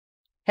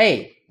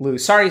Hey, Lou.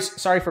 Sorry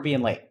for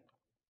being late.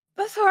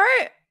 That's all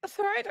right. That's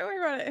all right. Don't worry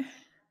about it.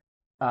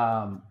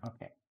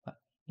 Okay.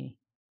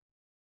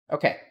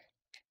 Okay.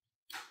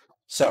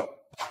 So,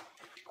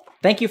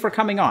 thank you for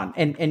coming on.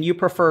 And you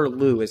prefer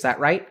Lou, is that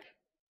right?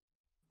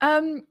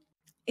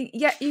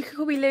 Yeah, you can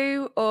call me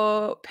Lou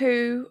or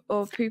Pooh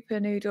or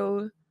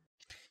Poopernoodle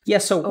Yeah.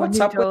 So or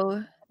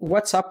Noodle.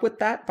 what's up with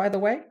that? By the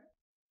way,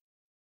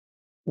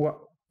 what?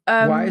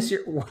 Why is Um,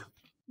 your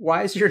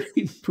why is your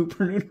name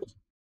Poopernoodle?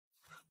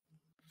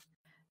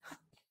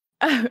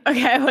 oh,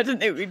 okay, I didn't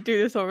think we'd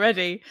do this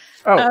already.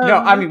 Oh no,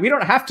 I mean we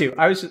don't have to.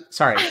 I was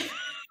sorry.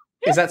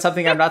 Is that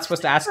something I'm not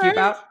supposed to ask you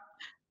about?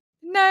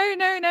 No.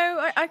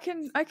 I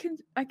can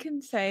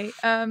say.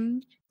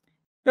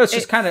 No, it's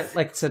just kind of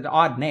like it's an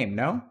odd name,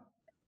 no?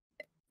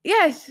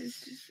 Yes.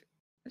 It's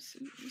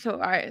all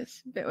right.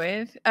 It's a bit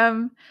weird.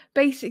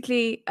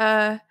 Basically,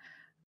 the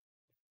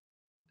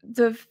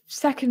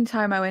second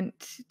time I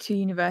went to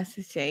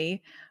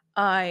university,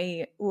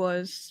 I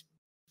was,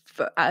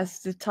 as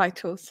the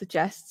title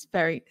suggests,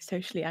 very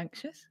socially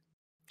anxious.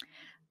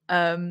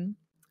 I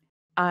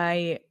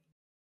I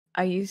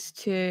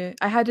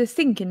had a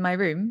sink in my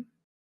room,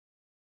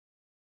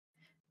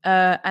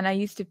 and I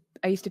used to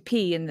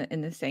pee in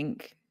the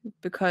sink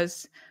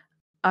because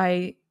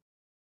I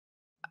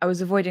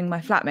was avoiding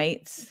my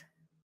flatmates.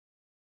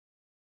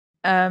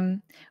 Well,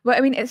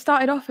 I mean, it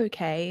started off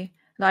okay,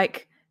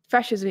 like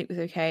Freshers Week was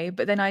okay,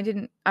 but then I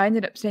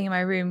ended up staying in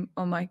my room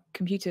on my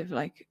computer for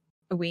like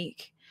a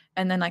week,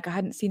 and then like I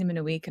hadn't seen them in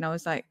a week, and I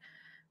was like,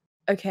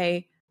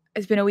 okay,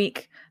 it's been a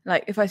week.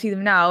 Like if I see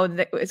them now,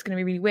 it's going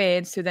to be really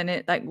weird. So then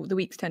it like the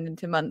weeks turned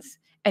into months.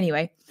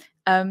 Anyway,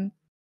 so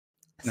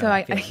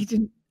I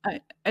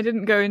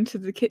didn't go into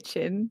the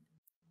kitchen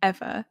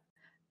ever.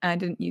 And I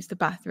didn't use the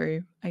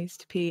bathroom. I used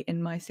to pee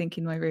in my sink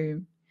in my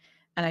room.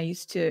 And I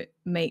used to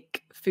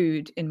make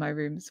food in my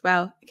room as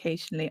well.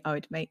 Occasionally, I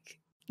would make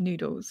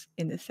noodles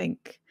in the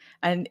sink.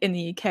 And in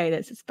the UK,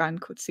 there's this brand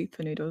called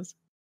Poopernoodles.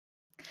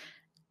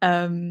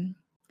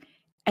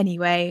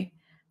 Anyway,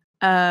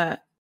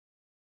 but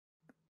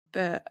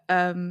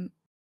I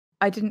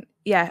didn't.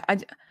 Yeah,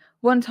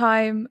 one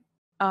time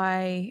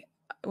I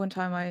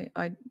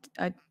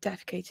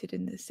defecated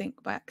in the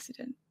sink by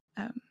accident.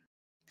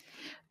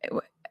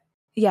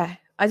 Yeah,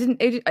 I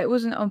didn't. It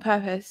wasn't on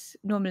purpose.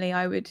 Normally,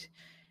 I would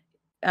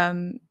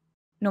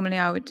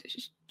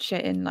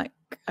shit in like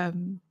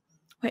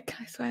wait, can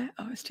I swear?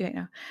 Oh, it's too late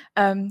now.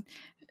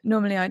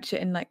 Normally I'd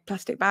shit in like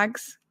plastic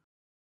bags.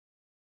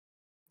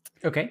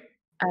 Okay.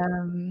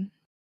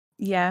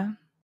 Yeah.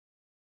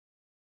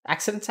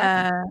 Accidents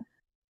happen.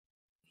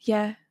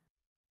 Yeah.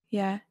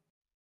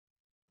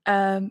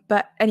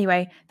 But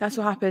anyway, that's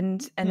what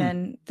happened. And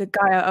then the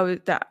guy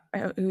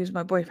who was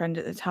my boyfriend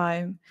at the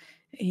time,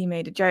 he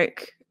made a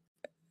joke,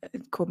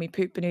 called me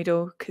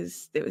Poopernoodle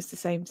because it was the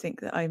same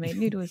sink that I made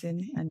noodles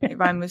in, and it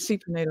rhymed with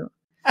super noodle.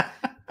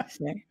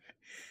 So.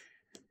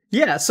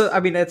 Yeah, so I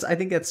mean, I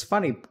think it's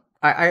funny.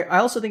 I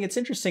also think it's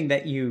interesting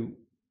that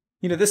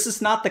this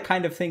is not the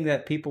kind of thing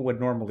that people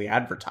would normally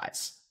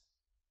advertise.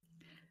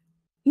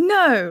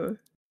 No,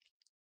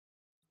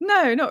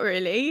 not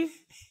really.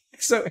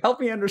 So help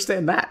me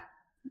understand that.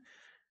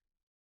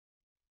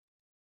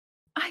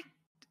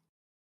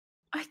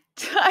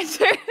 I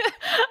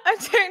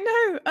don't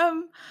know.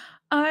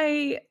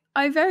 I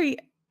very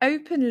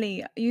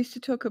openly used to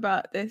talk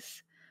about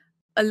this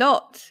a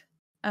lot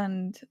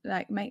and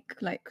like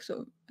make like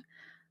sort of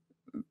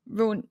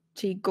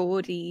raunchy,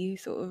 gaudy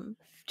sort of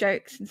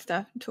jokes and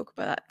stuff and talk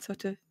about that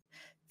sort of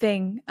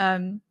thing.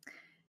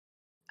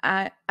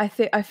 I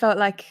felt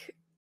like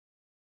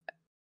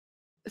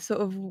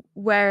sort of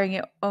wearing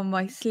it on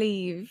my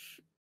sleeve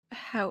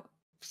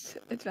helps.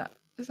 Does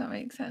that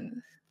make sense?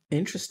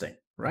 Interesting.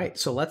 Right.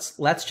 So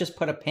let's just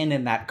put a pin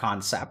in that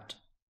concept.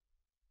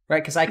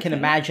 Right? Because I can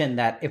imagine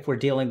that if we're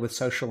dealing with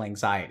social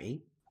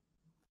anxiety,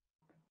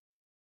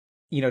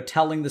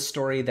 telling the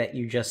story that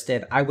you just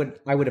did, I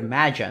would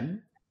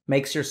imagine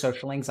makes your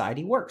social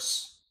anxiety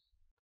worse.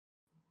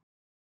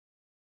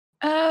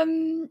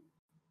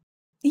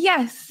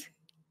 Yes.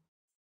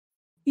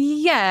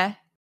 Yeah.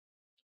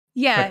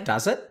 But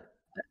does it?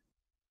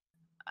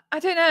 I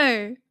don't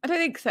know. I don't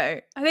think so.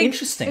 I think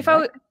interesting. If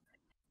right?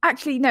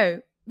 Actually,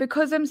 no,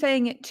 because I'm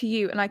saying it to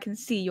you and I can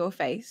see your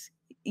face.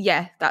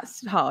 Yeah,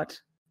 that's hard.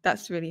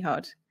 That's really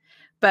hard.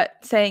 But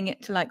saying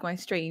it to like my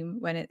stream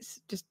when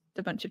it's just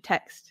a bunch of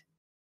text,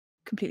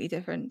 completely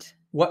different.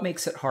 What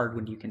makes it hard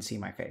when you can see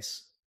my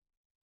face?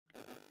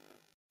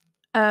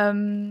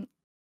 I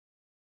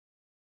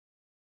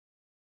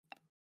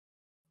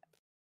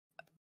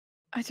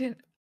don't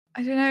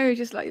know,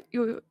 just like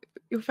your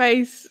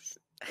face.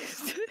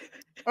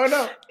 Oh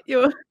no.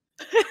 Your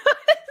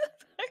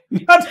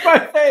Not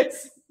my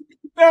face.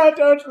 No,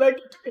 don't like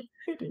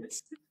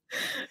it.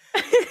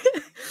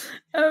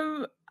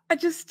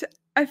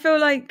 I feel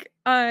like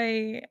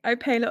I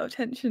pay a lot of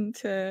attention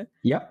to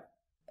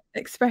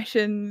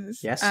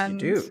expressions. Yes,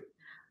 and you do.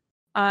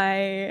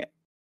 I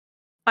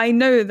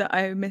know that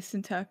I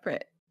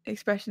misinterpret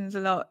expressions a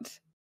lot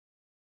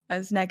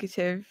as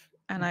negative,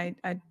 and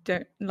I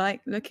don't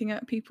like looking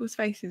at people's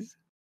faces.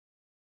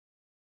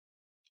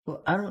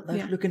 Well, I don't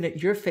like looking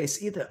at your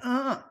face either.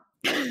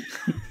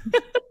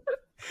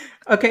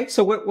 Okay,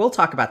 so we'll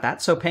talk about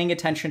that. So paying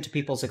attention to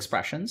people's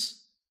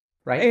expressions,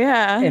 right?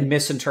 Yeah. And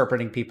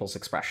misinterpreting people's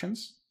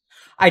expressions.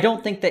 I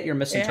don't think that you're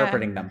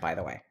misinterpreting them, by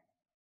the way,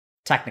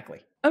 technically.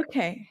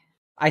 Okay.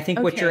 I think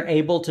what you're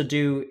able to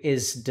do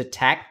is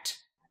detect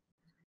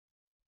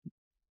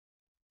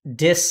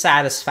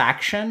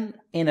dissatisfaction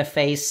in a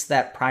face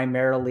that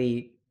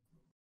primarily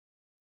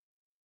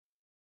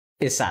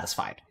is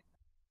satisfied,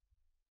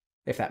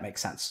 if that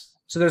makes sense.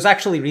 So there's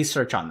actually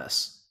research on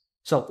this.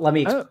 So let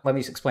me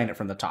explain it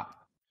from the top.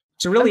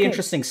 It's a really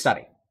interesting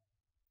study.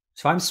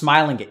 So I'm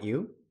smiling at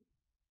you,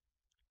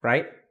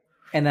 right?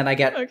 And then I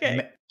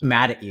get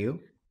mad at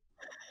you.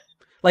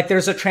 Like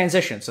there's a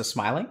transition. So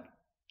smiling,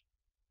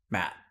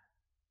 mad.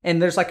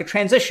 And there's like a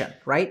transition,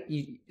 right?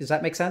 Does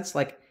that make sense?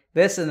 Like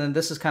this, and then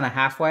this is kind of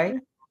halfway.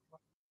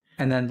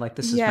 And then like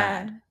this is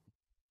mad.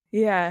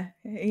 Yeah.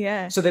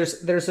 So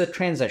there's a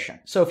transition.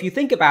 So if you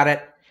think about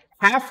it,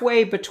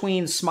 halfway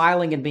between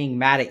smiling and being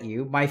mad at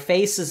you, my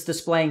face is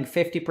displaying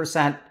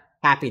 50%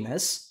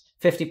 happiness,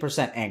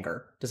 50%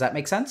 anger. Does that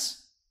make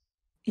sense?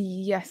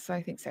 Yes,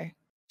 I think so.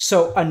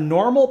 So a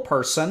normal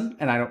person,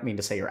 and I don't mean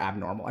to say you're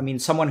abnormal, I mean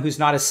someone who's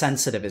not as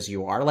sensitive as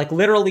you are, like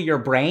literally your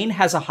brain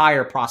has a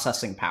higher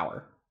processing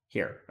power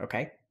here,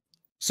 okay?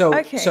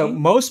 So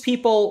most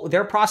people,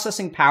 their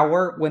processing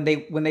power, when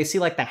they see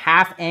like the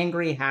half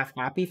angry, half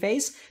happy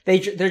face, they're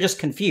just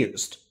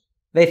confused.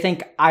 They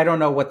think, I don't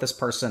know what this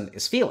person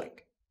is feeling.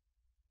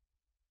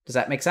 Does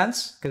that make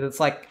sense? Because it's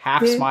like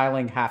half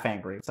smiling, half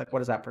angry. It's like,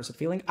 what is that person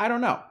feeling? I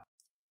don't know.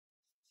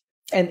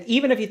 And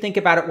even if you think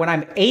about it, when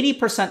I'm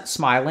 80%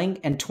 smiling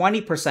and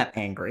 20%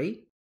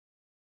 angry,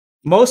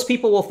 most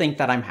people will think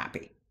that I'm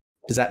happy.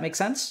 Does that make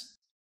sense?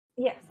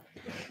 Yes.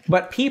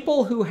 But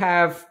people who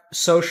have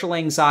social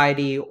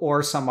anxiety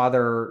or some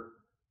other,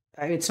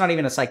 it's not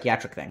even a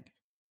psychiatric thing,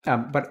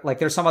 but like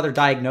there's some other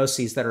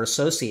diagnoses that are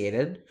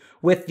associated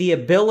with the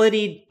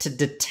ability to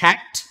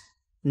detect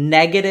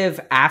negative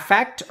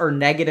affect or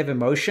negative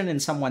emotion in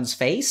someone's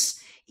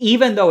face,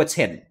 even though it's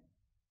hidden.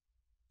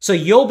 So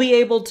you'll be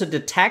able to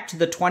detect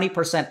the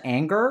 20%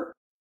 anger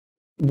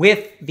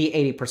with the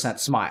 80%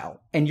 smile,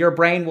 and your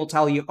brain will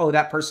tell you, oh,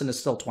 that person is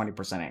still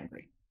 20%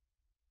 angry.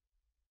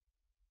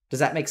 Does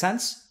that make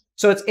sense?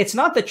 So it's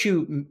not that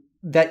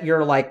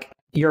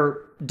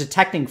you're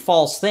detecting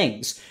false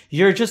things.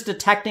 You're just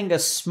detecting a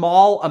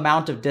small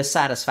amount of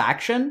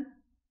dissatisfaction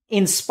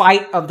in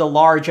spite of the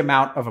large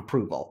amount of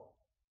approval.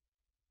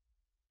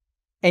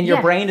 And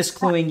your brain is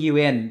cluing you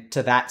in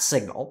to that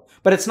signal.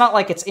 But it's not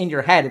like it's in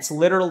your head. It's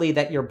literally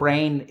that your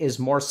brain is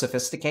more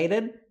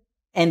sophisticated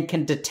and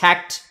can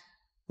detect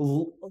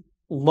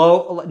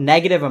low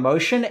negative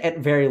emotion at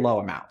very low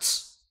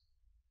amounts.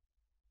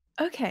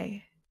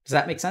 Okay. Does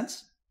that make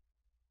sense?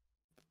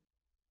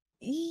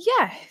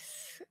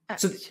 Yes,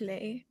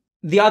 actually.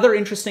 So the other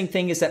interesting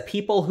thing is that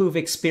people who've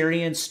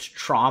experienced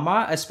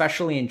trauma,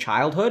 especially in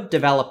childhood,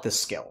 develop this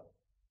skill.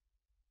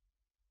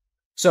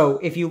 So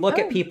if you look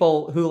at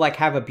people who like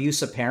have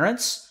abusive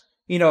parents,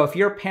 you know, if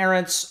your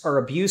parents are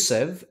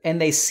abusive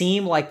and they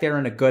seem like they're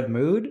in a good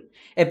mood,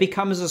 it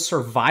becomes a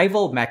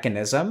survival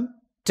mechanism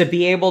to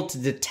be able to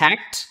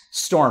detect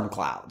storm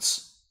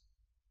clouds.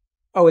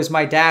 Oh, is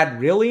my dad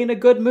really in a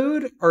good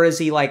mood? Or is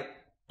he like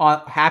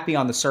happy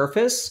on the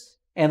surface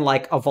and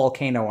like a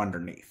volcano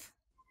underneath?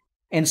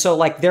 And so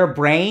like their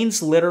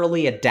brains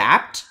literally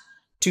adapt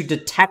to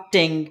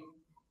detecting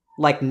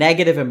like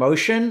negative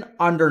emotion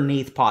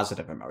underneath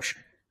positive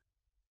emotion.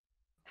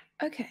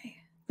 Okay.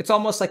 It's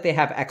almost like they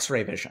have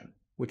X-ray vision,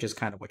 which is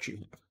kind of what you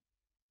have.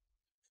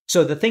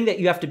 So the thing that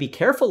you have to be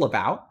careful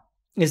about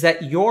is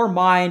that your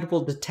mind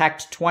will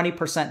detect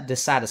 20%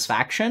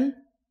 dissatisfaction,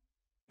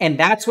 and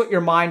that's what your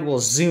mind will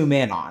zoom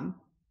in on,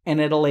 and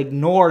it'll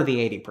ignore the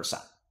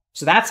 80%.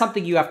 So that's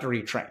something you have to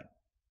retrain.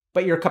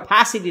 But your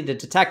capacity to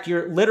detect,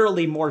 you're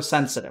literally more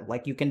sensitive.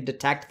 Like you can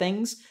detect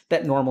things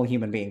that normal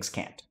human beings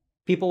can't.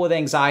 People with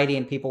anxiety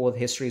and people with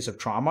histories of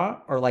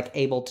trauma are like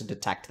able to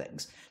detect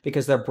things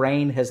because their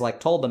brain has like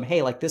told them,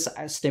 hey, like this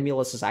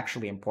stimulus is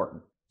actually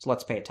important. So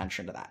let's pay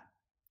attention to that.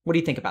 What do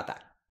you think about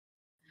that?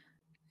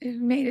 It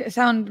made it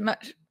sound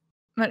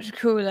much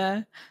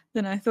cooler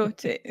than I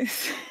thought it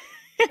is.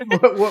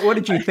 What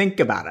did you think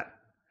about it?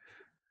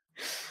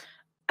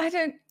 I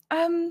don't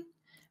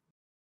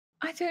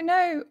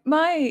know.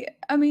 My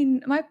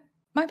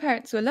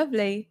parents were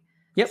lovely.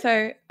 Yep.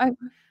 So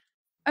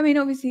I mean,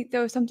 obviously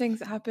there were some things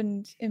that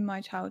happened in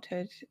my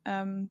childhood,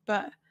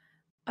 but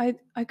I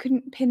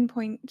couldn't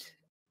pinpoint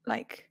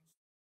like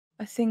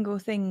a single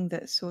thing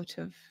that sort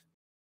of,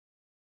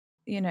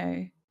 you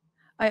know,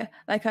 I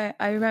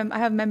remember I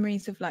have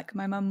memories of like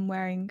my mum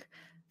wearing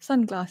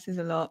sunglasses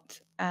a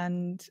lot,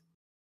 and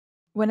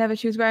whenever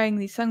she was wearing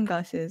these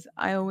sunglasses,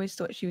 I always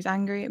thought she was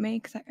angry at me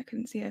because I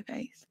couldn't see her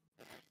face.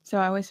 So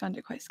I always found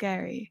it quite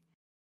scary.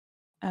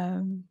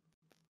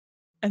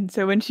 And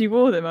so when she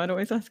wore them, I'd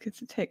always ask her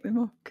to take them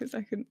off because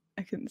I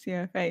couldn't see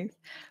her face.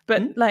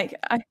 But like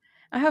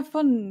I have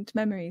fond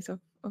memories of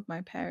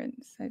my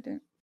parents. I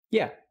don't.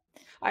 Yeah.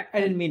 I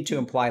didn't mean to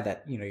imply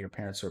that, your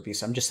parents were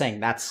abusive. I'm just saying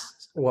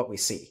that's what we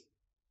see.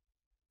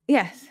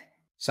 Yes.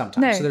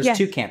 Sometimes. No, so there's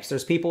two camps.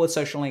 There's people with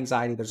social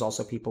anxiety. There's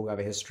also people who have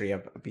a history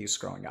of abuse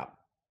growing up.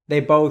 They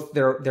both,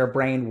 their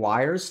brain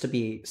wires to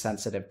be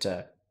sensitive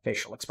to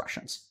facial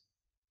expressions.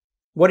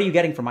 What are you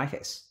getting from my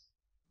face?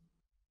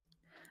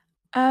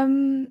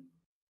 Oh.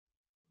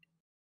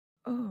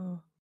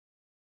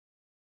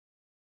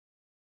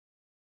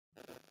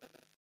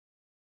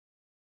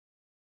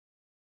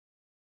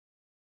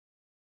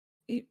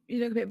 You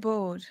look a bit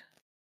bored.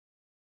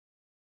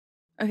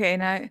 Okay,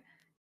 now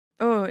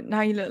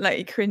you look like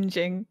you're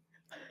cringing.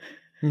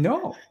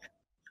 No.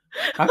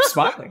 I'm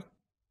smiling.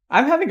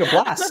 I'm having a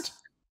blast.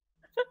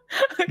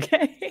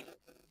 Okay.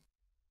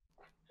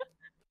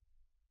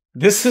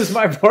 This is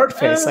my bored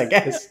face, I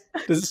guess.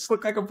 Does this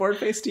look like a bored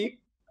face to you?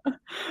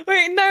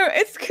 Wait, no,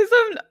 it's because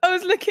I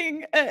was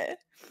looking at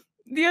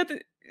the other,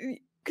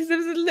 because there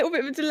was a little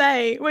bit of a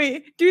delay.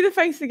 Wait, do the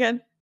face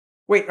again.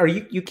 Wait,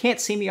 you can't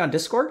see me on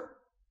Discord?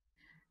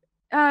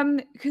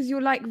 Because you're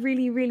like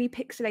really, really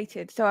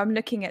pixelated. So I'm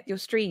looking at your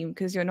stream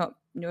because you're not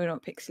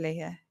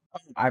pixelated.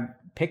 I'm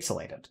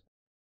pixelated.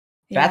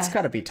 Yeah. That's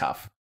gotta be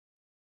tough.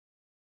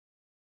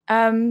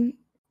 Oh,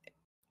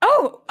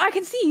 I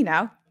can see you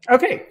now.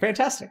 Okay,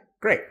 fantastic.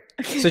 Great.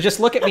 So just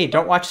look at me,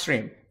 don't watch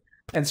stream.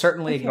 And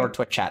certainly ignore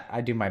Twitch chat.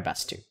 I do my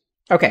best to.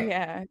 Okay.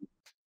 Yeah.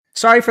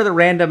 Sorry for the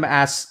random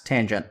ass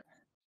tangent,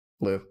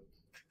 Lou.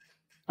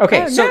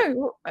 Okay, so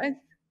no.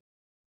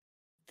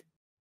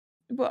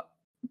 What?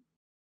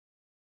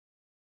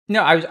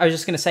 No, I was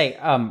just gonna say,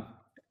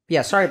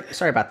 yeah,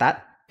 sorry about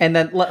that. And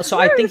then, so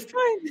I think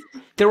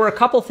there were a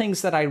couple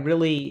things that I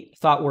really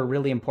thought were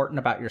really important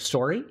about your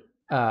story,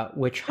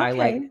 which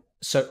highlight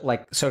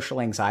social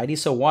anxiety.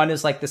 So one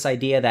is like this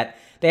idea that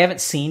they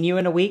haven't seen you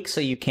in a week,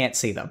 so you can't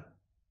see them.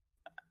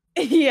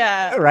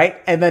 Yeah.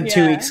 Right? And then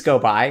 2 weeks go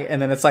by, and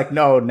then it's like,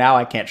 no, now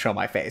I can't show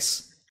my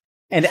face.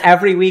 And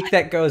every week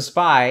that goes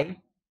by,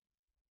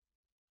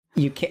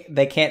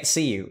 they can't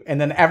see you. And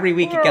then every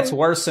week it gets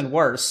worse and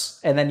worse,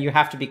 and then you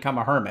have to become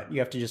a hermit. You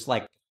have to just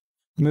like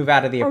move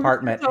out of the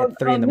apartment at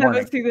 3 in the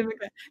morning. See them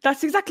again.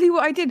 That's exactly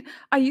what I did.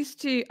 I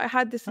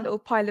had this little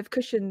pile of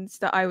cushions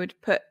that I would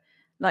put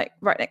like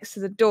right next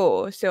to the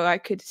door so I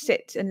could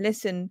sit and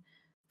listen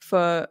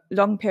for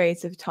long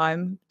periods of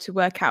time to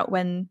work out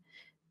when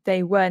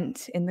they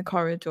weren't in the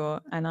corridor.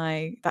 And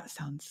that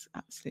sounds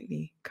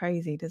absolutely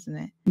crazy, doesn't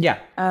it? Yeah.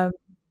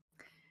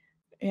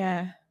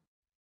 Yeah.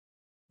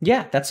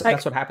 Yeah, that's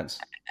what happens.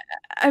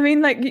 I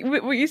mean, like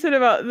what you said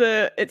about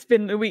it's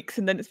been weeks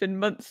and then it's been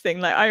months thing.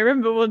 Like I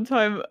remember one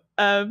time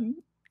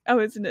I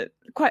was in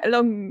quite a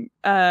long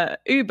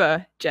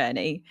Uber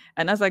journey,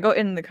 and as I got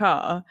in the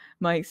car,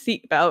 my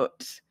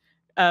seatbelt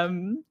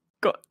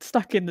got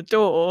stuck in the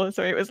door,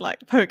 so it was like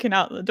poking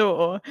out the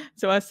door.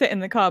 So I was sitting in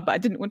the car, but I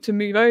didn't want to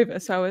move over,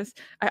 so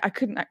I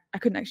couldn't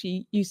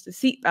actually use the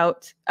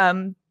seatbelt.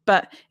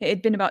 But it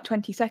had been about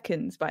 20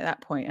 seconds by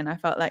that point, and I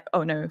felt like,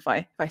 oh no, if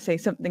I say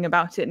something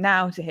about it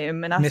now to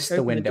him and ask to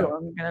open the door,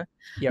 I'm gonna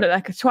look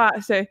like a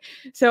twat.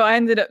 So I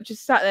ended up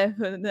just sat there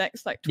for the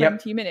next like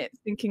 20 minutes,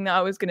 thinking that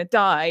I was gonna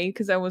die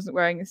because I wasn't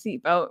wearing a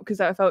seatbelt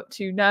because I felt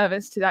too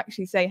nervous to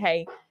actually say,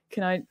 hey,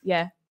 can I?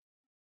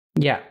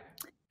 Yeah.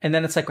 And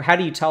then it's like, how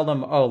do you tell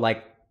them? Oh,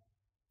 like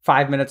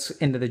 5 minutes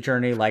into the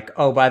journey, like,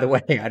 oh, by the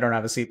way, I don't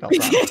have a seatbelt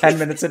on. 10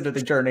 minutes into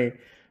the journey,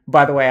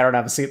 by the way, I don't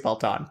have a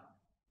seatbelt on.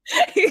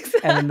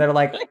 Exactly. And then they're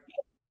like,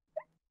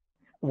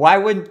 why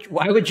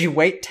would you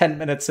wait 10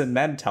 minutes and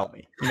then tell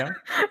me?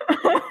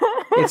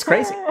 It's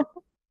crazy.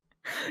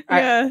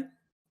 Yeah.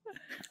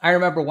 I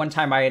remember one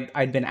time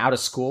I'd been out of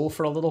school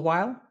for a little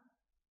while,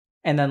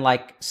 and then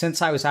like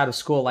since I was out of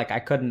school, like I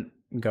couldn't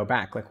go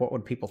back. Like, what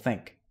would people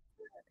think?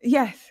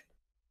 Yes.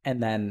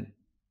 And then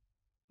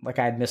like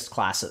I had missed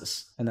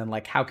classes, and then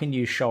like how can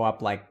you show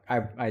up? Like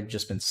I'd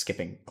just been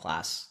skipping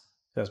class.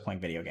 I was playing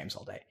video games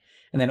all day.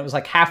 And then it was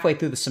like halfway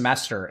through the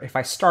semester. If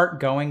I start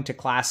going to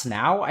class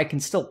now, I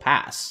can still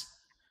pass.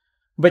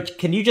 But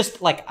can you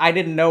just like, I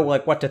didn't know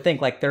like what to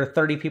think. Like there are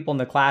 30 people in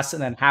the class, and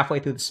then halfway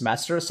through the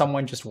semester,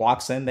 someone just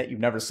walks in that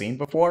you've never seen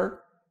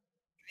before.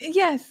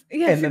 Yes.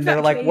 And then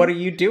they're like, what are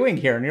you doing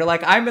here? And you're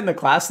like, I'm in the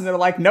class. And they're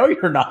like, no,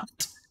 you're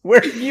not. Where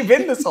have you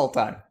been this whole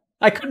time?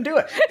 I couldn't do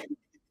it.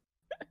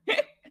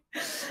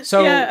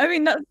 So yeah, I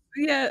mean,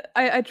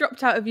 I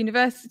dropped out of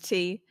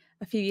university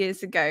a few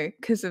years ago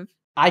because of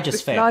I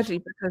just failed. Largely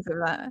because of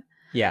that.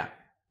 Yeah.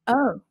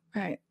 Oh,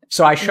 right.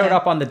 So I showed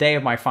up on the day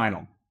of my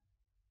final.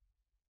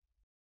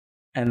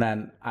 And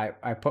then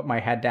I put my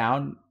head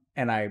down,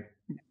 and I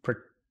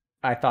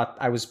thought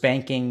I was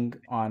banking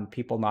on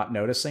people not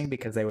noticing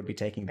because they would be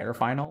taking their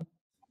final.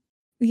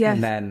 Yes.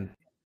 And then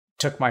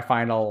took my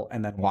final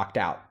and then walked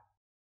out.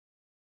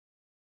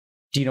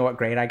 Do you know what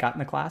grade I got in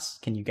the class?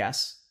 Can you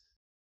guess?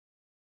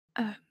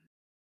 I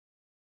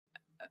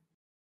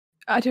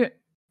don't.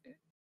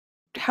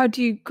 How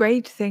do you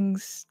grade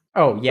things?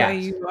 Oh, yeah. Where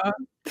you are?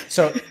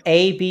 So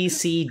A, B,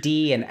 C,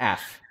 D, and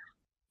F.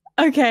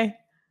 Okay.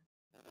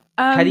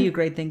 How do you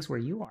grade things where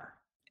you are?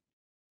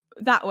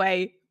 that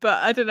way,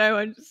 but I don't know.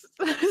 I just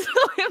thought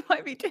it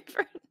might be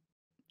different.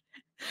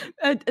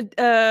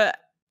 A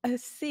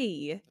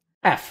C.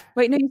 F.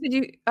 Wait, no, you said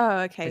you. Oh,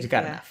 okay. You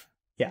got an F.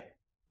 Yeah.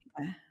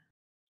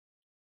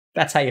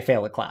 That's how you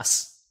fail a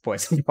class,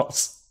 boys and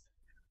girls.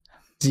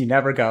 You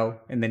never go,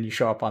 and then you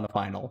show up on the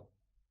final,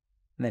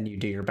 and then you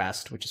do your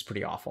best, which is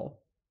pretty awful.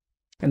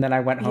 And then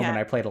I went home and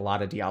I played a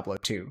lot of Diablo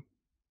 2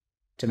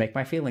 to make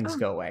my feelings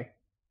go away.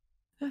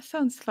 That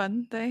sounds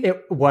fun, though.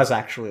 It was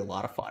actually a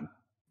lot of fun.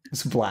 It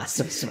was a blast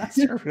of a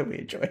semester. I really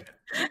enjoyed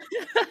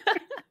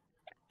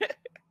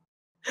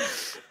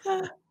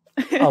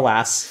it.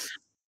 Alas.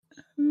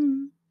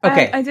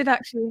 Okay. I did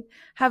actually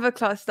have a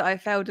class that I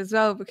failed as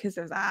well because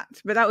of that,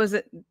 but that was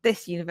at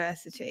this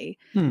university.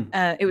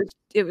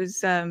 It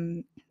was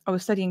I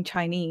was studying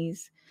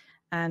Chinese,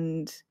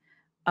 and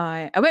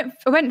I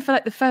went for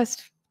like the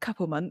first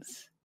couple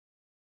months,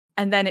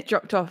 and then it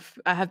dropped off.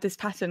 I have this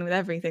pattern with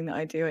everything that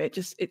I do.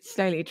 It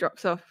slowly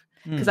drops off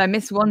because I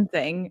miss one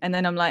thing, and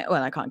then I'm like,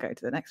 well, I can't go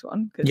to the next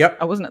one because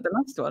I wasn't at the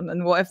last one.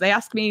 And what if they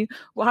ask me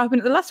what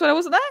happened at the last one? I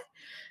wasn't there.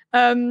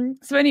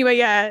 So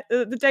anyway,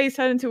 the days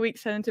turn into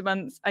weeks, turn into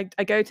months. I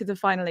go to the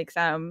final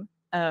exam,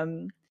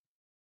 and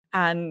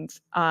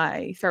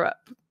I throw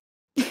up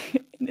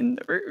in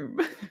the room,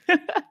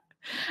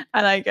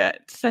 and I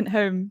get sent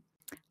home,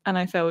 and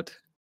I failed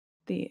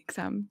the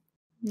exam.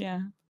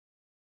 Yeah.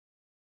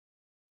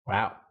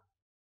 Wow.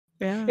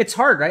 Yeah. It's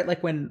hard, right?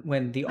 Like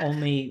when the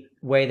only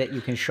way that you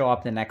can show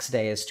up the next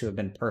day is to have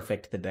been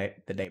perfect the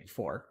day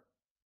before.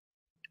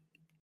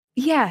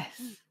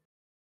 Yes.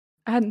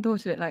 I hadn't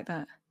thought of it like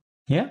that.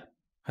 Yeah.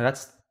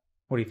 What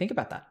do you think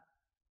about that?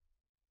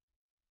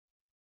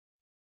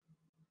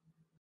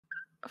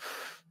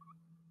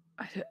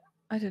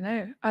 I don't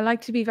know. I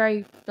like to be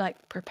very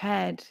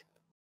prepared.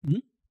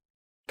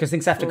 Because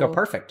things have to go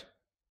perfect.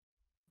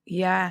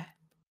 Yeah.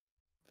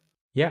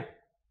 Yeah.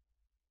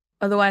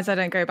 Otherwise I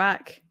don't go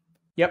back.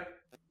 Yep.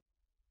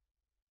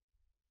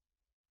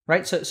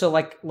 Right? So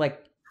like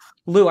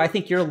Lou, I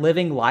think you're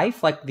living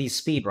life like these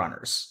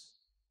speedrunners.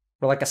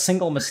 Where like a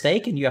single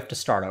mistake and you have to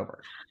start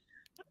over.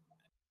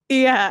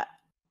 Yeah.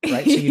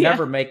 Right? So you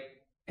never make,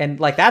 and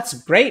like that's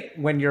great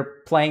when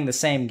you're playing the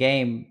same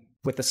game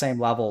with the same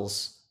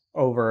levels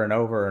over and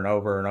over and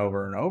over and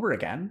over and over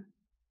again.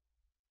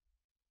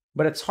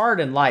 But it's hard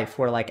in life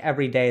where like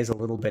every day is a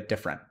little bit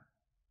different.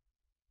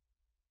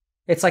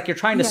 It's like you're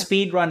trying to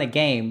speed run a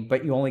game,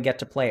 but you only get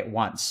to play it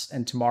once,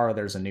 and tomorrow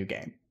there's a new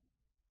game.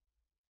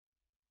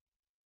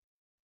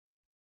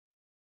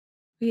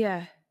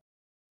 Yeah.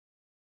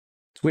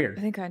 It's weird.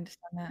 I think I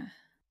understand that.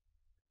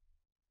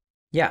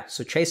 Yeah,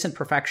 so chasing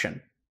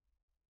perfection.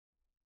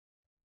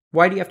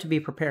 Why do you have to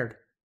be prepared?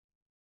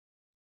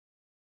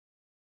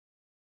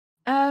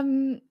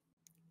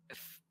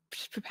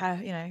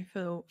 Prepare,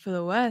 for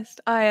the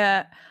worst.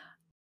 I've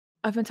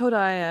been told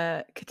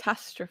I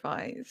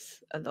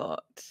catastrophize a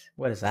lot.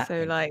 What does that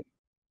mean? I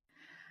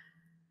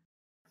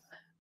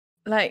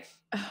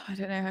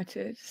don't know how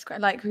to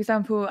describe. Like, for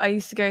example, I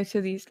used to go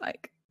to these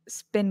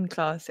spin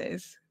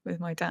classes with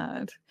my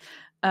dad,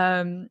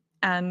 and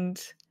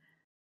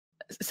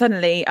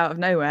suddenly out of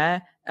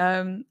nowhere,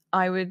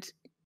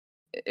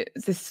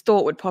 this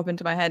thought would pop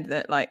into my head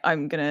that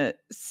I'm gonna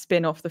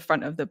spin off the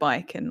front of the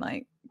bike and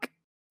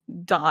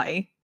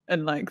die,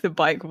 and the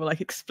bike will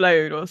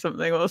explode or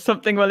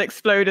something will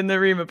explode in the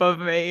room above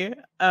me,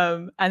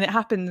 and it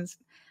happens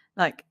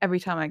every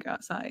time I go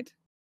outside.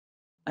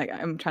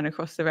 I'm trying to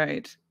cross the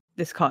road,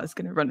 this car is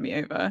gonna run me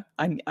over.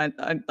 I'm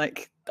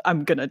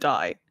gonna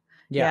die.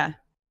 Yeah.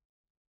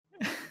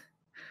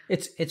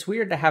 It's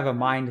weird to have a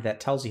mind that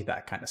tells you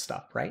that kind of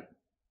stuff, right?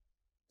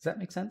 Does that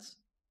make sense?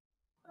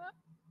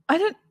 I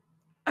don't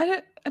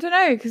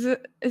know, because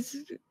it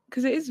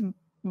is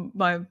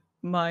my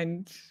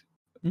mind.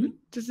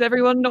 Does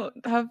everyone not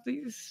have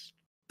these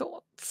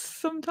thoughts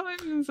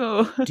sometimes,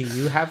 or do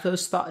you have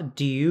those thoughts?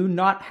 Do you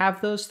not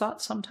have those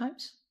thoughts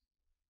sometimes?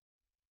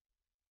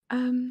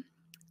 I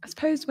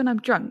suppose when I'm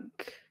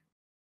drunk.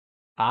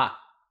 I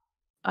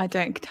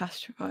don't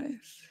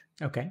catastrophize.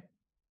 Okay.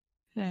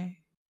 No.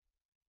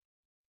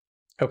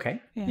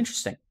 Okay. Yeah.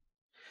 Interesting.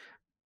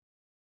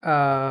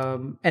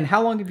 And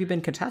how long have you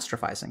been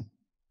catastrophizing?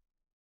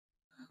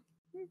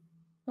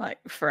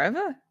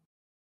 Forever.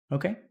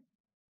 Okay.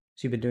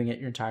 So you've been doing it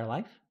your entire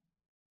life?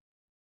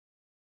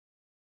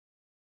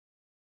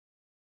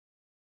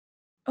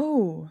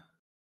 Oh.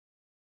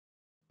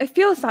 It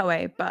feels that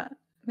way, but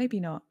maybe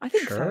not. I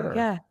think so,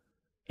 yeah.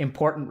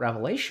 Important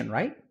revelation,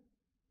 right?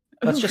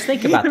 Let's just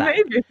think about that.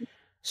 Maybe.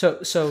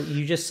 So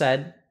you just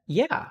said,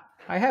 yeah,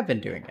 I have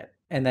been doing it.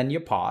 And then you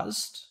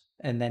paused,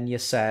 and then you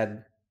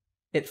said,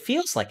 it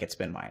feels like it's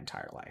been my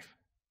entire life.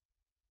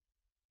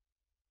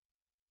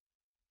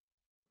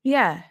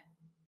 Yeah.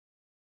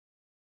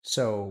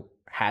 So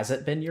has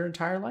it been your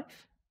entire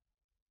life?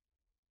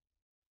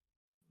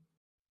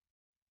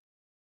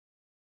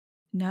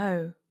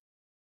 No.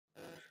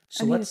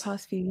 So only the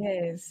past few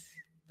years.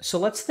 So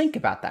let's think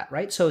about that,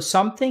 right? So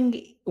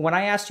when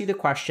I asked you the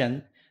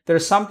question,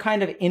 there's some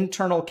kind of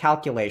internal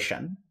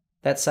calculation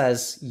that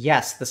says,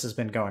 yes, this has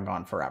been going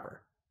on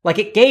forever. Like,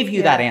 it gave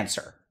you that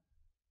answer.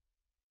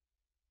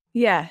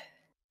 Yeah.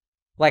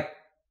 Like,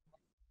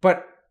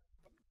 but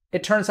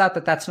it turns out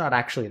that that's not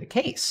actually the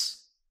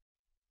case.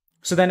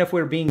 So then if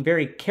we're being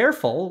very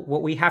careful,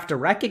 what we have to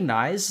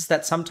recognize is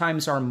that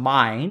sometimes our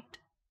mind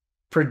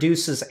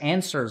produces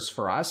answers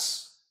for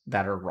us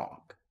that are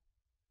wrong.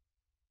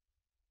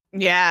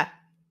 Yeah.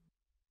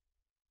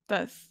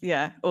 That's,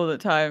 all the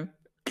time.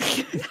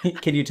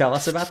 Can you tell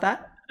us about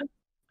that?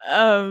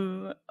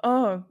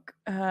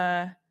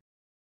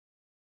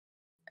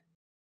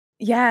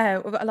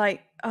 Yeah,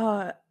 like,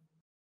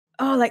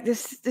 like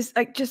this,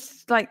 like,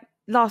 just like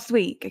last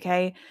week,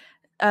 okay?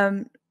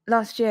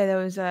 Last year there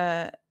was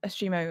a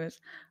streamer who was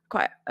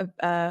quite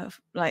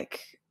like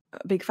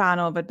a big fan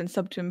of. I'd been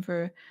subbed to him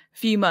for a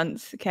few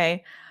months,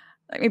 okay?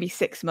 Like maybe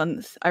 6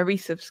 months. I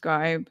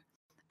resubscribe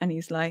and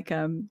he's like,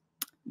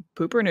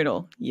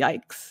 Poopernoodle,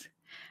 yikes.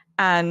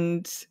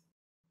 And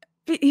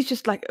he's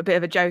just like a bit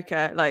of a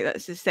joker, like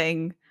that's his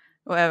thing,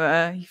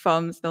 whatever. He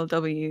farms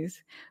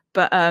LWs.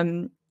 But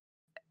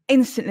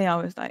instantly I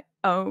was like,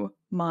 oh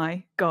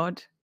my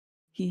God,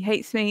 he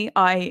hates me.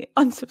 I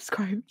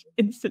unsubscribed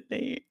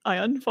instantly. I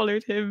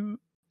unfollowed him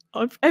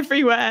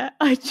everywhere.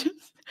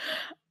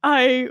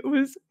 I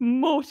was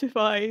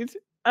mortified.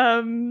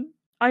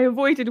 I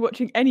avoided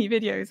watching any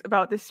videos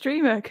about this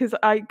streamer because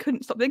I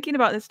couldn't stop thinking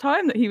about this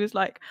time that he was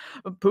like,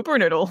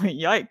 Poopernoodle,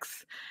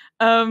 yikes.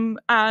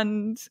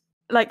 And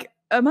like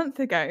a month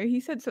ago, he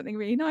said something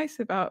really nice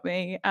about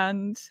me,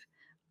 and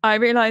I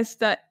realized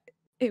that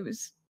it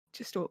was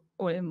just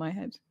all in my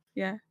head.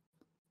 Yeah,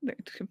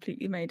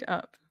 completely made it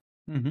up.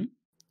 Mm-hmm.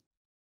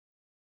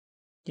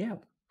 Yeah.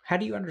 How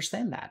do you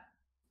understand that?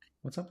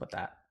 What's up with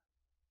that?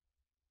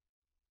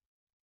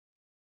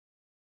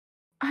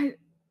 I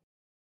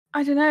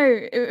don't know.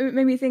 It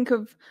made me think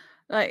of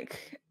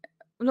like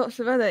lots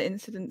of other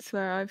incidents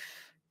where I've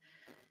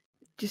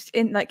just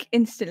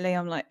instantly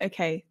I'm like,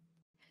 okay,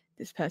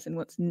 this person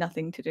wants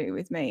nothing to do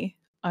with me.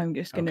 I'm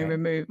just going to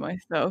remove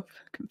myself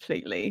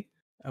completely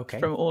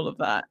from all of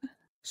that.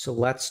 So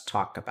let's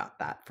talk about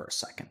that for a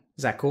second.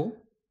 Is that cool?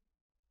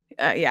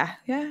 Yeah.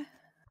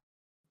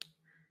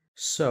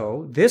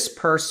 So this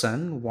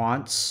person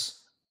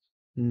wants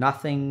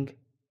nothing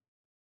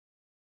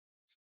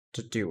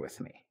to do with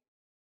me.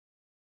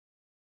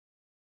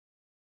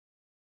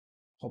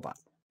 Hold on.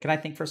 Can I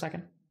think for a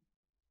second?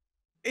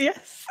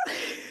 Yes.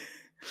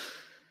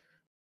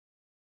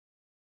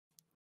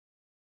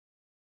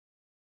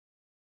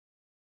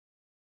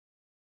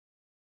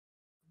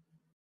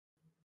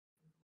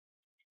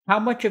 How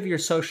much of your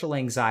social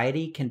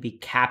anxiety can be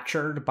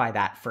captured by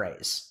that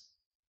phrase?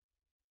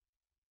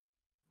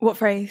 What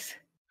phrase?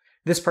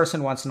 This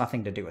person wants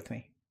nothing to do with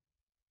me.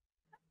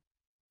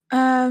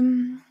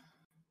 Probably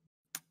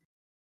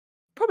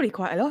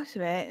quite a lot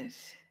of it.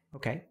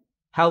 Okay.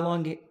 How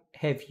long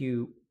have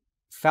you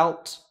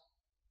felt?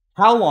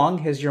 How long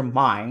has your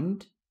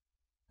mind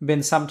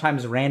been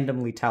sometimes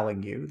randomly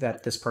telling you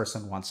that this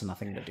person wants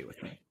nothing to do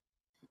with me?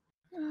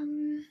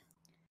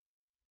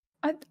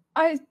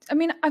 I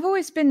mean, I've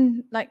always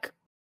been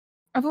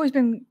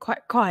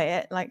quite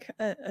quiet. Like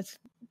as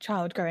a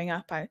child growing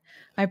up,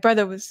 my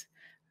brother was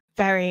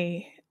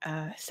very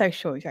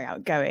social, very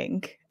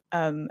outgoing,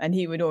 and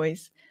he would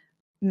always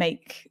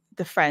make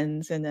the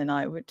friends, and then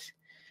I would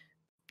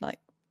like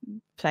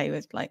play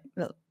with like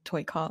little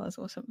toy cars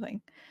or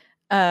something.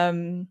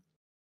 One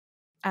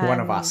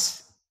of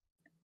us.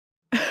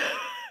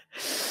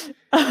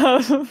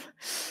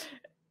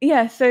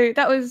 Yeah, so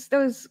that was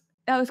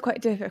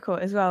quite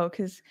difficult as well,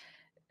 because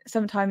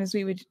sometimes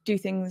we would do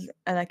things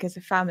like as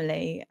a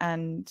family,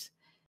 and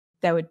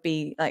there would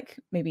be like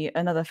maybe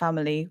another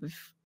family with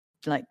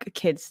like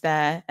kids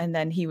there, and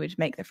then he would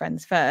make the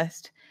friends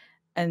first,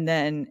 and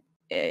then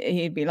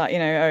he'd be like,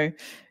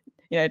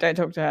 don't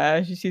talk to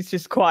her, she's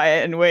just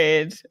quiet and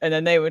weird, and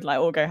then they would like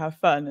all go have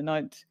fun,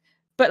 and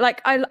but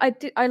like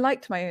I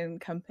liked my own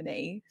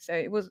company, so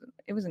it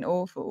wasn't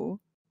awful.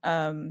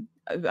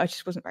 I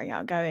just wasn't very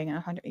outgoing, and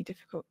I found it really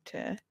difficult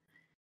to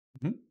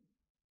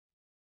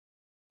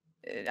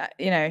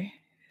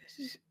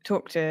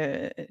talk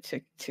to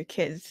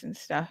kids and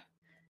stuff.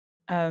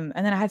 And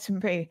then I had some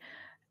pretty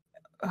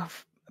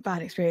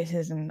bad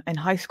experiences in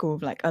high school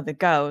with like other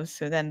girls.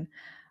 So then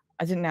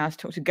I didn't know how to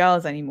talk to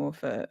girls anymore.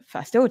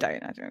 I still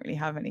don't. I don't really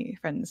have any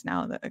friends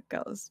now that are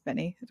girls,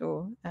 many at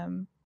all.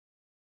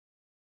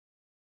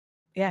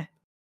 Yeah.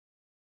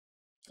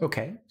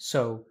 Okay.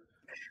 So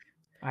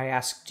I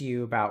asked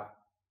you about,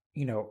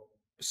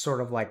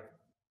 sort of like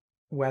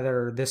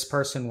whether this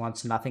person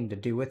wants nothing to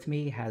do with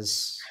me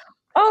has...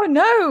 Oh,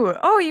 no.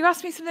 Oh, you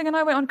asked me something and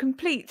I went on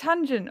complete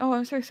tangent. Oh,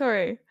 I'm so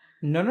sorry.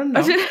 No.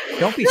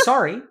 Don't be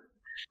sorry.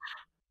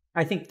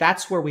 I think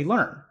that's where we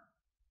learn.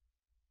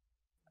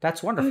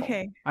 That's wonderful.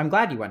 Okay. I'm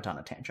glad you went on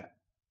a tangent,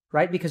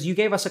 right? Because you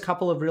gave us a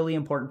couple of really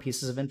important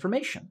pieces of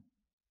information.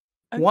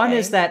 Okay. One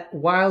is that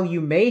while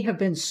you may have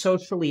been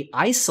socially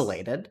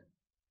isolated,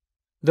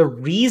 the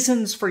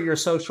reasons for your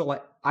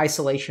social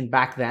isolation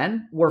back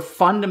then were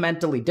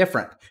fundamentally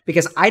different,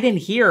 because I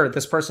didn't hear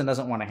this person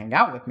doesn't want to hang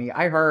out with me.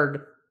 I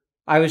heard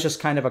I was just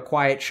kind of a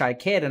quiet, shy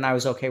kid and I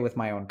was okay with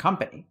my own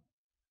company.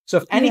 So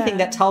if anything,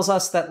 that tells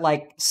us that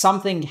like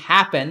something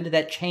happened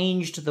that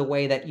changed the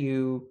way that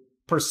you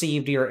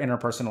perceived your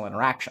interpersonal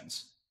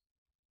interactions,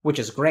 which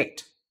is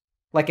great.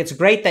 Like, it's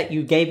great that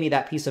you gave me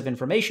that piece of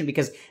information,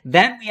 because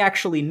then we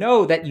actually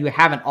know that you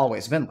haven't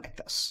always been like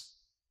this.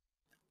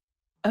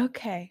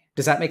 Okay.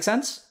 Does that make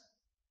sense?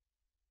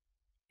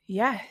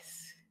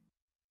 Yes.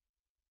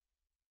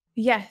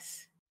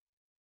 Yes.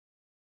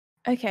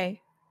 Okay.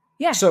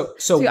 Yeah. So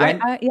when...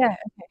 yeah.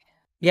 Okay.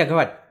 Yeah, go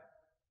ahead.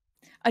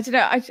 I don't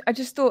know. I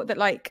just thought that,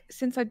 like,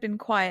 since I'd been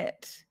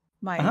quiet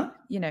my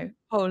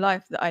whole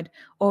life, that I'd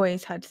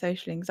always had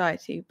social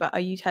anxiety. But are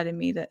you telling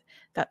me that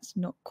that's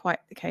not quite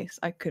the case?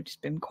 I could have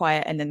just been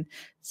quiet, and then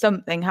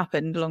something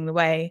happened along the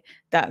way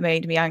that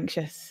made me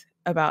anxious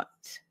about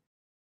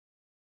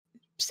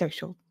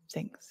social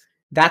things.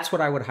 That's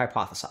what I would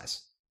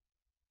hypothesize.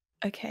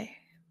 Okay.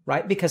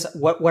 Right? Because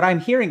what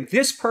I'm hearing,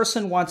 this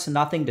person wants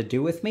nothing to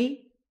do with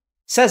me,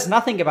 says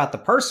nothing about the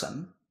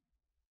person.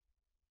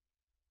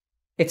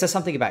 It says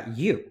something about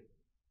you.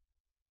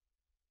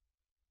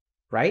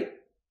 Right?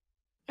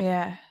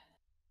 Yeah.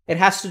 It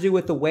has to do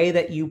with the way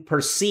that you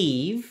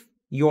perceive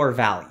your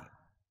value.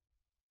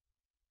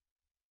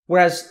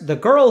 Whereas the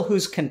girl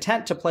who's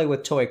content to play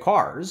with toy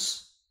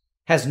cars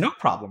has no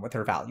problem with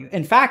her value.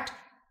 In fact,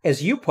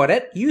 as you put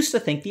it, used to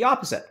think the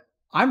opposite.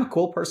 I'm a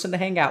cool person to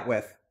hang out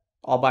with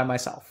all by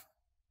myself.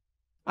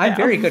 I'm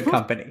very good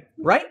company,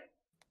 right?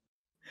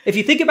 If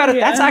you think about it,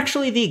 that's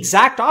actually the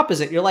exact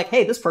opposite. You're like,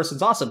 hey, this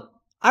person's awesome.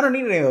 I don't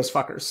need any of those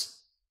fuckers.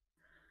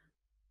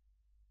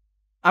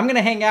 I'm going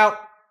to hang out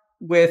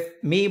with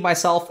me,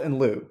 myself, and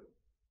Lou. And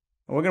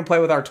we're going to play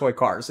with our toy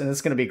cars, and it's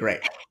going to be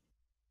great.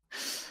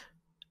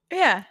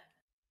 Yeah.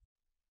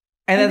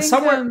 And then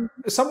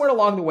somewhere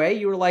along the way,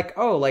 you were like,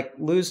 oh, like,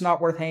 Lou's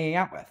not worth hanging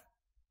out with.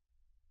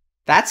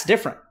 That's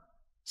different.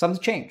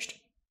 Something changed.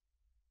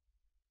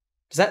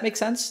 Does that make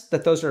sense?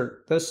 That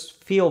those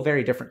feel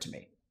very different to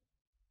me.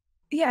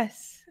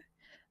 Yes.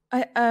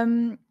 I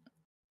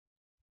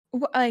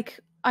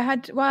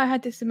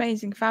had this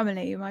amazing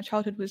family. My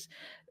childhood was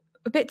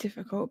a bit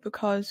difficult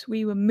because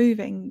we were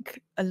moving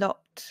a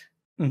lot.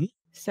 Mm-hmm.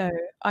 So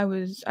I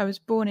was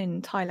born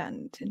in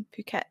Thailand, in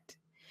Phuket,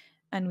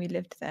 and we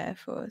lived there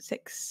for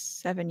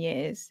 6-7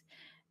 years.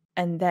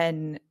 And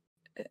then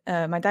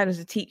my dad was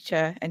a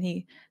teacher, and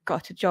he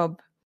got a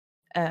job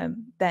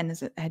then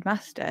as a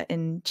headmaster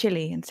in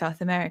Chile in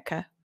South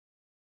America.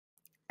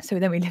 So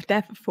then we lived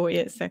there for 4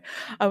 years. So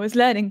I was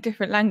learning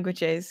different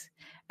languages,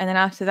 and then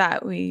after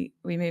that we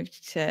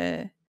moved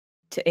to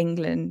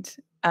England.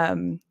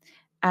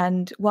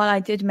 And while I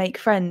did make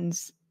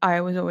friends,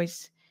 I was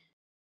always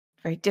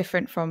very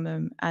different from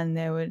them. And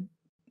there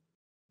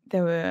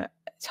were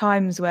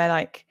times where,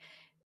 like,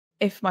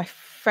 if my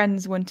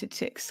friends wanted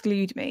to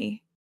exclude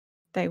me,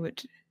 they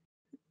would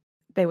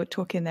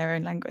talk in their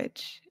own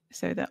language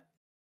so that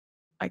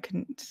I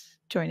couldn't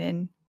join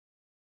in.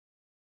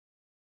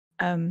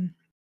 And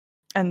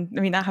I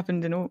mean, that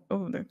happened in all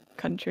the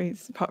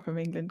countries apart from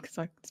England, because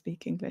I could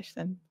speak English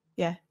then.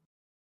 Yeah.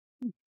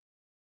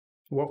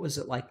 What was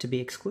it like to be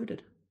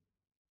excluded?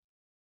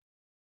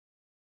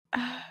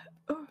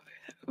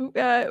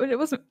 It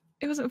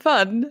wasn't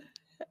fun.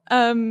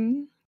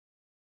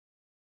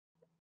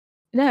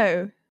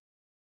 No.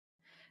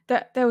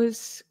 That there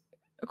was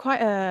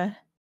quite a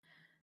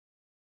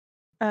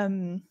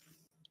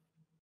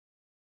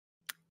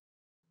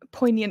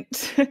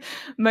poignant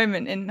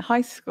moment in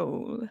high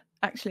school,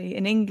 actually,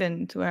 in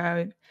England, where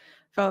I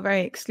felt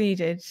very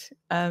excluded.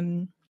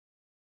 That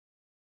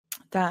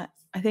I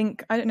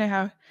think, I don't know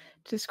how to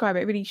describe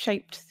it. It really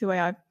shaped the way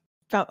I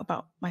felt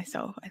about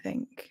myself, I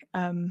think.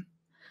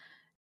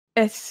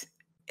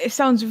 It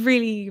sounds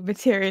really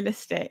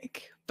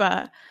materialistic,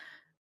 but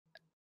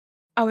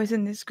I was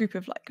in this group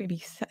of like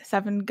maybe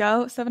 7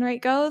 or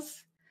 8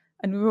 girls,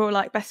 and we were all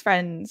like best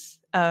friends.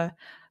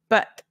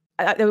 But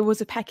there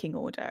was a pecking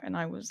order, and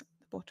I was at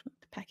the bottom of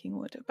the pecking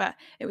order. But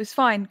it was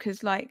fine,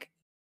 because like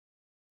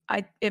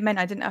it meant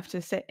I didn't have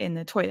to sit in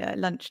the toilet at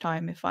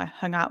lunchtime if I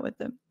hung out with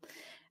them.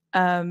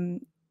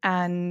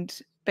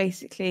 And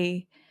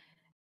basically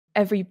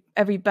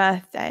every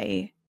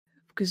birthday,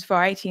 because for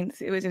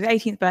 18th, it was his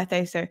 18th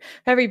birthday, so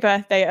every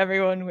birthday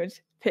everyone would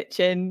pitch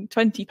in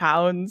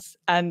 £20,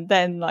 and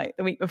then like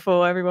the week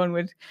before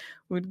everyone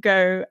would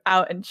go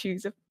out and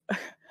choose a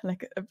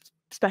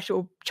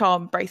special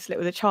charm bracelet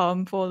with a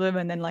charm for them,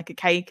 and then like a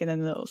cake, and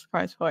then a little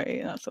surprise party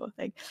and that sort of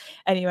thing.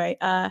 Anyway,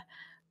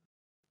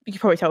 you can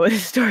probably tell where the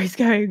story's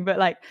going, but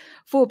like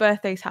 4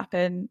 birthdays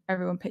happen,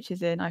 everyone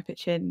pitches in, I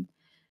pitch in.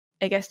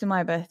 It gets to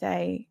my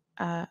birthday,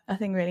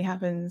 nothing really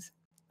happens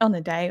on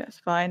the day. That's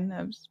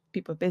fine.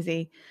 People are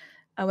busy.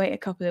 I wait a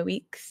couple of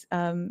weeks.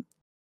 One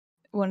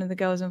of the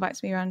girls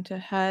invites me around to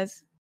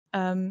hers.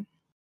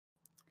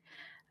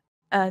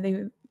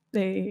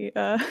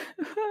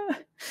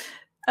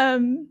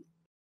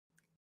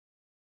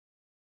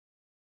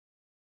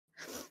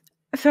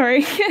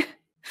 Sorry.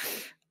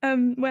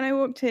 When I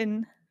walked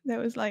in, there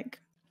was like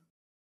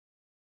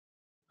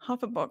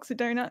half a box of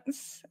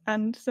donuts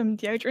and some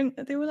deodorant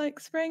that they were like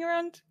spraying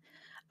around.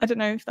 I don't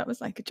know if that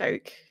was like a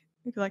joke,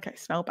 like I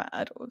smell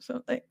bad or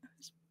something.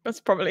 That's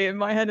probably in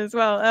my head as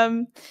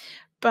well.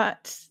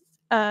 But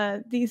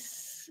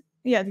these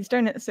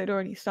donuts I'd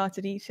already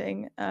started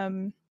eating.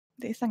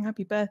 They sang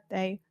happy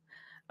birthday.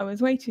 I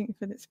was waiting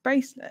for this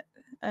bracelet,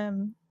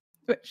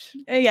 which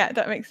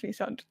that makes me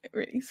sound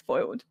really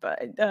spoiled,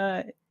 but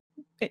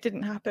it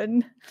didn't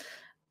happen.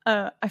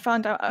 I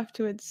found out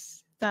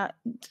afterwards that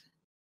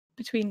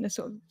between the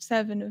sort of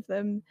 7 of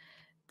them,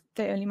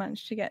 they only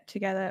managed to get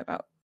together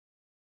about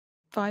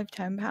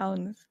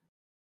 £5-10.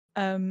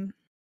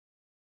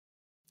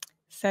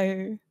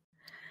 So,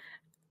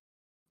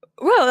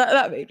 well,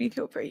 that made me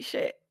feel pretty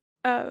shit.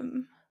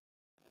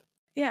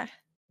 Yeah.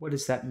 What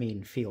does that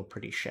mean, feel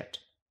pretty shit?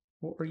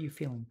 What were you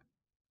feeling?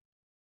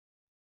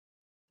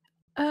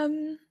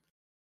 I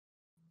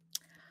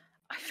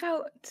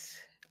felt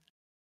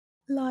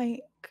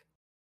like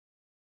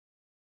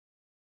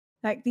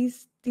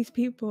these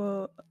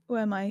people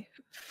were my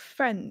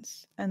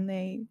friends, and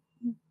they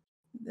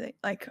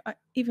like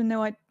even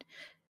though I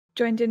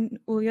joined in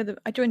all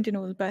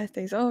the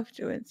birthdays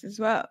afterwards as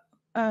well.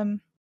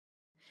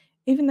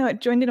 Even though I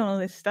joined in on all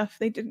this stuff,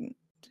 they didn't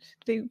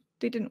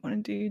want to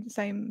do the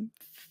same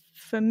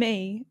for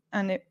me,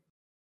 and I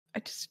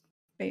just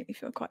made me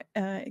feel quite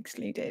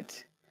excluded.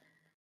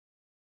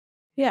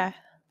 Yeah.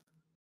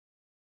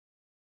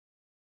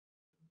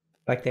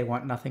 Like they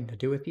want nothing to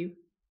do with you?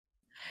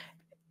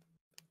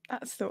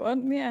 That's the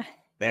one, yeah.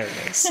 There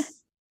it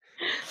is.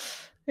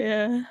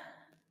 Yeah.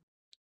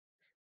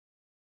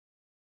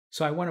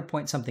 So I want to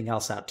point something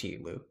else out to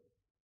you, Lou.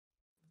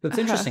 That's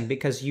interesting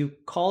because you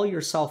call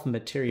yourself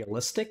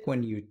materialistic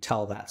when you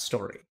tell that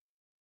story.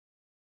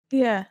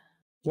 Yeah.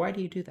 Why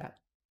do you do that?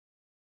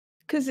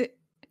 Because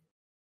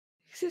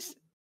it's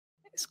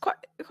quite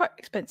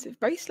expensive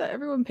bracelet.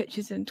 Everyone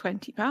pitches in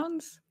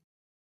 £20.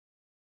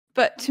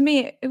 But to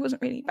me, it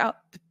wasn't really about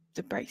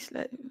the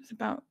bracelet. It was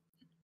about...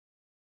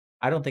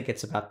 I don't think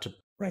it's about the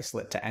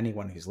bracelet to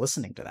anyone who's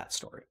listening to that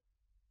story.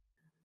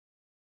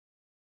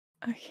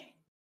 Okay.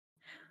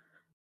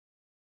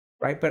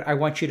 Right? But I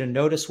want you to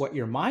notice what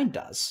your mind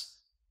does.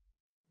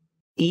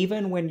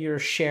 Even when you're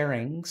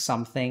sharing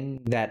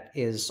something that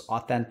is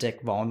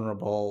authentic,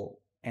 vulnerable,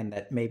 and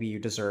that maybe you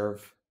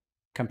deserve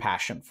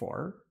compassion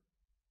for,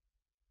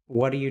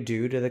 what do you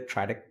do to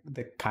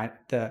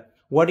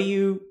what do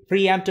you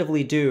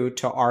preemptively do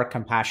to our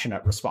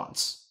compassionate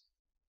response?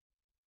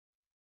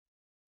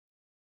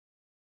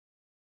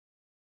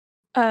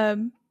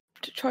 To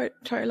try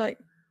like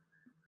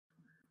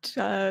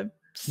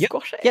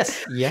squash it.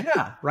 Yes.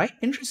 Yeah. Right.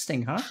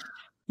 Interesting, huh?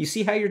 You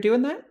see how you're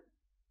doing that?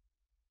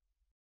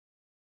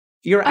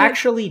 You're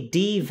actually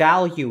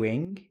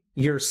devaluing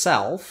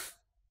yourself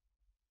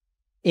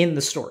in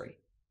the story.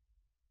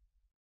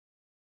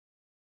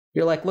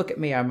 You're like, look at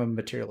me, I'm a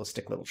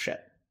materialistic little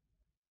shit.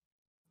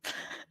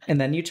 And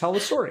then you tell the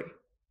story,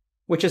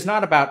 which is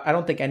not about, I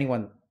don't think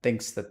anyone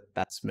thinks that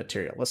that's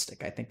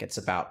materialistic. I think it's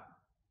about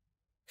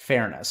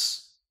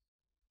fairness.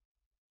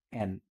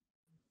 And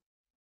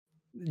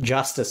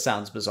justice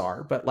sounds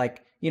bizarre, but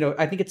like,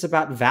 I think it's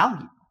about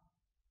value.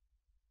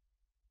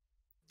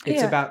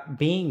 It's about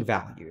being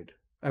valued,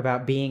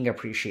 about being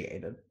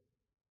appreciated.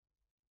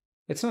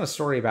 It's not a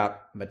story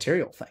about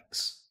material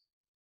things.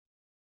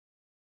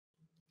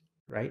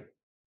 Right?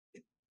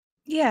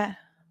 Yeah.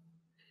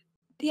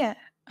 Yeah.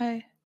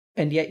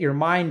 And yet your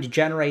mind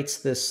generates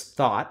this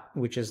thought,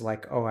 which is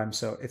like, oh,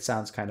 it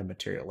sounds kind of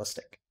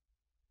materialistic.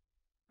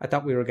 I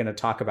thought we were going to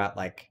talk about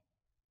like,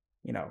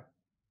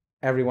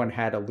 everyone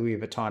had a Louis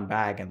Vuitton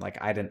bag and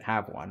like I didn't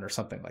have one or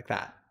something like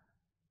that.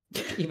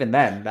 Even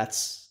then,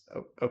 that's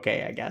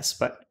okay, I guess.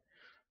 But,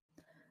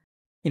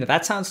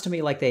 that sounds to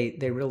me like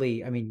they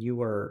really, I mean, you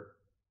were,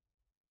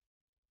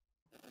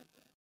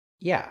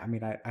 yeah, I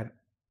mean,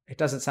 it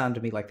doesn't sound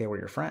to me like they were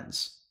your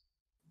friends.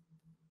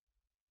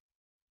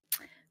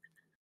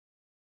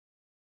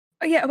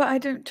 Oh, yeah, but I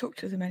don't talk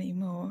to them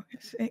anymore.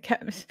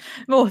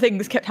 More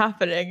things kept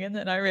happening, and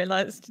then I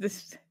realized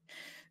this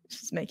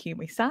is making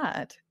me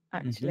sad,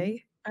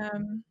 actually.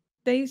 Mm-hmm.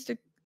 They used to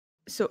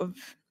sort of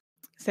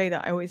say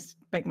that I always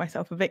make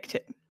myself a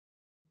victim,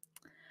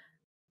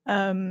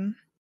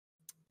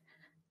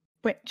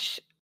 which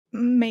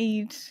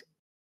made,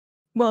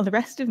 well, the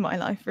rest of my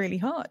life really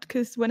hard,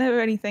 because whenever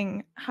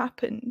anything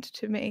happened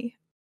to me,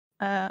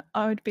 I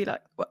would be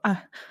like, well,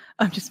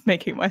 I'm just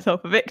making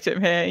myself a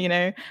victim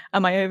here,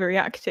 am I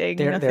overreacting?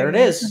 There it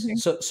is.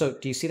 Nothing. So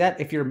do you see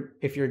that? If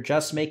you're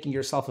just making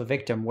yourself a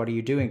victim, what are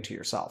you doing to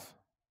yourself?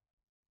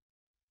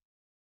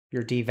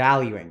 You're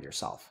devaluing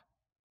yourself.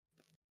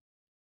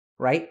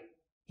 Right?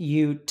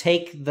 You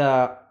take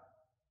the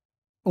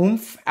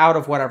oomph out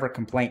of whatever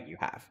complaint you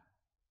have.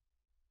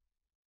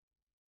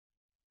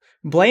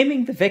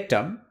 Blaming the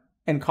victim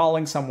and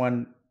calling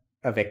someone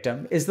a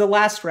victim is the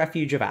last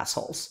refuge of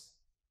assholes.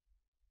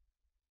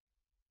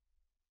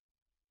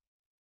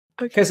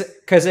 Because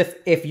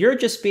if you're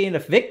just being a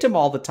victim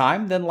all the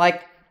time, then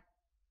like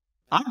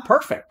I'm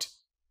perfect.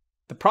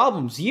 The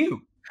problem's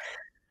you.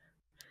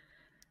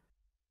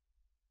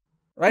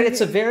 Right? Okay.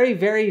 It's a very,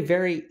 very,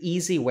 very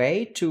easy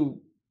way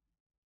to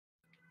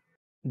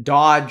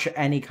dodge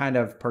any kind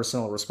of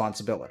personal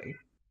responsibility,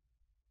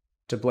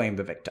 to blame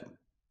the victim.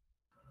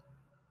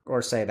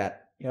 Or say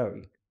that,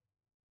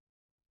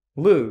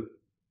 Lou,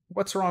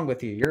 what's wrong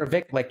with you? You're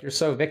you're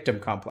so victim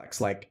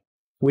complex. Like,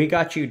 we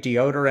got you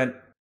deodorant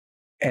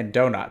and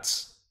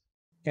donuts,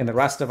 and the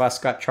rest of us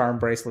got charm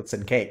bracelets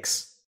and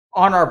cakes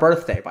on our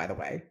birthday, by the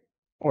way,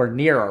 or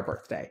near our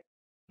birthday,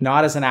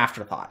 not as an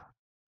afterthought.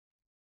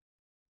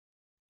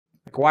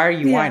 Like, why are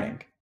you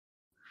whining?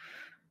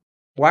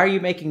 Why are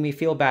you making me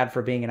feel bad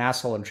for being an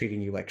asshole and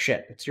treating you like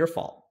shit? It's your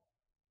fault.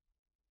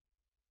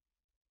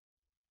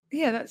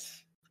 Yeah, that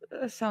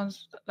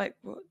sounds like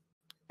what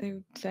they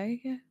would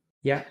say, yeah.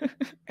 Yeah.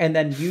 And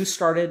then you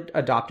started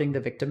adopting the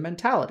victim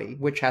mentality,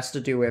 which has to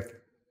do with,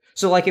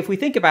 so like if we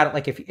think about it,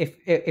 like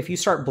if you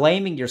start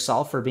blaming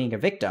yourself for being a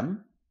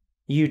victim,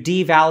 you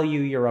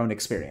devalue your own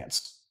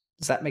experience.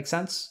 Does that make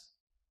sense?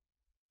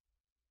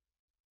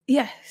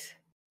 Yes.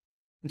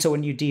 And so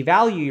when you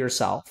devalue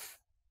yourself,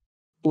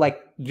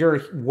 like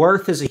your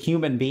worth as a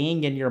human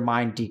being in your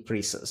mind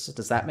decreases.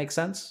 Does that make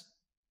sense?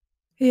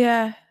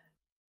 Yeah.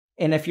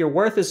 And if your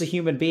worth as a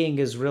human being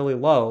is really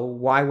low,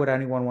 why would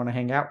anyone want to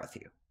hang out with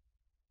you?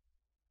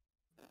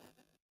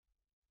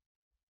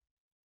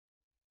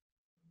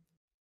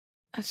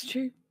 That's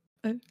true.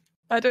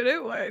 I don't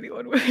know why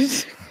anyone would.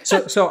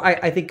 So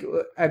I think,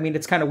 I mean,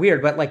 it's kind of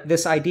weird, but like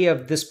this idea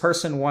of this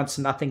person wants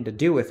nothing to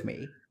do with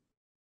me,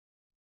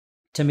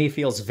 to me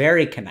feels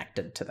very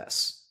connected to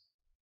this.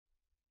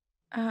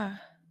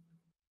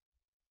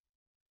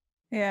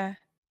 Yeah.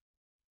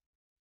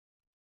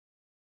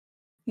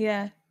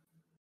 Yeah.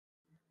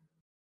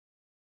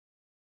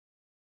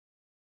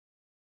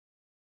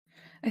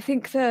 I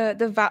think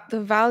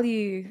the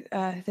value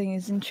thing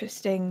is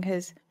interesting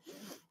because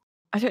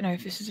I don't know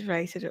if this is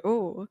related at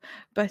all,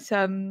 but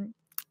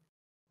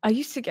I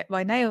used to get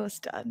my nails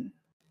done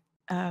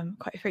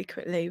quite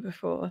frequently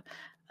before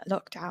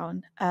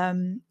lockdown,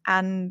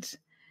 and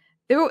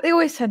they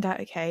always turned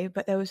out okay.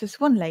 But there was this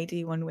one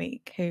lady one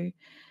week who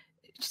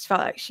just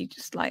felt like she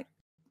just like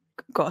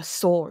got a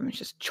saw and was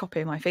just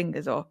chopping my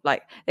fingers off.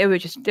 Like they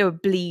were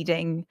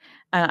bleeding,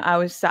 and I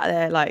was sat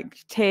there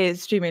like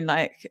tears streaming,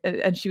 like,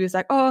 and she was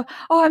like, oh,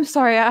 I'm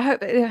sorry, I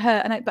hope it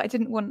hurt. But I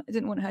didn't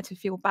want her to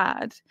feel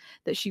bad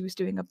that she was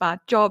doing a bad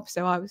job.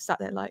 So I was sat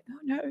there like, oh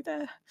no,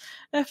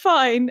 they're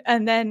fine.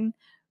 And then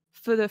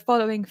for the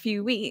following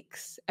few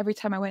weeks, every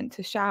time I went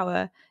to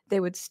shower, they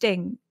would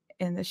sting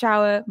in the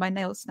shower. My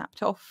nails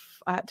snapped off.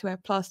 I had to wear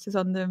plasters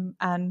on them,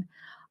 and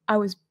I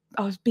was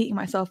beating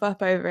myself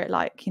up over it,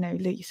 like,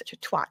 Lou, you're such a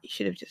twat. You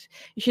should have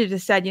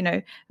just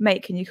said,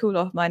 mate, can you cool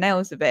off my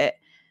nails a bit?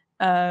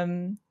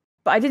 But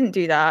I didn't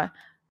do that,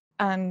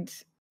 and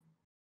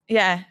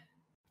yeah,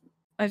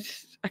 I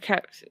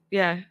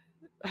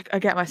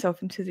get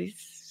myself into these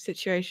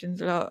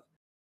situations a lot.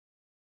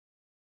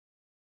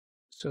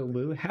 So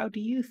Lou, how do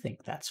you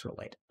think that's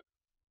related?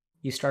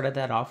 You started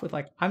that off with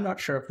like, I'm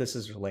not sure if this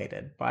is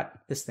related, but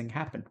this thing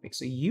happened to me.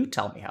 So you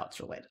tell me how it's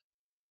related.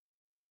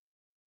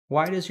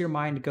 Why does your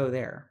mind go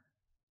there?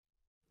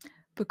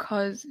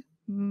 Because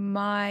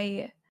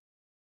the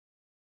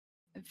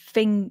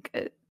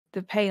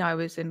pain I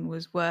was in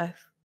was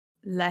worth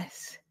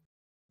less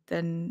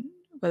than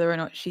whether or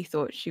not she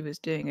thought she was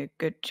doing a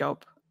good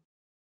job.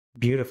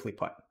 Beautifully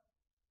put.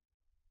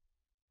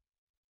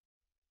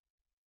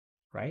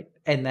 Right?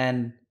 And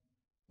then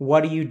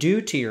what do you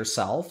do to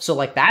yourself? So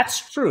like,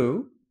 that's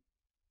true.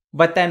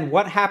 But then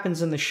what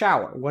happens in the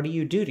shower? What do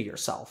you do to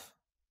yourself?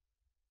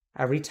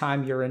 Every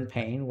time you're in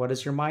pain, what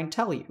does your mind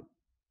tell you?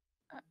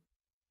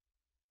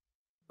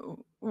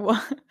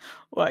 Why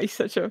are you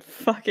such a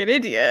fucking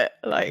idiot?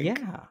 Like,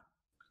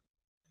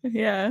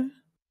 yeah.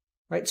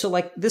 Right. So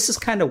like, this is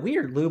kind of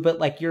weird, Lou, but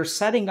like you're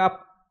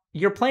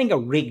playing a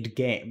rigged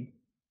game.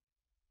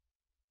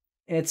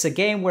 And it's a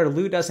game where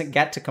Lou doesn't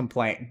get to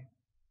complain.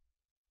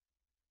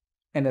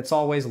 And it's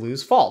always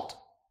Lou's fault.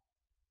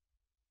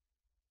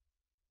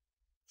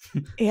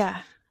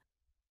 Yeah.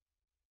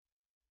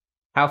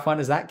 How fun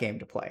is that game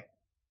to play?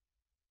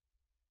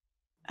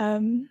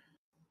 Not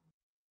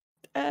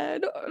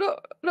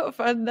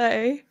fun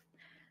though.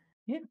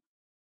 Yeah.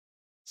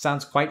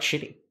 Sounds quite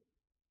shitty.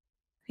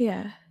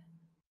 Yeah.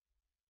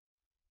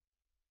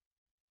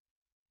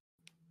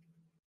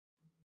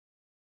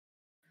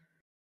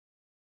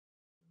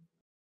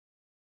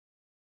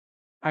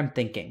 I'm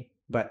thinking,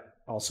 but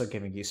also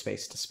giving you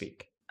space to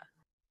speak.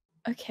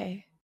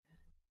 Okay.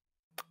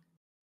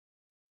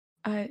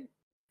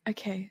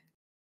 Okay.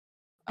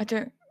 I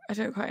don't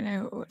quite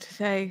know what to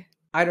say.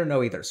 I don't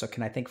know either. So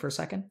can I think for a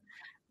second?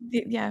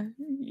 Yeah,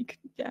 you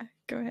can,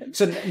 go ahead.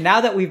 So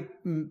now that we've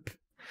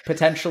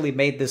potentially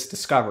made this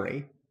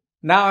discovery,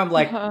 now I'm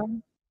like,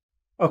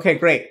 okay,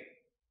 great.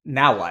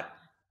 Now what?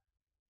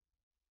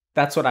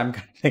 That's what I'm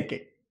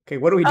thinking. Okay,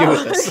 what do we do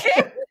with this?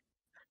 Okay.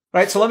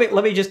 Right. So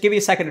let me just give you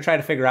a second to try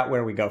to figure out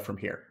where we go from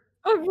here.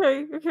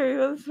 Okay,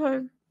 that's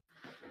fine.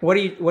 What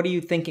are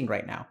you thinking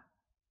right now?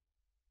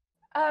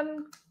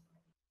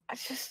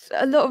 Just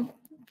a lot of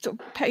sort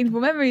of painful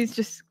memories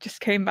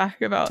just came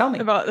back about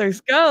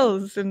those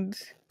girls, and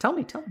tell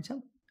me.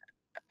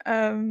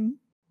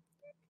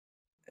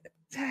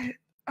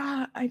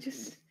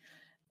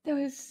 There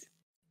was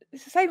the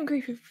same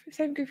group of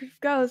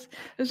girls.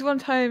 There was one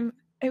time,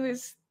 it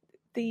was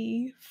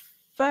the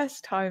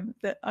first time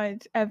that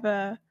I'd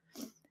ever,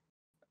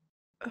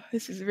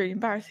 this is really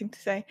embarrassing to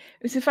say,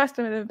 it was the first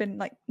time I'd ever been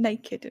like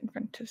naked in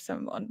front of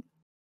someone.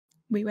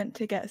 We went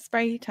to get a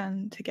spray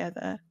tan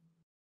together.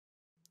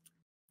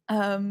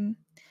 I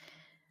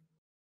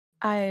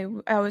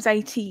was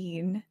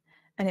 18,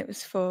 and it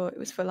was for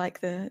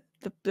like the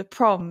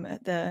prom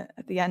at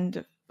the end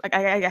of, like,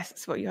 I guess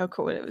that's what you would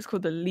call it. It was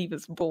called the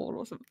Leavers Ball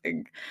or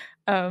something.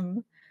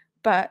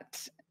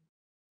 But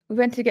we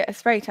went to get a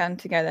spray tan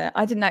together.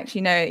 I didn't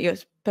actually know you're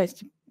supposed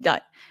to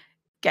like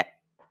get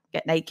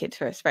naked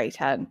for a spray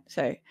tan,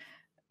 so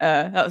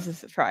that was a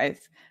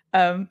surprise.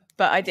 But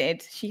I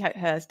did. She had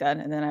hers done,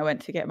 and then I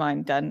went to get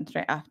mine done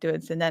straight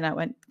afterwards. And then I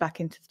went back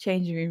into the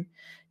changing room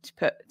to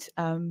put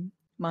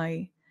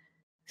my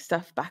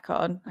stuff back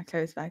on, my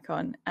clothes back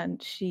on,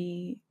 and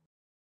she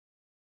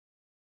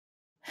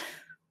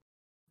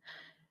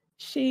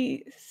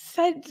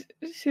said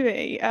to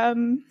me,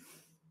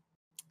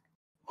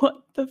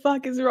 "What the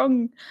fuck is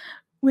wrong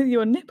with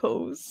your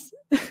nipples?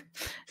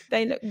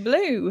 They look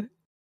blue."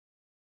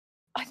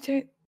 I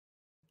don't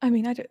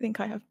think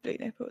I have blue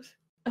nipples.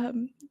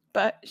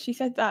 But she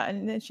said that,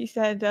 and then she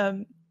said,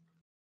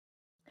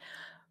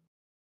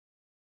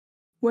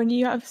 when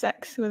you have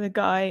sex with a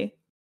guy,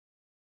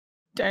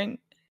 don't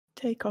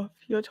take off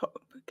your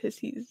top because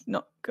he's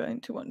not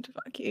going to want to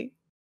fuck you.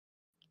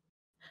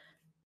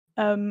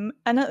 And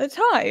at the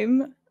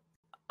time,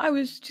 I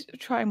was just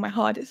trying my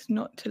hardest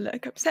not to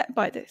look upset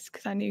by this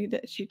because I knew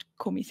that she'd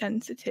call me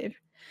sensitive.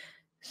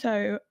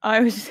 So I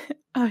was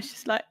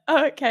just like,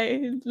 oh,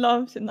 okay,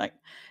 laughed and like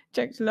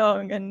joked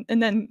along, and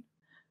then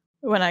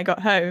when I got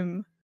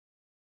home,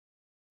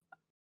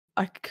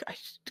 I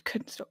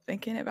couldn't stop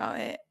thinking about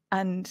it,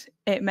 and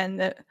it meant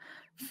that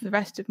for the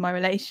rest of my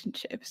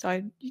relationships,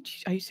 I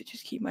used to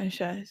just keep my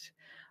shirt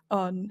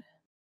on.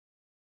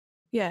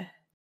 Yeah.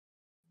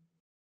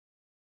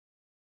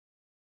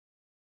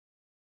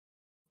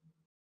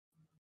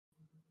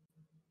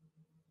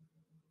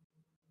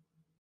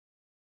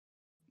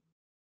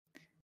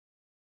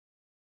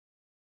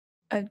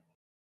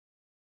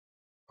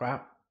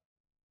 Wow.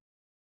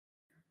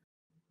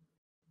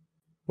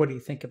 What do you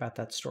think about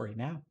that story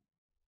now?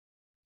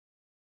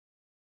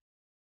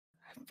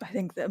 I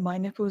think that my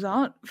nipples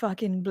aren't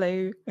fucking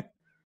blue.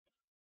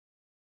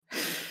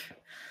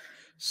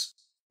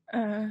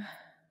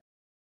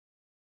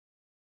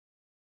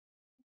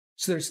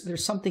 So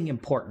there's something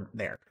important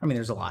there. I mean,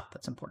 there's a lot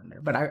that's important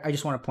there, but I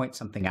just want to point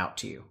something out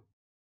to you.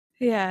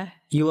 Yeah.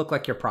 You look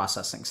like you're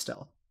processing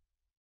still.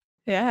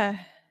 Yeah.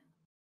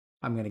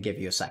 I'm going to give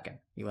you a second.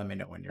 You let me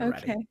know when you're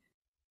ready.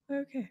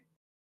 Okay.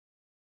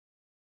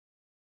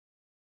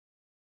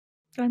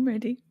 I'm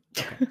ready.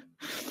 Okay.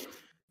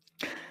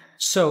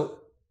 So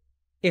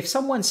if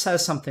someone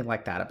says something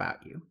like that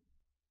about you,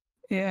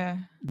 yeah,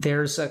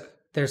 there's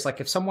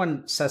like, if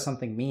someone says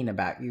something mean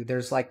about you,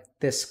 there's like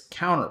this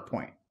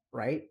counterpoint,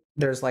 right?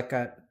 There's like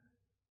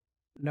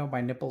no,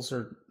 my nipples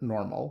are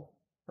normal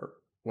or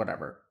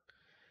whatever.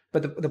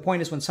 But the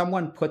point is, when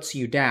someone puts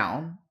you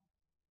down,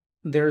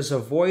 there's a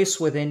voice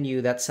within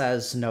you that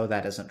says, no,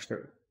 that isn't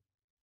true.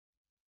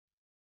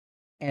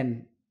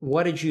 And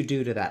what did you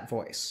do to that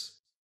voice?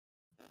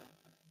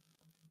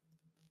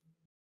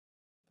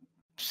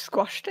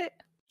 Squashed it.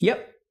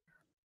 Yep.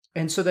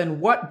 And so then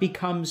what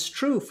becomes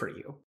true for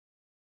you?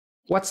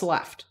 What's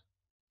left?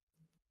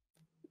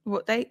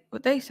 What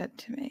they said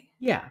to me.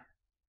 Yeah.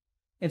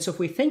 And so if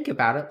we think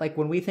about it, like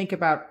when we think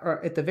about,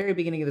 or at the very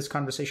beginning of this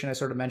conversation, I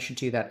sort of mentioned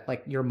to you that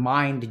like your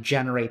mind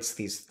generates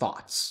these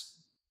thoughts,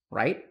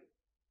 right?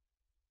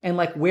 And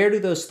like, where do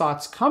those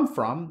thoughts come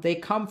from? They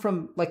come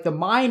from, like, the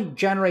mind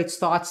generates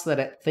thoughts that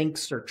it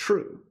thinks are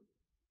true.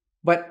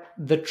 But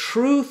the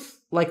truth,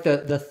 like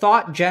the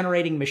thought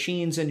generating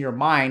machines in your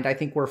mind, I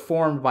think were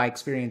formed by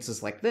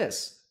experiences like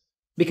this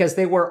because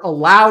they were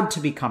allowed to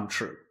become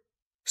true.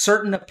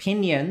 Certain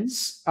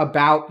opinions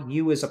about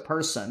you as a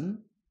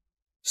person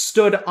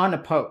stood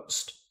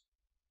unopposed.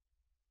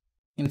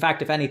 In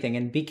fact, if anything,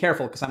 and be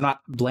careful because I'm not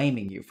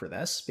blaming you for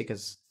this,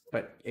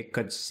 but it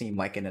could seem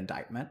like an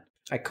indictment.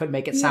 I could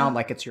make it sound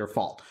like it's your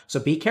fault. So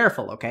be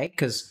careful, okay?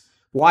 Because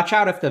watch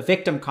out if the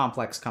victim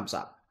complex comes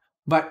up.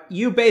 But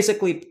you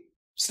basically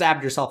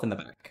stabbed yourself in the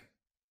back,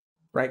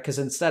 right? Because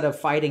instead of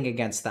fighting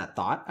against that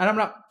thought, and I'm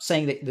not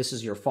saying that this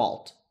is your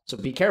fault, so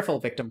be careful,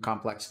 victim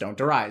complex, don't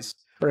arise.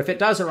 Or if it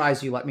does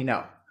arise, you let me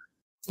know.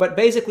 But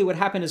basically what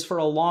happened is for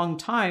a long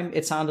time,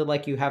 it sounded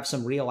like you have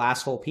some real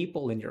asshole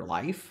people in your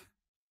life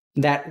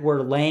that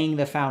were laying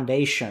the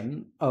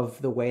foundation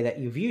of the way that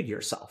you viewed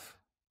yourself.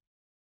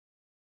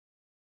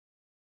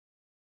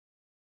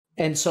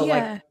 And so,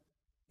 like,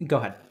 go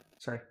ahead.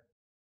 Sorry.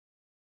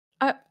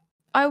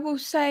 I will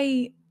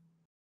say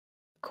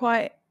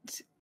quite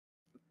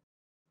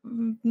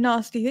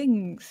nasty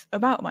things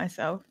about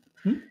myself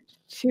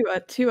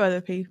to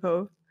other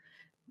people,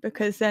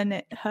 because then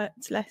it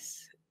hurts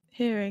less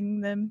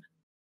hearing them.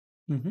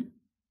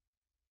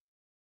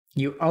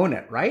 You own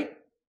it, right?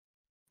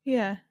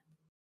 Yeah.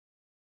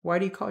 Why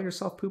do you call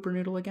yourself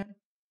Poopernoodle again?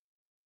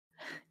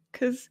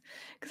 Because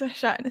I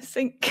shat in a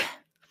sink.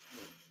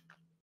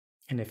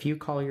 And if you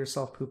call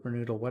yourself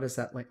Poopernoodle, what does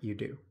that let you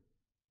do?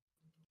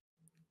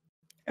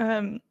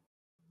 I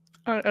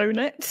own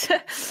it.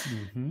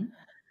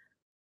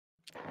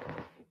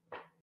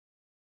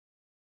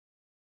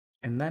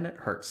 And then it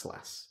hurts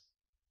less.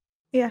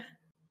 Yeah.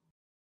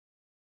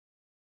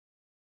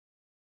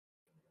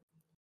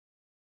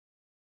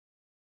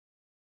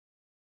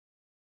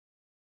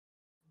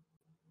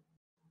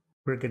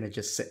 We're going to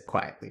just sit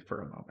quietly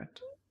for a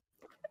moment.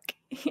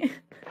 Okay.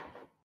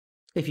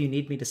 If you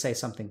need me to say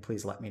something,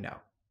 please let me know.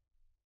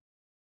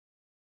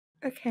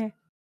 Okay.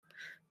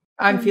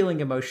 I'm feeling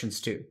emotions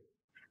too.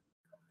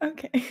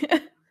 Okay.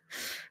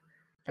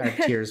 I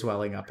have tears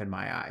welling up in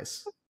my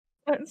eyes.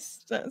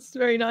 That's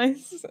very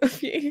nice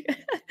of you.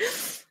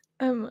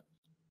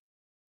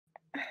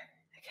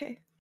 Okay.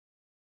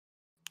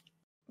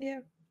 Yeah.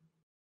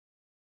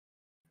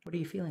 What are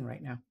you feeling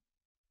right now?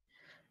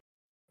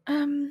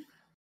 I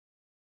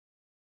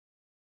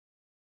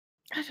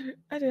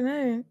don't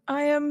know.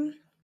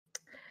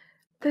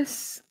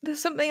 There's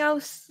something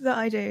else that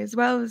I do as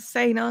well as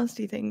say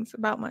nasty things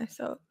about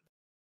myself.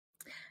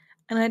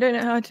 And I don't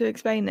know how to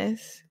explain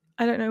this.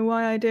 I don't know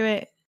why I do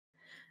it.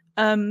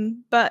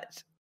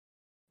 But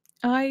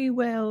I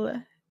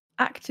will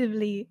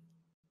actively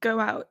go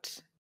out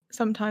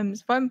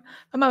sometimes. If I'm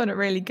having a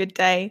really good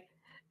day,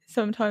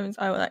 sometimes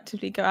I will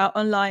actively go out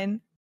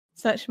online,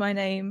 search my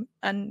name,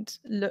 and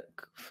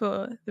look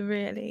for the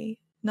really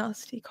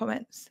nasty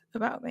comments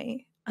about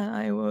me. And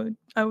I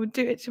will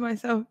do it to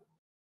myself.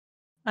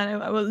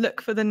 And I will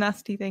look for the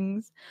nasty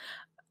things.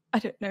 I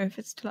don't know if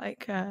it's to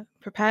like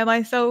prepare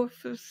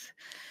myself,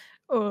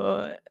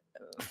 or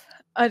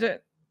I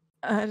don't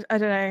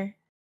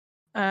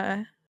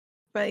know.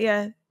 But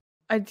yeah,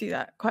 I do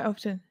that quite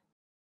often.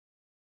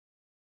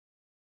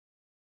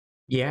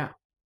 Yeah.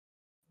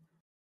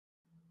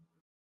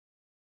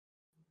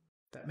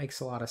 That makes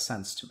a lot of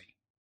sense to me.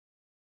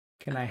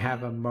 Can I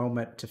have a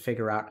moment to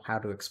figure out how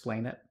to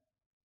explain it?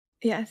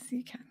 Yes,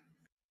 you can.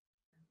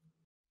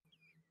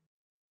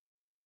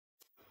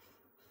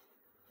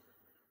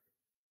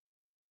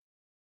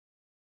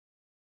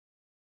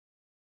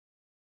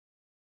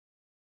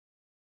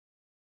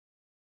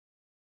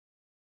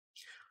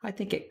 I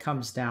think it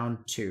comes down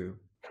to...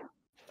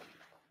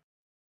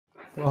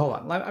 Well, hold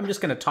on. I'm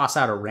just going to toss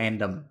out a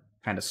random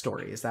kind of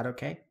story. Is that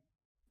okay?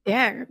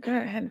 Yeah, go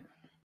ahead.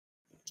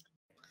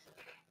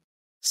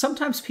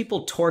 Sometimes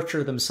people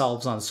torture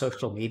themselves on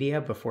social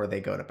media before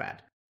they go to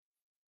bed.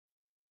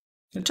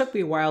 It took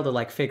me a while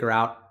to figure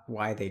out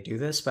why they do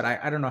this, but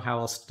I don't know how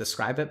else to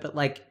describe it. But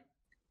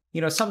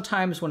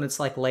sometimes when it's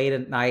late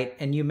at night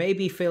and you may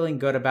be feeling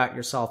good about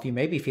yourself, you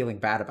may be feeling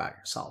bad about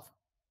yourself.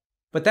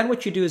 But then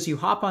what you do is you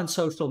hop on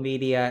social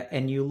media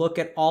and you look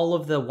at all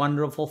of the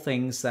wonderful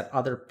things that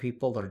other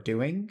people are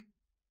doing,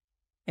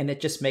 and it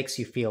just makes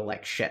you feel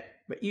like shit.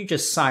 But you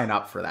just sign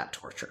up for that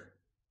torture.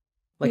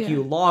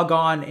 You log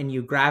on and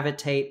you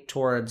gravitate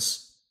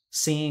towards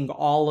seeing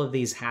all of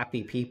these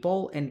happy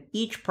people, and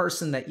each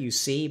person that you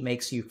see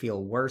makes you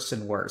feel worse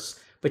and worse,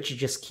 but you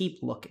just keep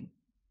looking.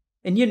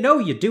 And you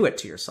do it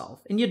to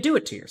yourself, and you do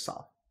it to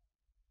yourself.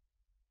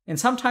 And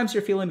sometimes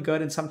you're feeling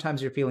good and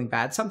sometimes you're feeling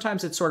bad.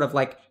 Sometimes it's sort of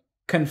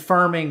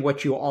confirming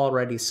what you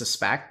already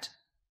suspect.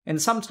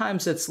 And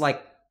sometimes it's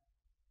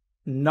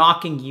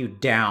knocking you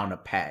down a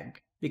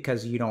peg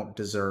because you don't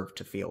deserve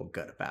to feel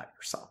good about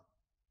yourself.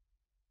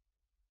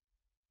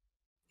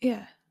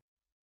 Yeah.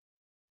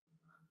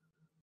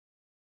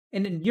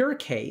 And in your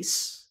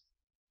case,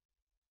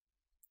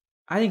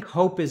 I think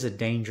hope is a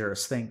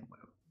dangerous thing.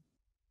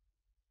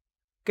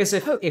 Because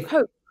if hope.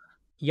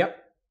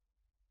 Yep.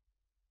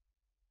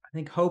 I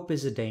think hope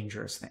is a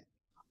dangerous thing.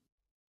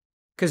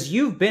 Because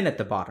you've been at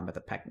the bottom of the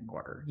pecking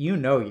order. You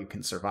know you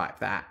can survive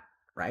that,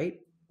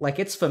 right?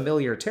 It's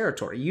familiar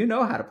territory. You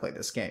know how to play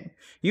this game.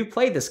 You've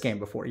played this game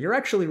before. You're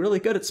actually really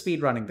good at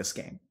speedrunning this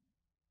game.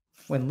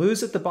 When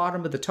lose at the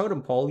bottom of the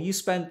totem pole, you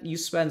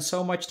spend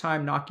so much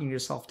time knocking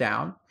yourself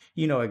down.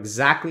 You know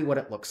exactly what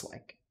it looks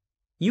like.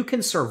 You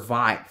can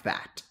survive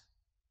that.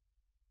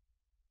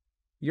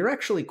 You're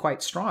actually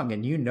quite strong,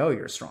 and you know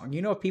you're strong.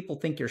 You know if people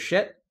think you're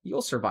shit,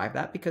 you'll survive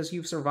that because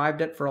you've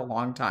survived it for a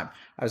long time.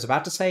 I was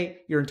about to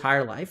say your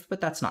entire life, but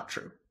that's not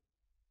true.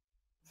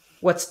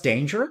 What's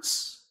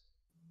dangerous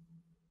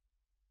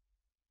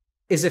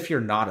is if you're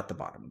not at the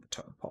bottom of the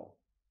totem pole.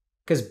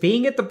 Because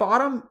being at the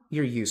bottom,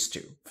 you're used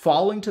to.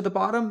 Falling to the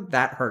bottom,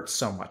 that hurts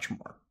so much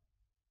more.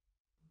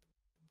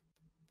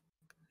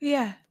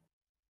 Yeah.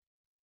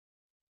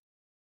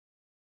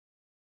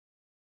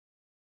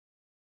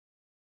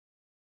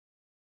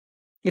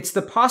 It's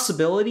the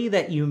possibility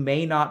that you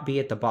may not be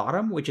at the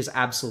bottom, which is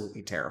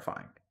absolutely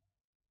terrifying.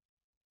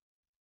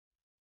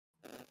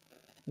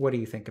 What do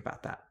you think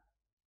about that?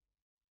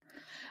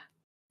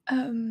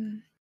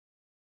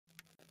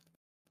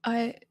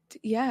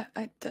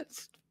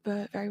 That's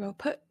very well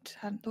put.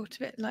 Hadn't thought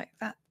of it like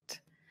that.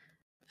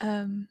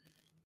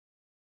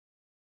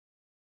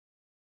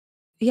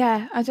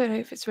 Yeah, I don't know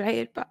if it's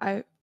related, but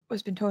I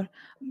was been told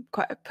I'm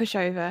quite a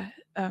pushover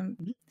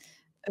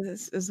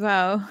as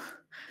well.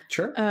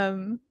 Sure.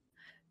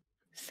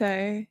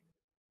 So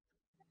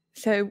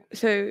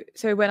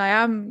when I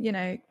am,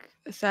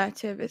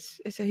 assertive,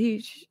 it's a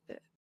huge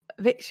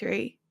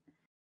victory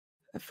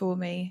for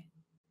me.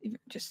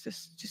 Just a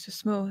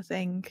small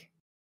thing,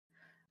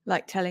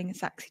 like telling a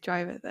taxi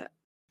driver that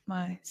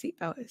my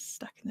seatbelt is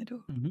stuck in the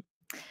door.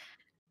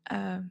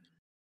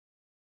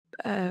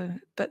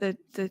 But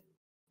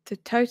the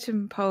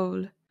totem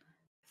pole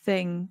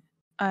thing,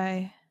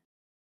 I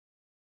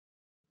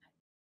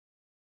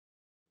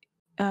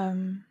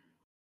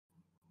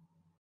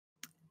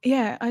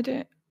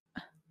don't.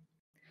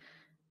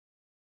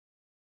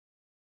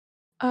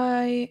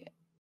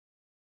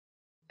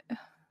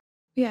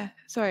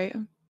 Sorry,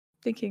 I'm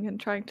thinking and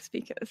trying to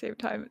speak at the same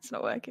time. It's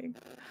not working.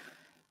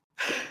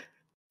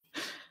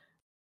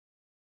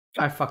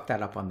 I fuck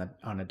that up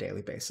on a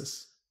daily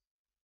basis.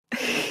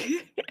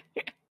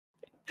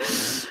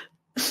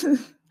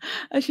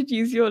 I should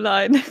use your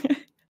line.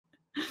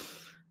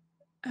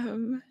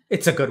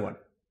 It's a good one.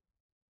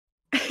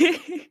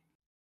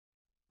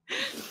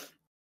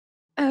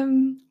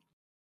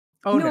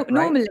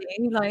 Normally,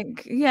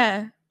 like,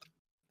 yeah.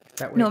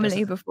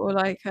 Normally, before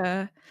like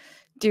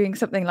doing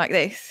something like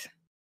this,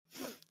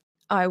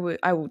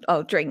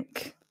 I'll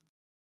drink,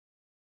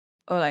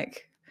 or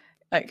like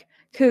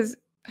because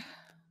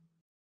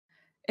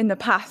in the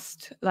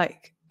past,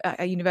 like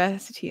at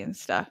university and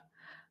stuff,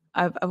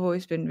 I've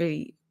always been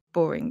really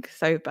boring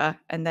sober,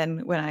 and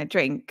then when I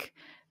drink,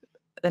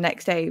 the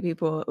next day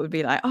people would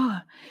be like, "Oh,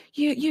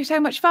 you're so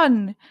much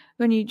fun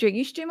when you drink.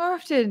 You should do more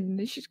often.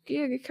 You should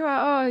come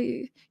out. Oh,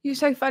 you're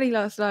so funny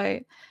last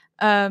night."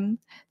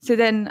 So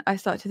then I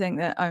start to think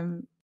that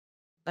I'm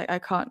like, I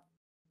can't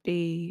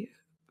be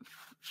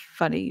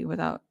funny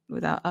without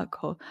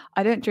alcohol.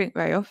 I don't drink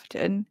very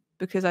often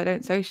because I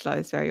don't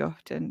socialize very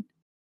often.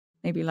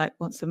 Maybe like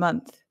once a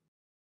month.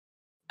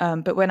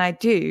 But when I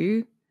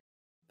do,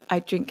 I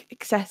drink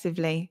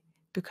excessively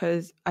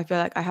because I feel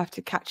like I have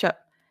to catch up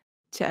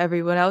to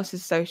everyone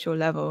else's social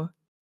level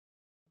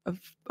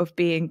of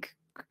being,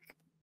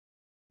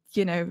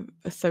 a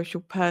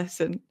social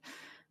person.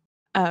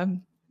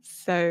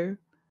 So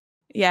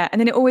yeah, and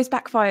then it always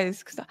backfires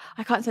because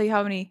I can't tell you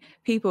how many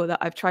people that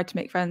I've tried to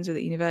make friends with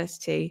at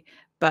university,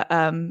 but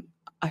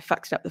I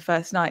fucked it up the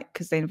first night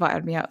because they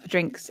invited me out for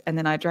drinks and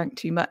then I drank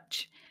too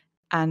much,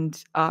 and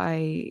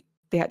they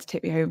had to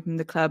take me home from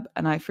the club,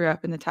 and I threw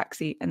up in the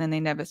taxi, and then they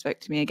never spoke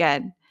to me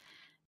again.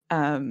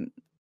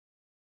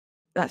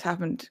 That's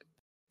happened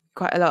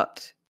quite a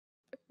lot.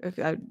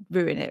 I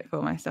ruin it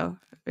for myself,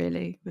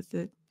 really, with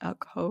the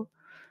alcohol.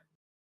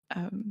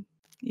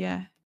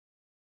 Yeah.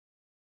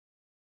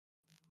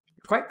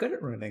 You're quite good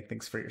at ruining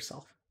things for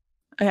yourself.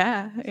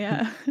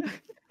 Yeah.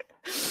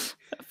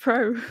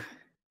 Pro.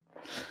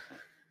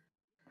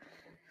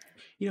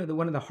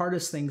 One of the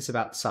hardest things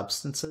about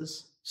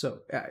substances, so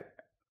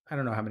I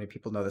don't know how many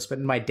people know this, but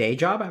in my day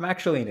job, I'm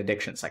actually an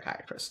addiction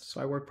psychiatrist.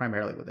 So I work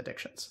primarily with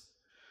addictions.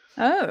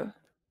 Oh.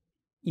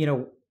 You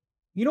know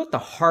what the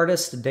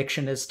hardest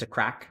addiction is to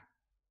crack?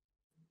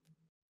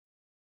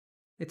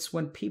 It's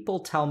when people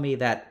tell me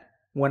that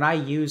when I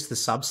use the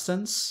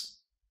substance,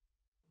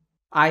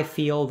 I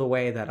feel the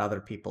way that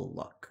other people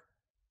look.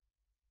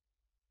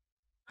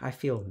 I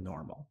feel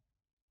normal.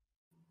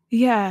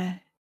 Yeah.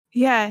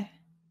 Yeah.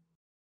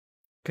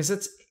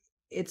 Because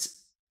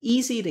it's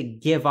easy to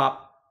give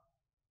up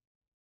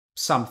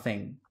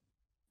something,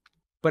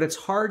 but it's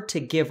hard to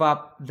give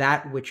up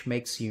that which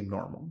makes you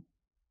normal.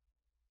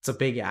 It's a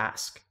big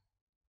ask.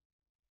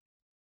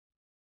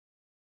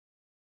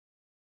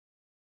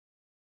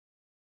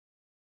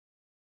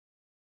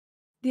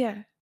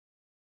 Yeah.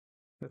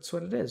 That's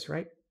what it is,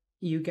 right?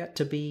 You get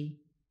to be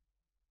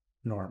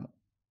normal.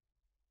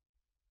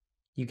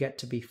 You get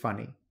to be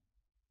funny.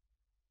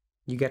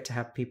 You get to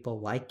have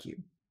people like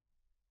you.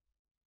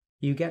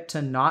 You get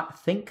to not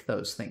think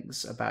those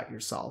things about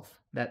yourself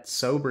that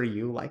sober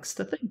you likes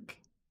to think.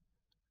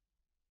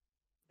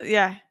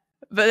 Yeah.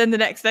 But then the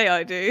next day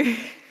I do.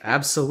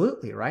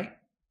 Absolutely, right?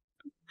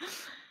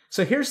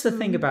 So here's the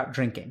thing about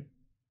drinking.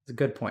 It's a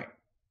good point.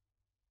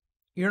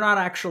 You're not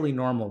actually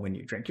normal when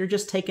you drink. You're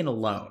just taking a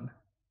loan.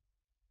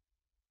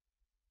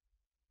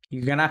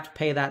 You're going to have to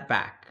pay that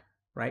back,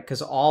 right?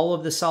 Because all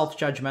of the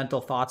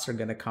self-judgmental thoughts are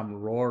going to come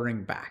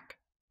roaring back.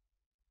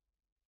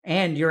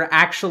 And you're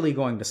actually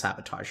going to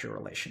sabotage your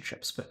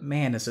relationships. But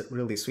man, is it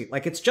really sweet.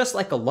 Like, it's just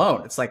like a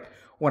loan. It's like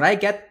when I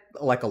get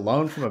like a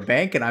loan from a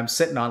bank and I'm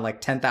sitting on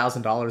like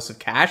 $10,000 of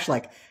cash,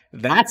 like,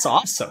 that's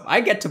awesome.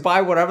 I get to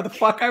buy whatever the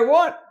fuck I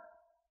want.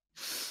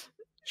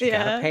 You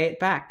gotta pay it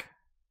back.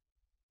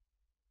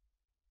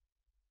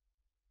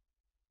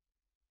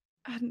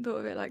 I hadn't thought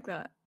of it like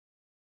that.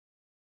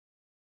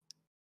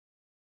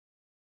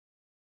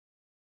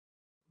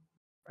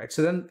 Right.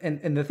 So then,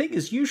 and the thing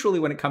is, usually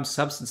when it comes to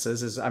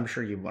substances, as I'm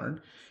sure you've learned,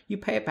 you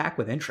pay it back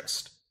with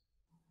interest.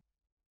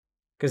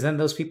 Because then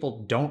those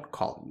people don't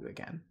call you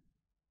again.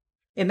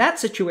 In that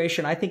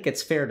situation, I think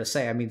it's fair to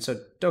say, I mean, so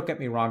don't get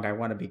me wrong, I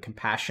want to be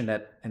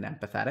compassionate and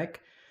empathetic.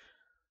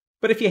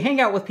 But if you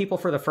hang out with people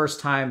for the first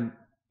time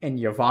and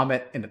you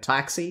vomit in a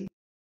taxi,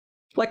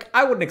 like,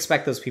 I wouldn't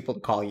expect those people to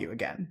call you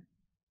again.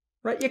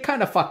 Right? You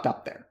kind of fucked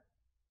up there.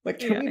 Like,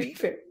 can we be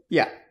fair?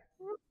 Yeah.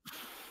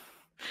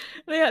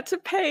 They had to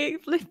pay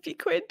 50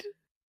 quid.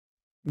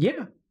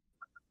 Yeah.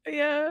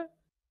 Yeah.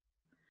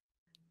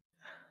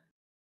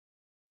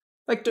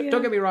 Like,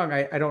 don't get me wrong,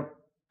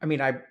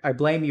 I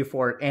blame you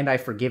for it and I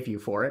forgive you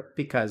for it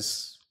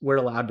because we're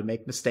allowed to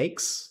make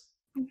mistakes,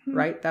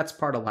 right? That's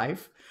part of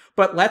life.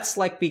 But let's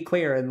be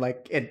clear and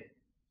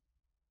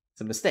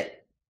it's a mistake.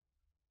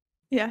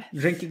 Yeah.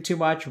 Drinking too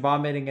much,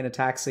 vomiting in a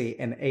taxi,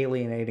 and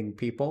alienating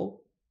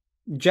people,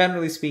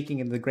 generally speaking,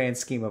 in the grand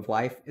scheme of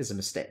life, is a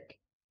mistake.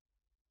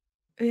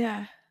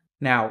 Yeah.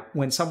 Now,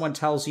 when someone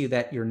tells you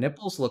that your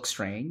nipples look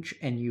strange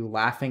and you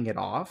laughing it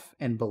off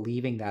and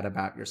believing that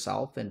about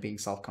yourself and being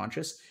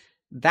self-conscious,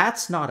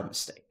 that's not a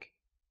mistake.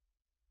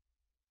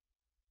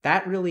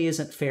 That really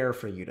isn't fair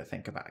for you to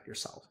think about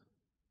yourself.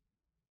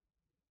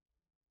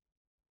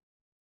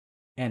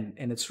 And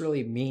it's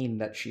really mean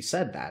that she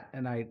said that.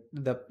 And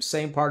the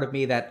same part of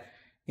me that,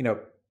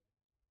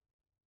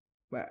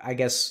 I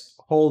guess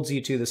holds you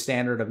to the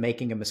standard of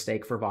making a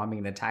mistake for vomiting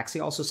in a taxi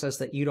also says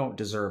that you don't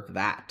deserve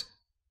that.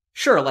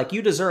 Sure,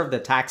 you deserve the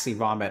taxi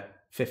vomit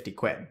 50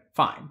 quid.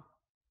 Fine.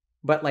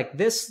 But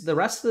the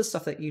rest of the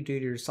stuff that you do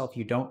to yourself,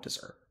 you don't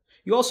deserve.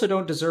 You also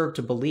don't deserve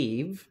to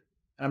believe,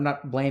 and I'm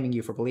not blaming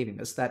you for believing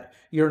this, that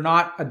you're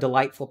not a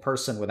delightful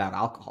person without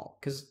alcohol.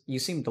 Because you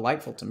seem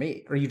delightful to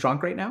me. Are you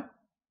drunk right now?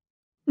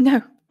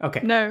 No. Okay.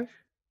 No.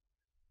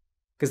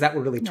 Because that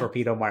would really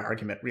torpedo my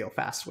argument real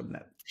fast, wouldn't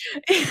it?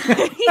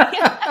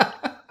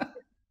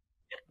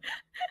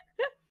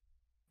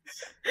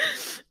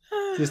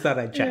 Just thought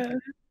I'd check.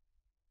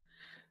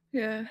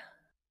 Yeah.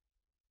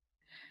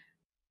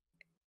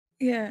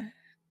 Yeah.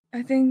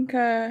 I think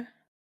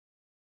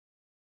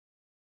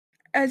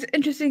it's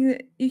interesting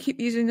that you keep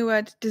using the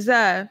word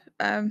deserve.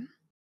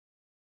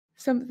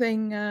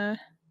 Something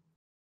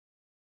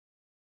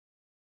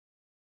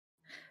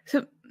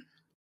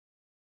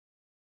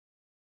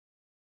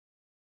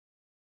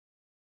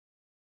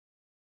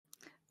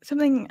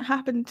something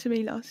happened to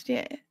me last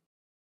year.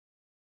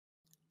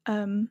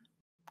 And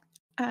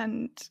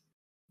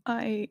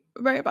I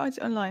wrote about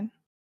it online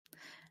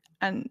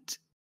and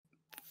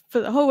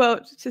for the whole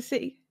world to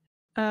see.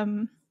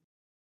 And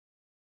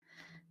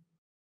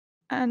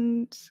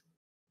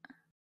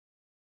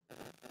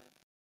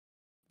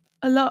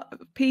a lot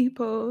of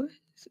people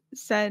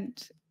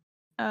said,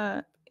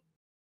 how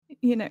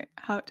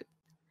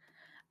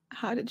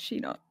did she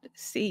not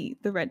see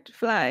the red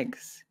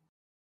flags?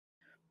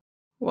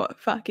 What a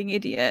fucking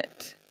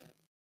idiot.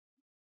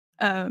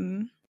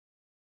 She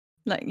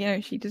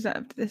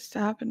deserved this to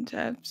happen to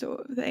her,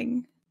 sort of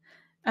thing.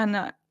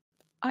 And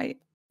I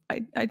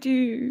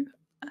do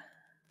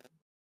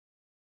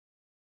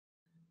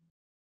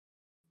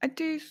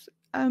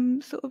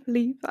sort of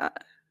believe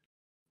that.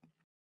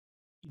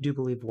 You do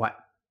believe what?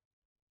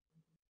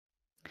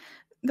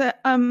 That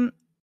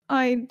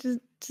I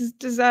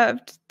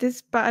deserved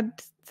this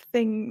bad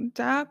thing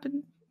to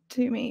happen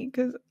to me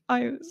because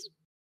I was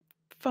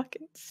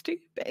fucking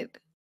stupid.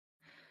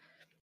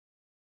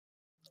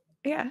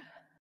 Yeah.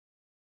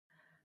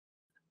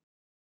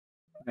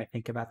 Can I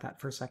think about that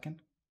for a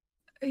second?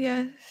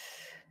 Yes.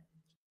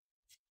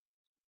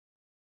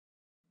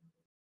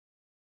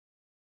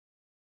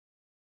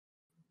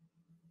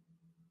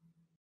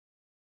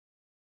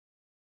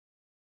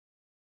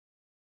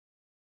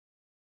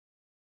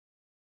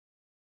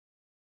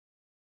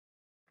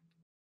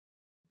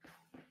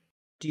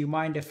 Do you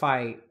mind if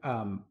I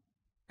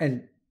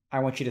and I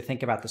want you to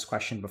think about this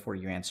question before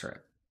you answer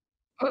it.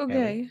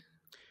 Okay.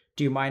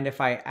 Do you mind if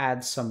I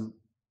add some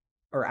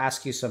or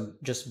ask you some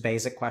just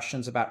basic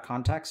questions about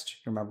context?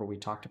 Remember we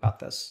talked about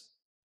this?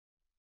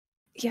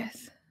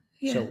 Yes.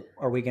 Yeah. So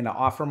are we going to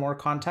offer more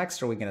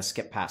context or are we going to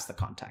skip past the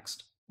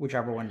context?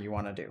 Whichever one you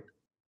want to do.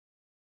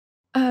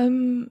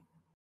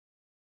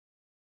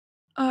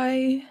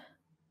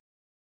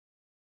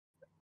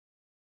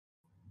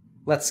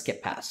 Let's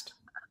skip past.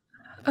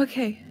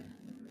 Okay.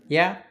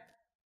 Yeah?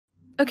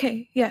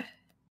 Okay, yeah.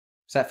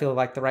 Does that feel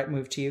like the right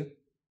move to you?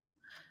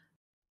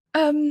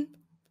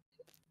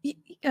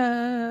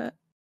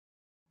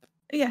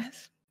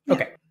 Yes.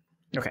 Okay.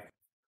 Okay.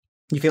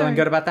 You feeling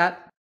good about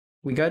that?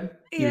 We good?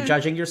 Yeah. You're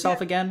judging yourself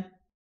again?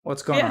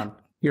 What's going on?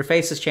 Your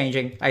face is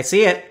changing. I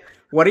see it.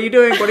 What are you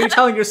doing? What are you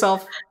telling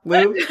yourself,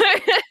 Lou?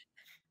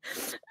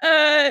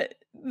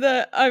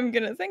 That I'm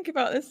gonna think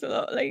about this a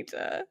lot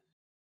later.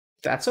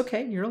 That's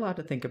okay. You're allowed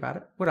to think about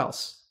it. What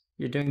else?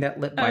 You're doing that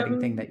lip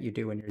biting thing that you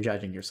do when you're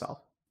judging yourself.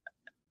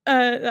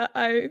 That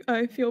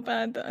I feel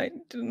bad that I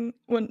didn't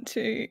want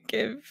to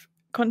give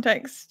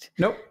context.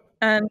 Nope.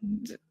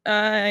 And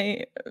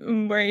I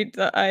am worried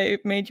that I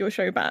made your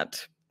show bad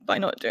by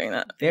not doing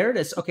that. There it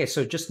is. Okay,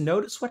 so just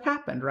notice what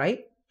happened,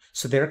 right?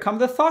 So there come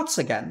the thoughts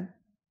again,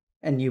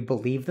 and you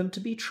believe them to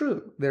be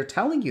true. They're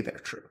telling you they're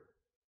true.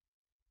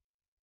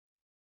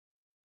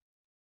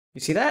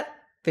 You see that?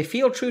 They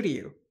feel true to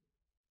you.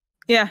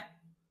 Yeah.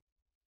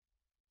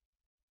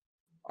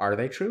 Are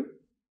they true?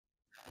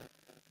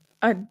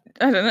 I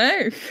don't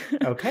know.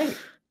 Okay.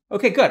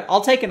 Okay, good. I'll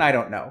take an I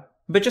don't know.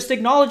 But just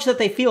acknowledge that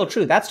they feel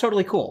true. That's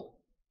totally cool.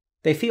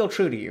 They feel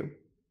true to you.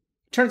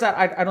 Turns out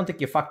I don't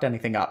think you fucked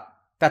anything up.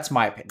 That's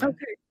my opinion.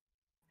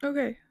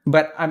 Okay.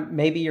 But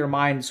maybe your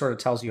mind sort of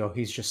tells you, oh,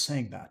 he's just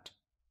saying that.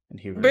 And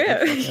he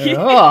really did.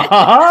 Oh,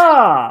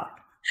 ha, ha!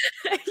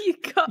 You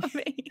got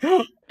me.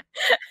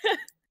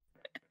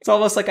 It's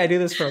almost like I do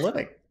this for a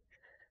living.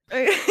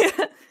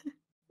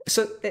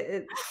 So,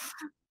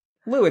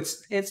 Lou,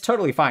 it's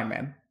totally fine,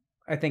 man.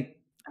 I think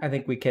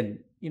we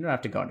can. You don't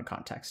have to go into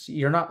context.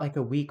 You're not like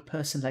a weak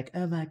person. Like,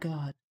 oh my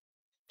god,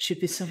 she'd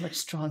be so much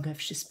stronger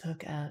if she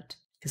spoke out,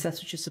 because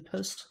that's what you're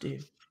supposed to do.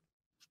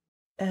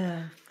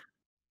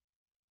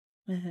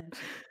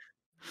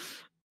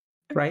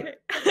 Right?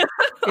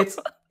 It's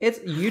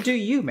you do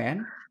you,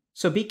 man.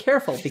 So be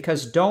careful,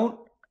 because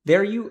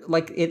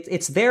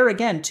it's there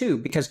again too,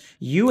 because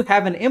you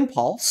have an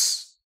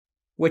impulse,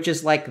 which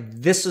is like,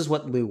 this is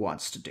what Lou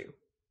wants to do.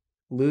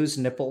 Lou's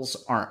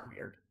nipples aren't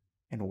weird.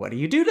 And what do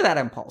you do to that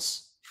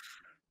impulse?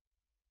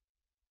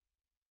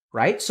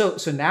 Right? So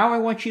now I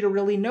want you to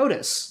really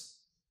notice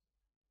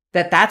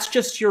that that's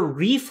just your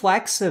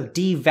reflex of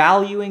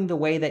devaluing the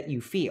way that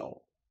you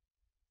feel.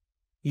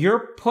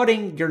 You're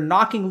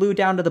knocking Lou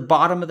down to the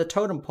bottom of the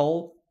totem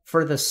pole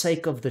for the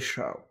sake of the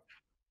show.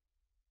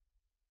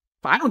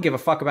 If I don't give a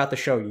fuck about the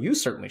show, you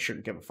certainly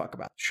shouldn't give a fuck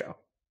about the show.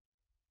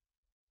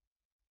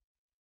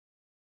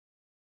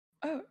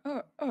 Oh,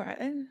 all right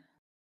then.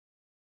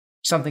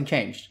 Something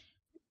changed.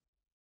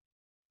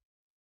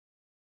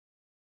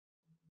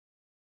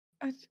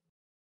 I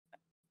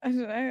don't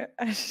know.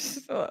 I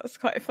just thought it was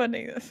quite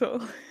funny. That's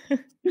all.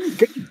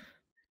 Good.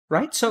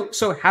 Right? So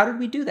how did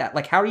we do that?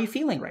 Like, how are you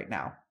feeling right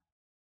now?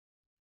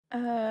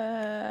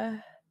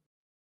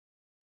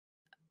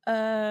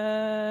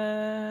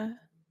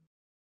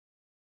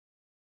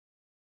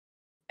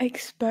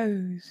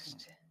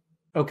 Exposed.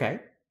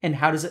 Okay. And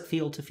how does it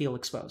feel to feel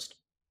exposed?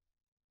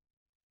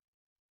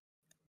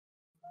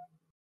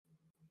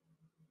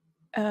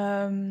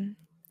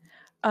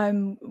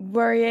 I'm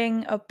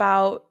worrying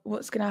about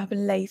what's going to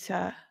happen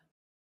later.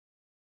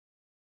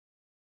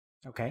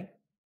 Okay.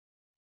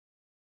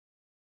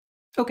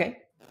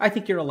 I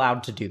think you're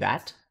allowed to do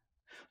that.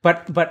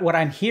 But what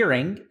I'm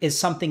hearing is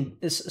something.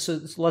 So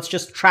let's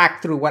just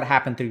track through what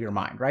happened through your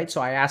mind, right?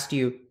 So I asked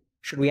you,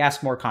 should we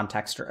ask more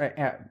context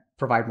or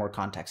provide more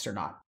context or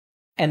not?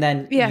 And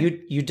then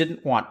you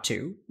didn't want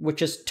to,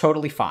 which is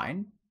totally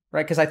fine,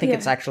 right? Because I think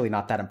it's actually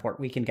not that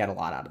important. We can get a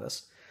lot out of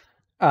this.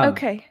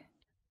 Okay.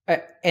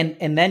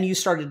 And then you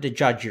started to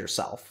judge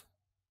yourself.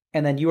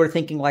 And then you were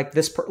thinking like,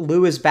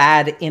 Lou is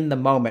bad in the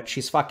moment.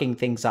 She's fucking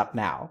things up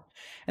now.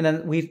 And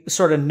then we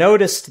sort of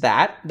noticed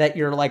that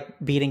you're like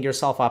beating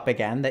yourself up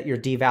again, that you're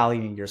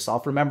devaluing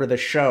yourself. Remember, the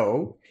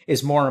show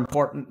is more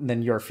important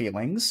than your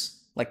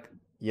feelings. Like,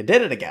 you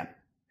did it again.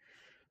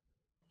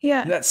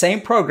 Yeah. That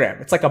same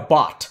program. It's like a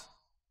bot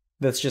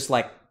that's just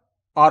like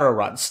auto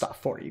run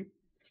stuff for you.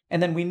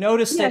 And then we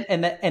noticed it.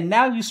 And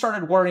now you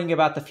started worrying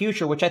about the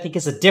future, which I think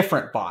is a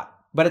different bot,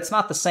 but it's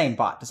not the same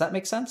bot. Does that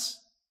make sense?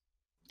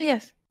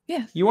 Yes.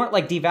 You weren't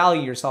like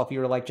devaluing yourself. You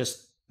were like,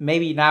 just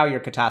maybe now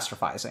you're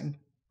catastrophizing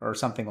or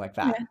something like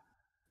that.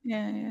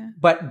 Yeah.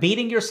 But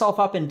beating yourself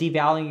up and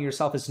devaluing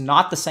yourself is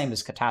not the same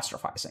as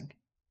catastrophizing.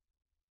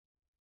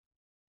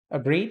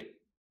 Agreed?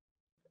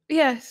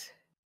 Yes.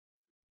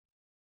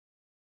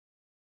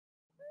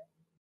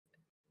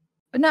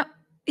 No.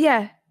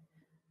 Yeah.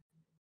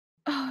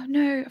 Oh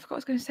no, I forgot what I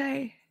was going to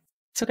say.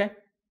 It's okay.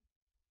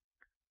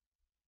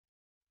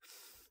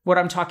 What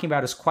I'm talking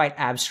about is quite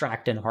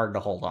abstract and hard to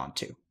hold on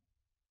to.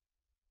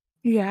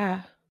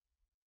 Yeah.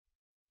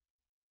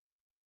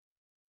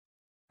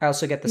 I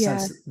also get the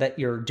sense that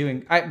you're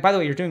doing... by the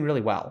way, you're doing really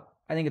well.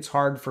 I think it's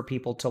hard for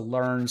people to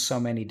learn so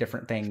many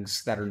different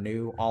things that are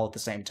new all at the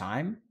same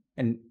time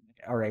and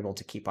are able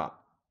to keep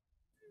up.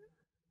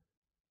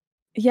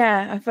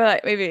 Yeah, I feel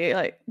like maybe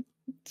like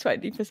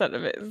 20%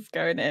 of it is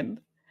going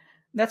in.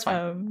 That's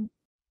fine.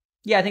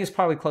 Yeah, I think it's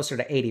probably closer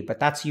to 80, but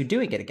that's you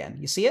doing it again.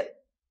 You see it?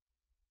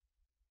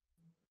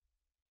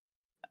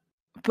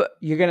 But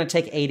you're going to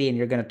take 80 and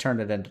you're going to turn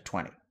it into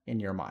 20 in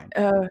your mind.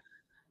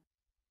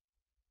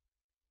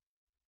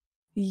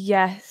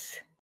 Yes.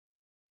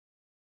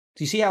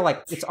 Do you see how,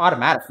 like, it's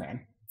automatic,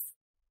 man?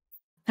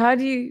 How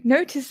do you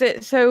notice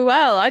it so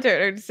well? I don't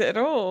notice it at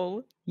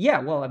all. Yeah,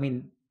 well, I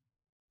mean,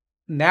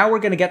 now we're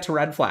going to get to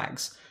red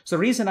flags. So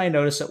the reason I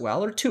notice it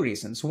well are two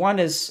reasons. One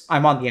is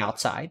I'm on the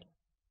outside.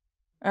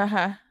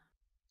 Uh-huh.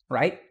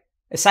 Right?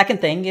 The second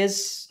thing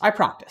is I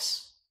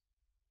practice.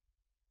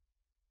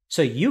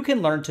 So you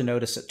can learn to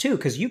notice it too,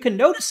 because you can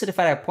notice it if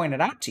I point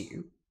it out to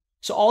you.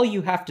 So all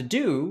you have to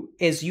do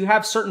is you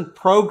have certain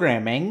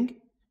programming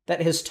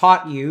that has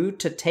taught you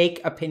to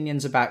take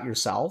opinions about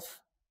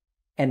yourself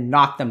and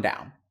knock them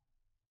down.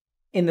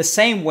 In the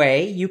same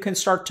way, you can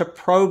start to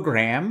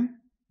program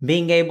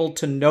being able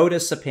to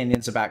notice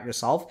opinions about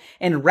yourself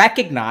and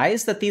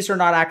recognize that these are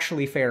not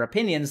actually fair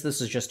opinions. This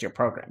is just your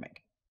programming.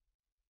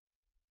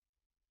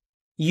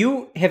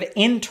 You have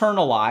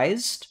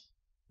internalized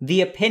the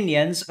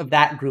opinions of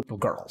that group of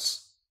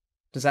girls.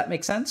 Does that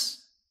make sense?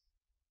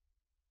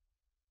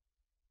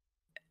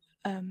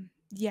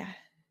 Yeah.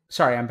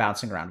 Sorry, I'm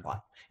bouncing around a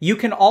lot. You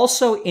can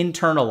also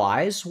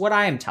internalize what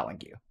I am telling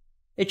you.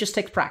 It just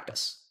takes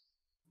practice.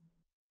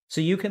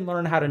 So you can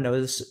learn how to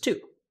notice it too.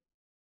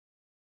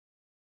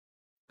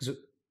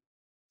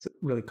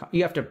 Really,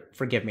 you have to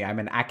forgive me. I'm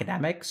an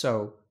academic,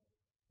 so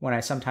when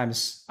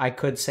I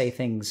could say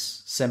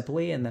things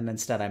simply, and then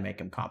instead I make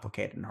them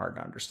complicated and hard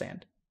to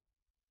understand.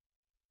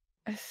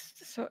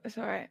 It's all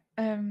right.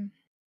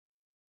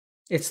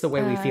 It's the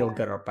way we feel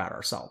good about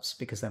ourselves,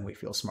 because then we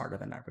feel smarter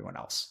than everyone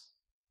else.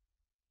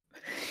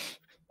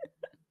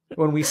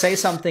 When we say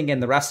something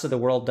and the rest of the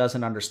world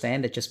doesn't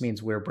understand, it just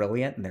means we're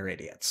brilliant and they're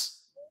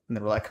idiots. And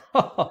then we're like,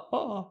 ha, ha,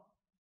 ha.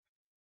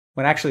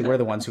 When actually we're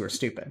the ones who are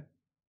stupid.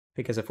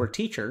 Because if we're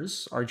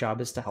teachers, our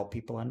job is to help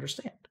people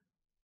understand.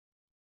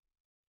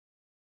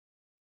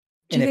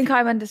 Do you think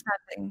I'm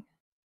understanding?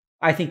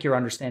 I think you're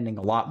understanding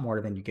a lot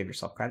more than you give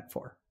yourself credit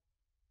for.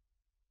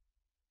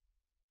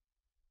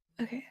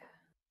 Okay.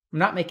 I'm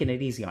not making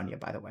it easy on you,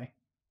 by the way.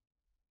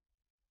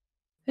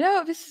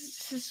 No,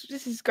 this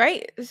is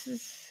great. This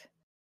is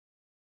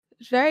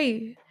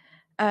very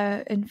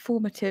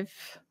informative.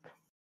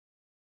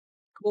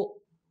 Cool.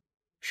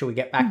 Should we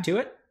get back to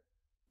it?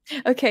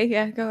 Okay,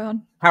 yeah, go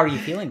on. How are you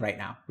feeling right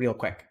now, real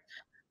quick?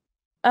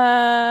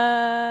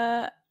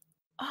 What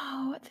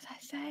did I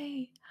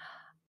say?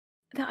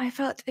 That I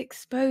felt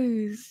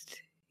exposed.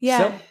 Yeah.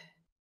 So?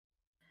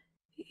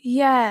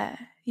 Yeah.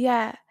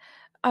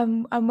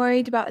 I'm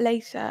worried about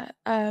later.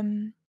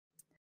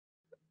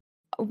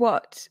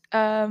 What?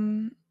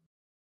 Okay.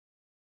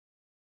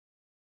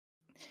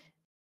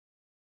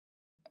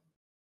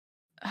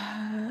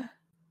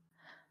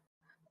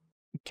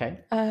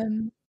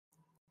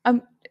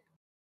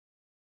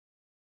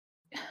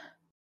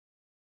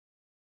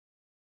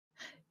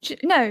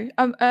 No.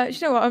 You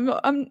know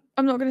what? I'm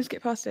not going to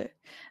skip past it.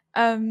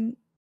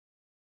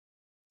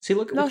 See,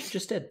 look at what you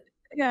just did.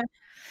 Yeah.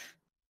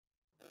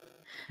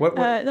 What?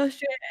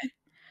 Last year,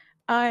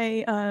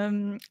 I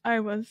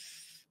was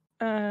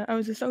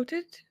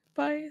assaulted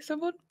by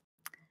someone,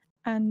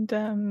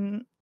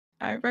 and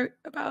I wrote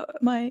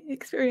about my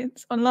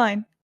experience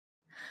online,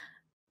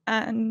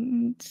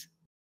 and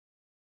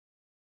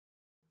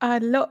I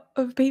had a lot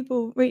of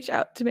people reach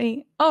out to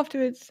me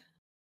afterwards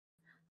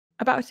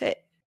about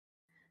it.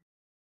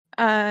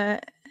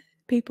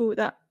 People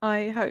that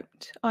I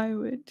hoped I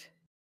would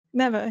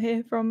never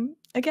hear from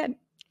again.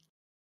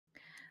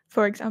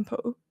 For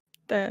example,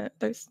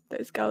 those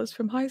girls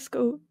from high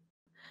school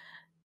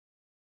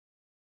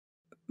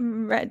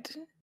read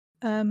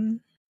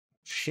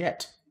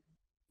shit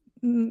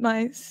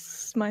my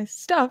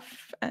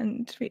stuff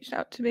and reached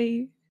out to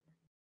me.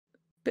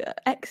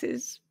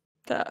 Exes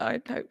that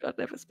I'd hoped I'd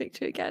never speak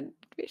to again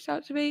reached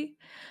out to me.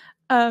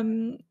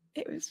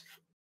 It was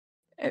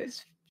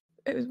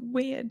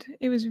weird.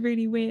 It was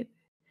really weird.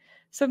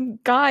 Some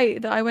guy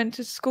that I went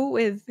to school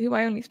with, who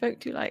I only spoke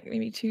to like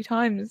maybe 2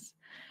 times,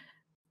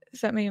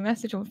 sent me a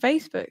message on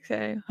Facebook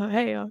saying, "Oh,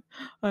 hey,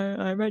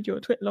 I read your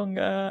tweet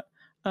longer.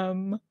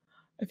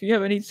 If you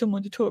ever need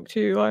someone to talk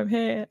to, I'm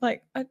here."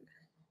 Like, I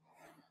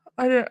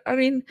know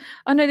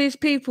these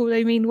people,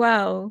 they mean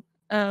well,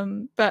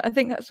 but I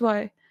think that's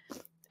why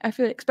I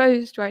feel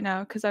exposed right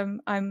now, because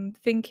I'm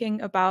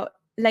thinking about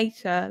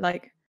later,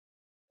 like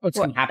what's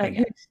going to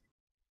happen.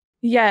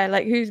 Like,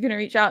 like who's going to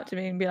reach out to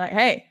me and be like,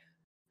 "Hey,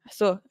 I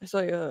saw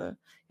your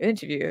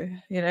interview.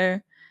 You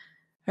know,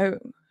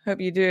 hope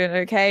you're doing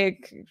okay.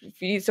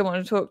 If you need someone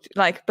to talk to,"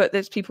 like, but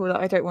there's people that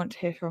I don't want to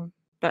hear from.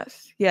 That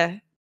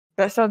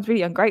sounds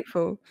really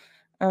ungrateful.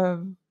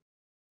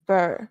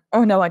 But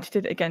oh no, I just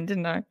did it again,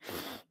 didn't I?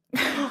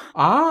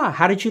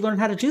 How did you learn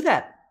how to do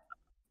that?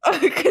 Oh,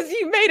 because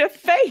you made a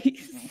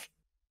face.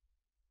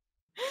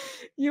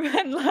 You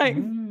went like.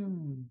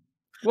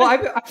 Well,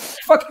 I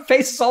fucking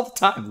faces all the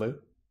time, Lou.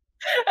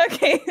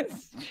 Okay,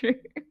 it's true.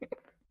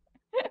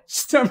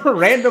 Just a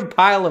random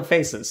pile of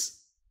faces.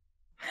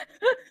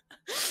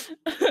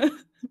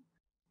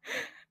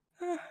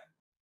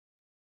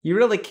 You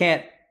really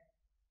can't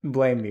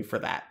blame me for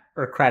that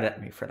or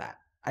credit me for that.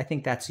 I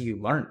think that's you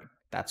learning.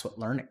 That's what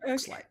learning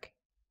looks like.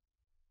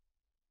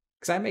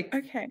 Because I'm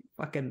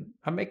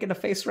making a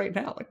face right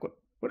now. Like, what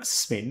does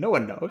this mean? No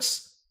one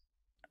knows.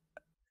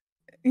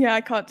 Yeah,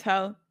 I can't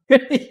tell.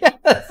 Yeah,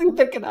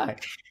 neither can I.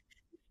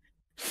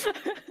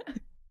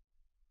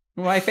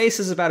 My face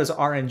is about as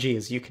RNG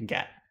as you can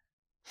get.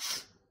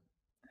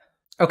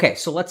 Okay,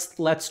 so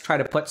let's try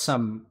to put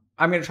some.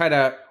 I'm going to try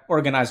to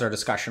organize our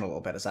discussion a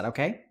little bit. Is that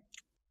okay?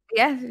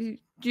 Yeah.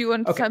 Do you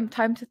want some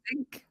time to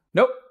think?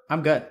 Nope,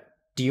 I'm good.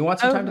 Do you want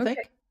some time to think?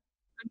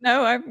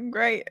 No, I'm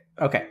great.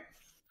 Okay.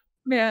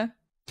 Yeah.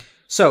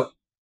 So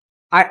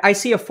I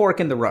see a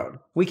fork in the road.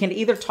 We can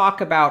either talk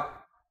about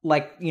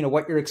like,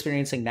 what you're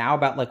experiencing now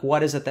about like,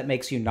 what is it that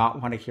makes you not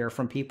want to hear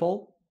from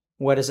people?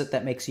 What is it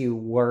that makes you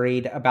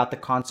worried about the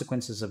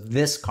consequences of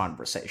this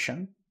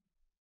conversation?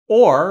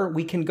 Or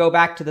we can go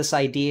back to this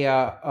idea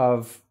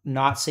of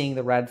not seeing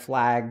the red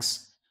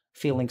flags,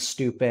 feeling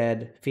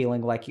stupid,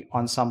 feeling like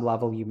on some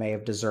level you may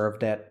have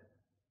deserved it.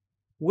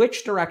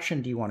 Which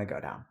direction do you want to go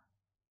down?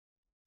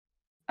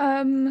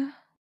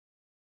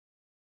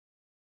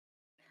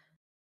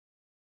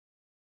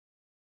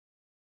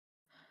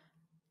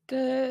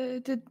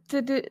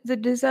 The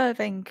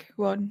deserving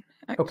one,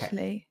 actually.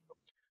 Okay.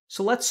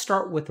 So let's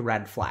start with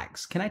red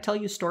flags. Can I tell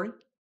you a story?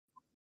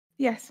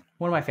 Yes.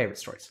 One of my favorite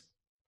stories.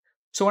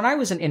 So when I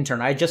was an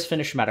intern, I just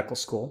finished medical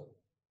school.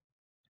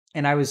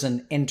 And I was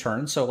an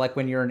intern. So like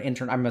when you're an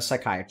intern, I'm a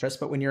psychiatrist,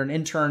 but when you're an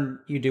intern,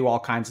 you do all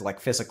kinds of like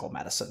physical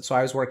medicine. So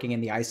I was working in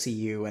the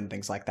ICU and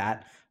things like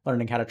that,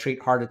 learning how to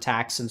treat heart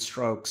attacks and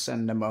strokes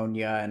and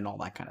pneumonia and all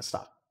that kind of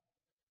stuff.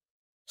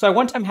 So I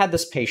one time had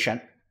this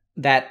patient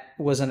that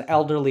was an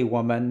elderly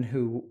woman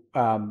who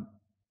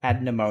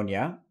had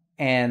pneumonia.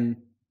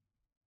 And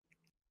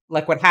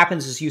like what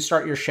happens is you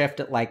start your shift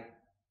at like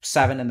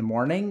 7 in the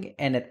morning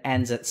and it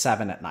ends at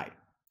 7 at night.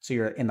 So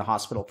you're in the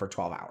hospital for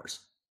 12 hours.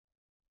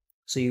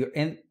 So you're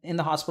in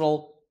the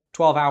hospital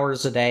 12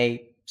 hours a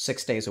day,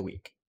 6 days a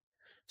week.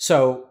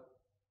 So,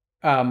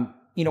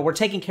 we're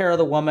taking care of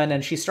the woman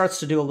and she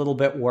starts to do a little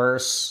bit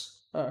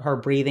worse. Her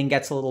breathing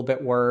gets a little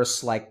bit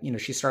worse. Like,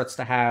 she starts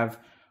to have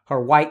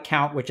her white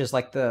count, which is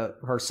like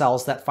her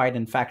cells that fight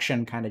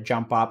infection, kind of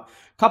jump up.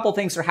 A couple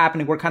things are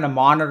happening. We're kind of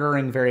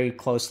monitoring very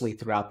closely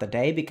throughout the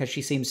day because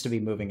she seems to be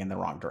moving in the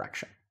wrong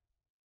direction.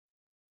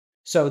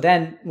 So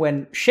then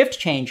when shift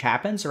change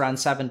happens around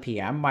 7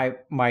 p.m.,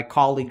 my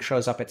colleague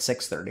shows up at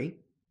 6:30.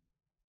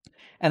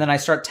 And then I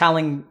start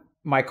telling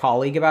my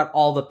colleague about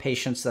all the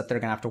patients that they're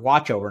going to have to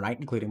watch overnight,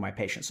 including my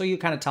patient. So you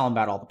kind of tell them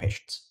about all the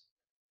patients.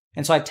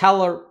 And so I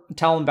tell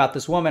them about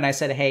this woman. I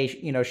said, hey,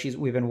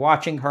 we've been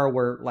watching her.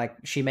 We're like,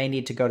 she may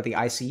need to go to the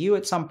ICU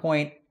at some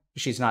point.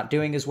 She's not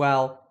doing as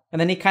well. And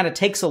then he kind of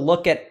takes a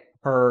look at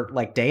her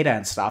like data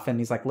and stuff. And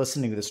he's like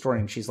listening to the story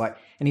and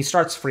and he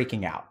starts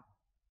freaking out.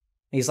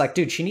 And he's like,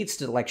 dude, she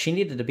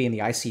needed to be in the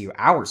ICU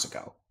hours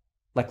ago.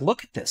 Like,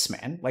 look at this,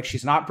 man. Like,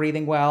 she's not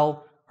breathing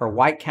well. Her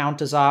white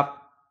count is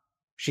up.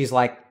 She's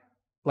like,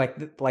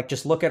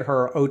 just look at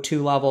her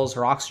O2 levels,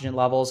 her oxygen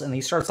levels. And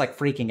he starts like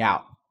freaking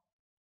out.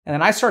 And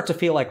then I start to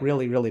feel like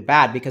really, really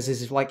bad because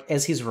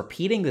as he's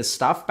repeating this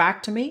stuff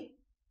back to me,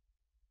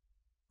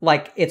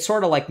 like it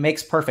sort of like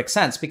makes perfect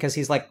sense because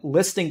he's like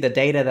listing the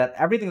data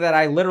everything that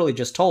I literally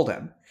just told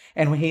him.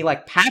 And when he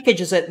like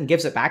packages it and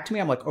gives it back to me,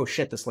 I'm like, oh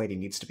shit, this lady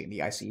needs to be in the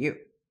ICU.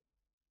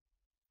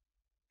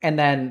 And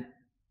then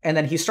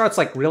he starts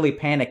like really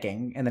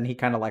panicking and then he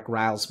kind of like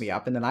riles me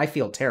up. And then I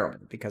feel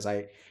terrible because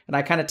I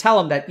kind of tell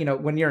him that,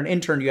 when you're an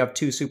intern, you have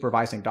 2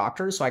 supervising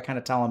doctors. So I kind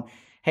of tell him,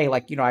 hey,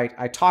 like,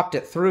 I talked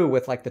it through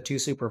with like the 2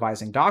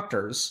 supervising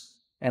doctors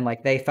and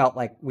like they felt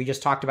like we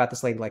just talked about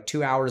this lady like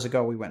 2 hours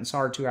ago. We went and saw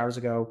her 2 hours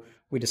ago.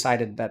 We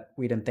decided that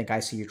we didn't think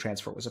ICU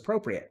transfer was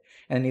appropriate.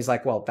 And then he's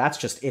like, well, that's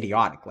just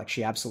idiotic. Like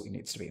she absolutely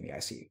needs to be in the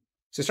ICU.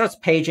 So he starts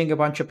paging a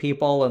bunch of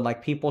people and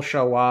like people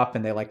show up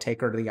and they like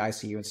take her to the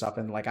ICU and stuff.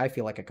 And like, I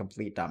feel like a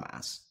complete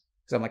dumbass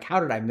because I'm like, how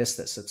did I miss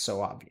this? It's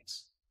so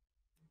obvious.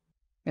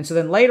 And so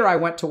then later I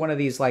went to one of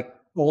these like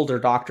older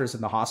doctors in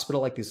the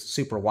hospital, like these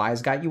super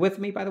wise guy. You with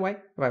me, by the way?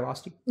 Have I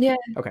lost you? Yeah.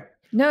 Okay.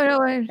 No.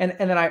 And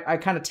then I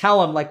kind of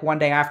tell him like one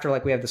day after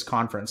like we have this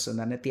conference, and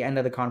then at the end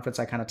of the conference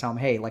I kind of tell him,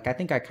 hey, like I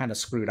think I kind of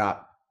screwed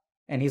up.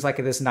 And he's like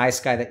this nice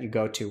guy that you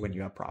go to when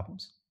you have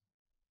problems.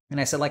 And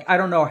I said, like, I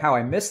don't know how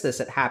I missed this.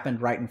 It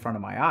happened right in front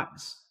of my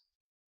eyes.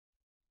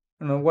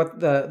 And then what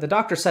the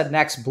doctor said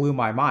next blew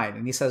my mind.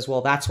 And he says,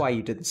 well, that's why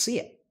you didn't see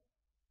it.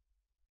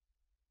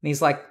 And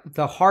he's like,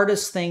 the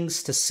hardest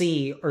things to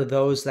see are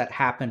those that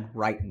happen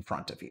right in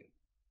front of you.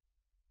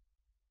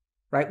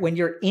 Right? When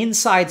you're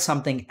inside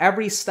something,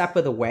 every step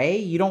of the way,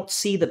 you don't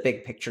see the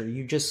big picture.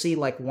 You just see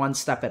like one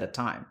step at a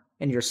time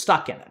and you're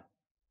stuck in it.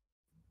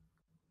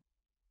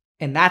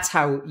 And that's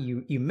how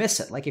you miss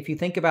it. Like if you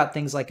think about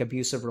things like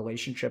abusive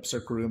relationships or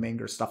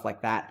grooming or stuff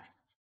like that,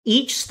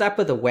 each step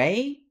of the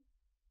way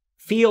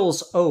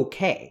feels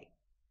okay.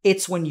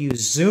 It's when you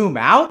zoom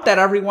out that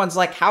everyone's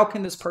like, how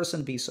can this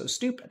person be so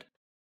stupid?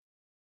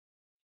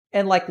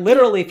 And like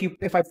literally,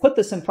 if I put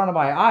this in front of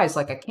my eyes,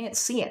 like I can't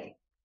see any.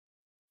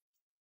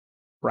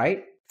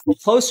 Right? The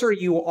closer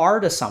you are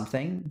to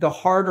something, the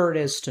harder it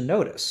is to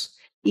notice.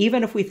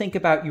 Even if we think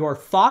about your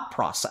thought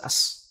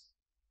process,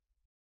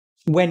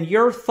 when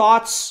you're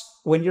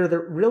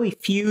really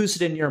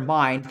fused in your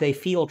mind, they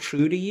feel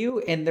true to you,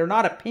 and they're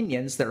not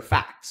opinions, they're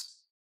facts.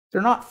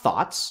 They're not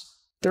thoughts,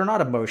 they're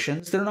not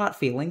emotions, they're not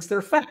feelings,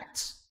 they're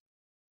facts.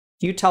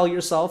 You tell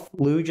yourself,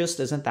 Lou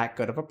just isn't that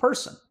good of a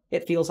person.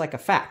 It feels like a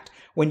fact.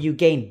 When you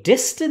gain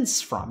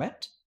distance from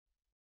it,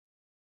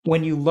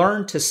 when you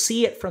learn to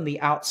see it from the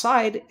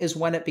outside, is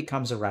when it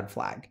becomes a red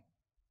flag,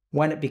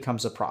 when it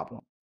becomes a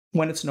problem,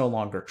 when it's no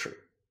longer true.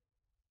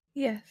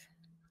 Yes.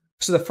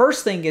 So the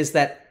first thing is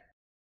that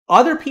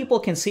Other people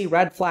can see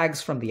red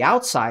flags from the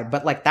outside,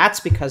 but like that's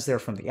because they're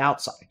from the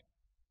outside.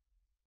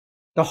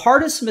 The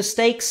hardest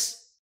mistakes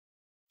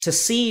to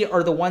see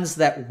are the ones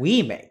that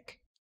we make,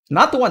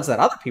 not the ones that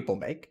other people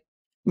make.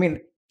 I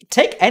mean,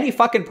 take any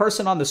fucking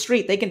person on the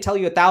street, they can tell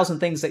you 1,000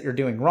 things that you're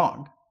doing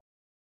wrong.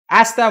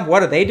 Ask them,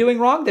 what are they doing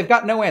wrong? They've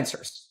got no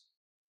answers.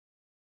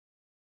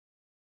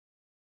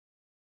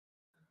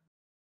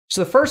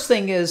 So the first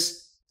thing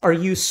is, are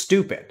you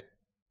stupid?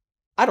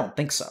 I don't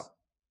think so.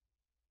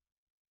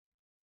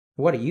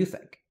 What do you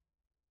think?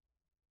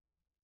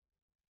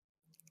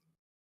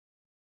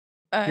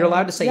 You're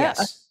allowed to say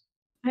yes.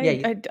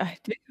 I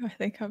do. I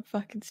think I'm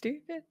fucking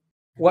stupid.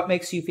 What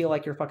makes you feel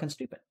like you're fucking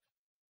stupid?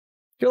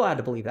 You're allowed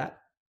to believe that.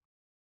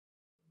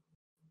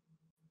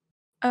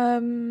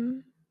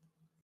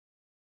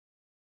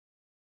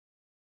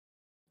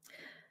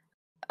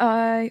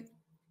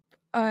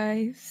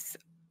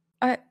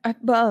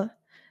 Well,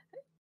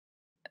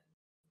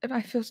 if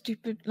I feel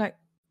stupid, like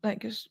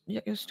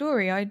your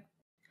story, I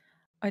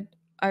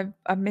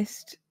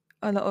missed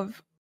a lot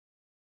of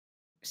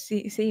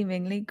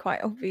seemingly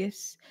quite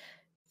obvious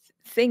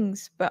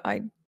things, but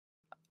I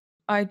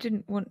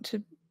didn't want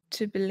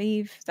to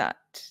believe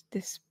that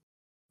this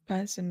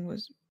person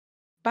was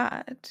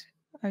bad.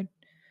 I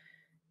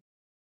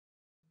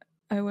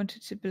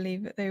wanted to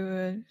believe that they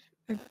were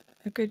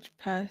a good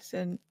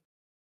person.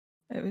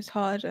 It was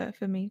harder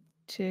for me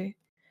to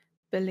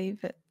believe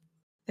that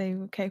they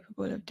were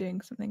capable of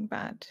doing something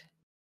bad.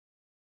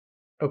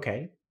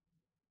 Okay.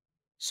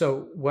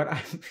 So what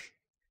I'm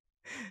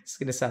it's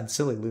going to sound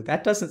silly, Lou.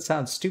 That doesn't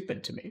sound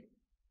stupid to me.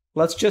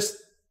 Let's just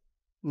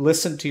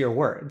listen to your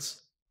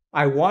words.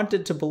 I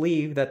wanted to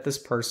believe that this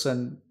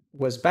person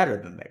was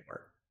better than they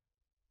were.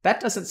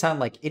 That doesn't sound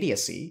like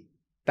idiocy.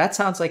 That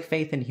sounds like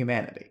faith in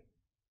humanity.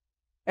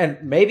 And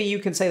maybe you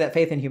can say that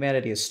faith in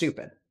humanity is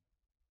stupid.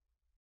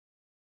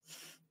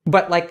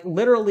 But like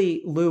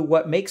literally, Lou,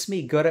 what makes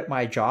me good at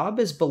my job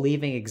is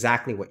believing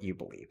exactly what you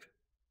believe.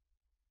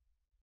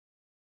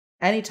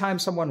 Anytime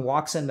someone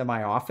walks into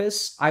my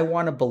office, I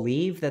want to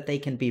believe that they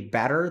can be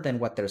better than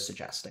what they're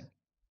suggesting.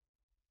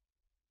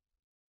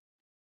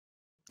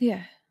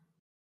 Yeah.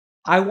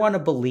 I want to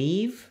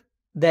believe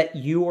that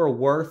you are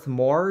worth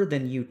more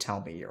than you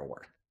tell me you're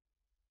worth.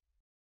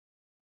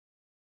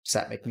 Does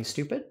that make me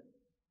stupid?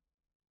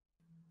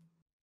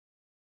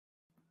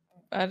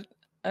 I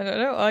don't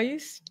know. Are you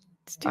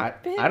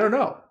stupid? I don't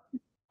know.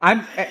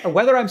 I'm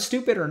whether I'm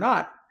stupid or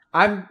not,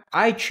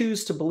 I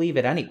choose to believe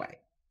it anyway.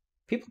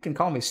 People can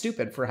call me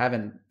stupid for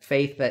having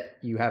faith that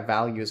you have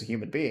value as a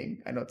human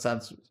being. I know it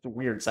sounds a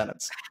weird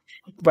sentence,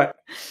 but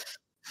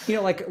you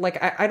know,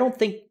 I don't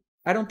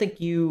think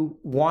you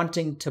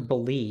wanting to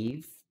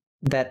believe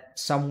that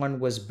someone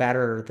was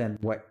better than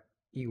what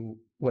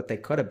they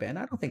could have been.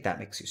 I don't think that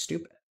makes you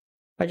stupid.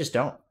 I just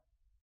don't.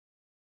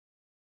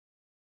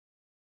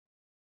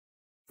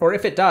 Or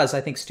if it does,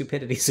 I think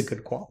stupidity is a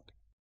good quality.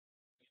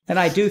 And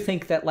I do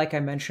think that, like I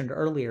mentioned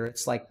earlier,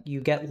 it's like you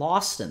get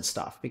lost in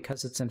stuff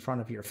because it's in front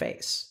of your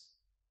face.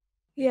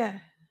 Yeah.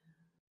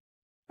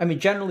 I mean,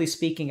 generally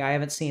speaking, I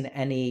haven't seen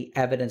any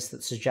evidence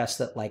that suggests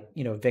that, like,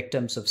 you know,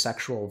 victims of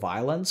sexual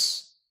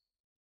violence,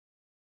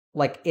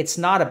 like, it's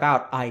not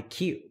about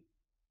IQ.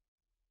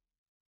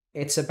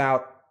 It's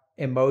about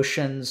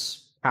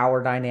emotions,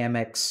 power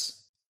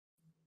dynamics,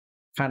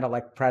 kind of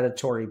like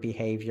predatory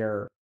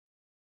behavior.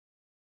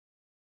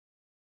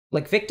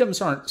 Like, victims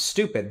aren't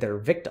stupid, they're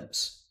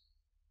victims.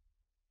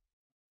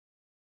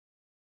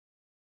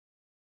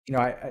 You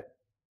know,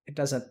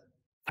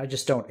 I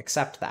just don't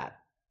accept that.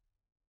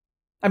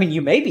 I mean,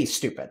 you may be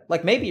stupid.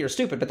 Like, maybe you're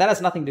stupid, but that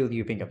has nothing to do with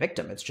you being a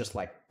victim. It's just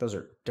like, those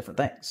are different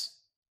things.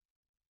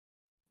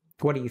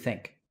 What do you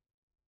think?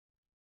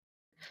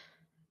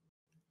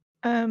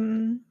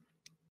 I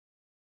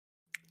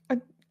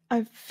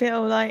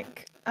feel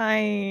like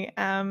I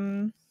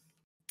am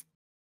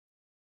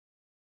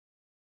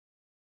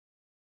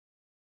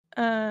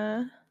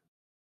I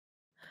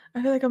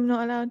feel like I'm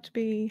not allowed to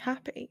be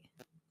happy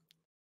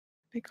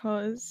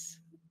because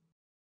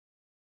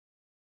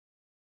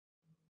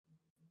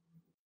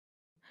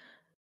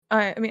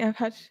I mean I've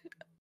had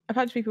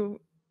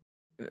people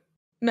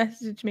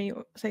message me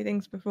or say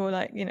things before,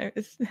 like, you know,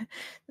 this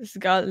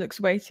girl looks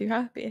way too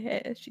happy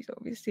here. She's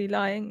obviously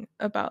lying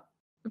about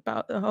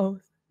the whole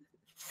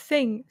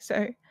thing.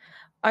 So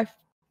I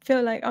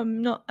feel like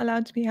I'm not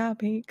allowed to be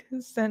happy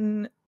because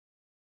then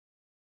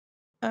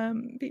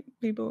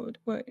people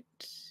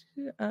won't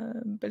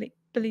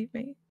believe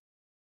me.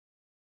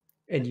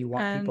 And you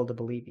want people to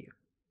believe you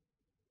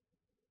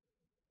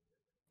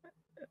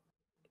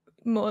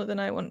more than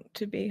I want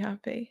to be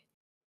happy.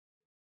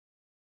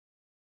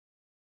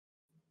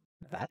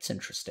 That's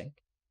interesting.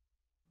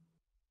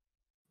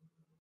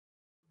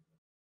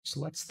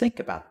 So let's think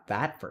about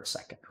that for a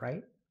second,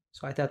 right?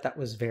 So I thought that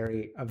was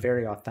a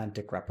very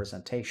authentic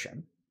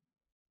representation.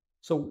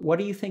 So what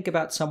do you think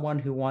about someone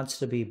who wants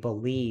to be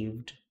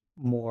believed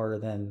more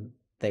than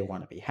they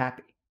want to be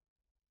happy?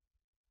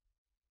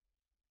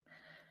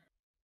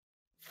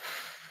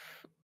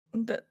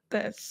 That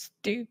they're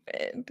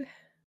stupid,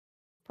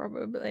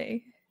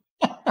 probably.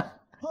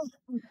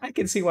 I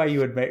can see why you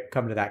would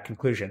come to that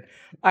conclusion.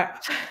 I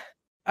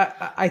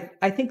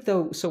think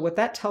though. So what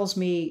that tells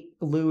me,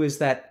 Lou, is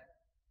that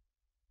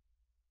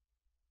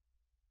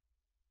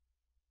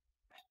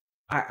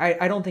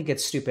I don't think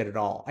it's stupid at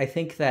all. I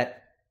think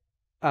that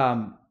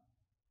I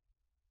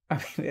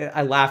mean,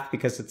 I laughed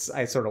because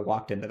I sort of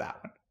walked into that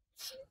one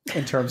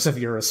in terms of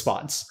your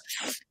response.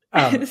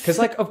 Because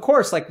like, of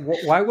course, like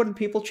why wouldn't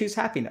people choose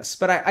happiness?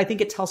 But I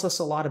think it tells us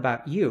a lot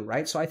about you,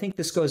 right? So I think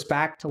this goes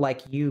back to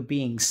like you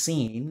being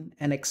seen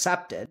and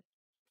accepted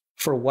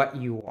for what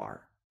you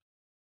are.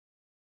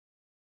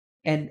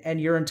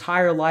 And your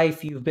entire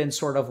life you've been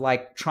sort of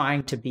like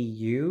trying to be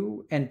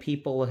you, and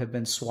people have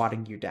been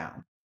swatting you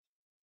down.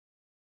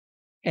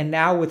 And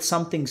now with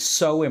something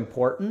so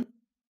important,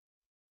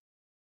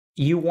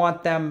 you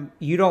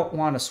don't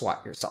want to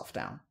swat yourself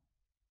down.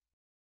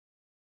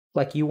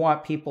 Like you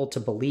want people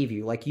to believe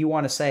you. Like you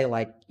want to say,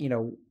 like,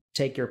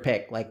 take your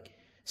pick. Like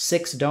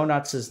 6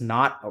 donuts is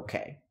not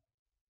okay.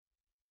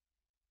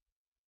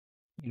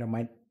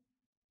 I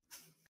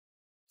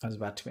was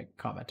about to make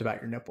a comment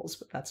about your nipples,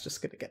 but that's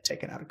just going to get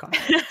taken out of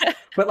context.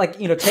 But like,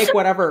 take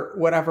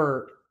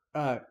whatever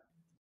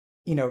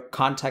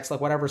context,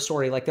 like whatever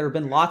story. Like there have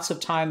been lots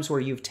of times where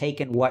you've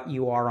taken what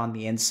you are on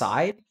the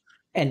inside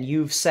and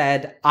you've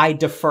said, I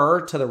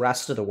defer to the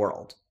rest of the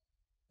world.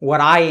 What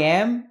I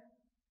am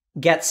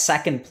gets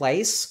second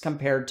place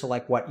compared to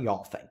like what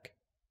y'all think.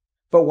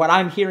 But what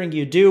I'm hearing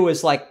you do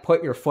is like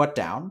put your foot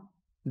down,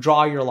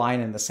 draw your line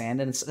in the sand,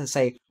 and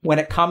say, when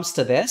it comes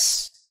to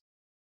this,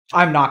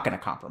 I'm not going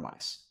to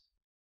compromise.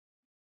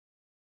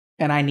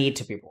 And I need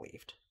to be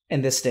believed.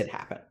 And this did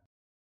happen.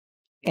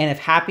 And if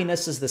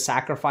happiness is the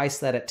sacrifice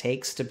that it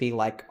takes to be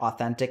like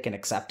authentic and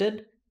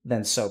accepted,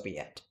 then so be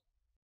it.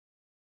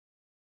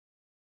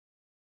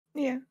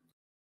 Yeah.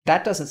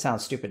 That doesn't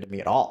sound stupid to me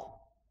at all.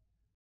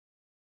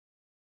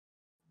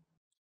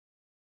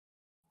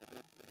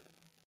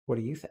 What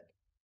do you think?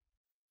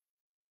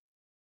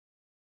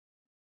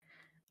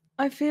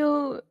 I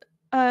feel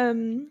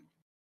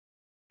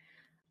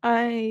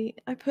I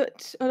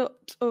put a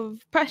lot of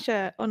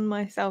pressure on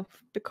myself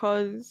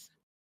because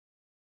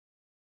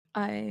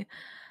I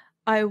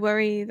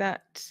worry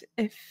that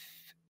if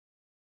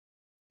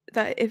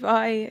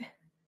I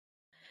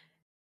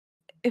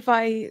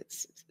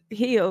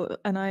heal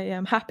and I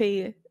am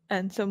happy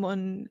and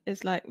someone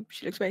is like,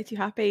 she looks way too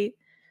happy,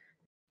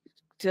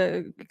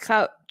 to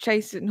clout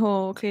chasing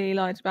whore, clearly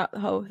lied about the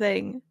whole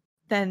thing,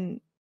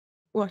 then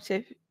what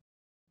if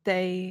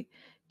they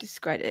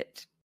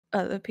discredit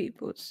other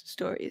people's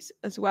stories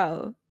as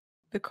well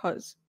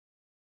because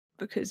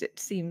it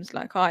seems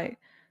like I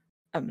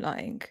am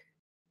lying,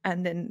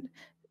 and then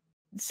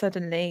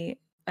suddenly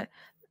I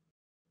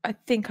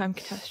think I'm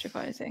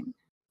catastrophizing.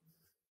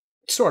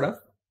 Sort of.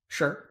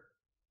 Sure.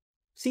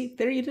 See,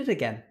 there you did it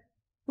again.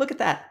 Look at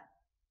that.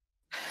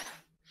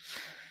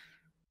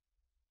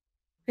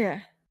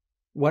 Yeah.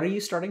 What are you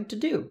starting to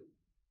do?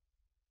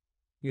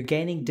 You're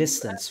gaining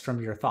distance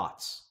from your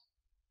thoughts.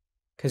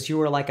 Because you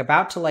were like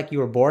about to, like, you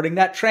were boarding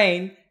that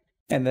train,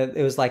 and it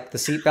was like the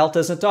seatbelt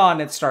isn't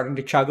on, it's starting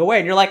to chug away.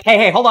 And you're like,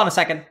 hey, hold on a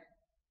second.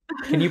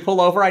 Can you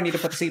pull over? I need to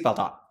put the seatbelt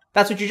on.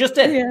 That's what you just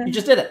did. Yeah. You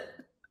just did it.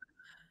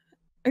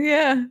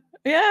 Yeah.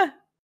 Yeah.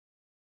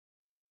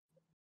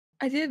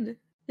 I did.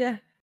 Yeah.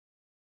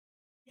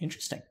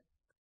 Interesting.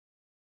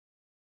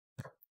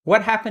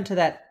 What happened to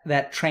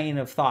that train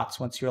of thoughts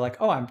once you were like,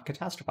 oh, I'm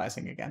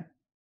catastrophizing again?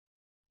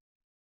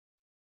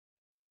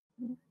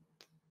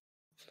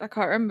 I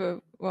can't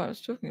remember what I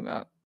was talking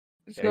about.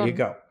 There you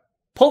go.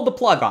 Pull the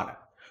plug on it.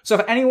 So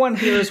if anyone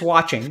here is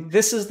watching,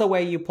 this is the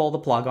way you pull the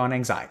plug on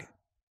anxiety.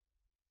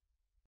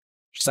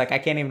 She's like, I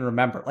can't even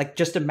remember. Like,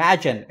 just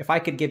imagine if I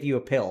could give you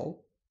a pill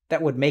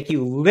that would make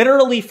you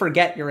literally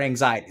forget your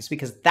anxieties,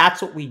 because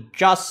that's what we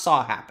just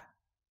saw happen.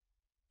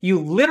 You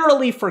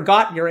literally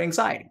forgot your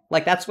anxiety.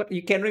 Like, that's what,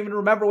 you can't even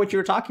remember what you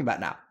were talking about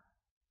now.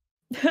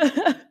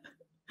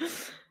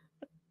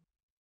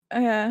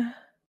 Yeah.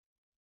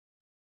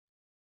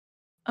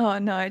 Oh,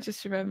 no, I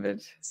just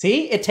remembered.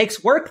 See? It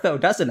takes work, though,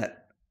 doesn't it?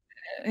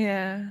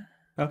 Yeah.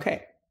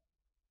 Okay.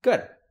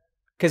 Good.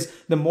 Because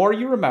the more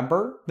you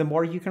remember, the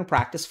more you can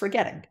practice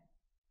forgetting.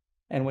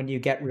 And when you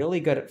get really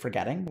good at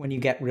forgetting, when you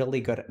get really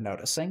good at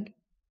noticing,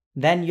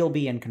 then you'll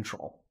be in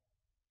control.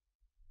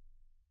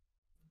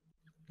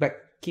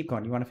 But keep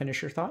going. You want to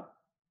finish your thought?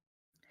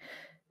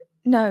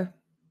 No.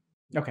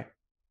 Okay.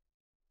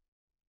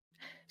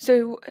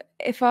 So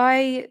if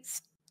I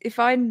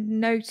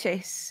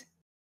notice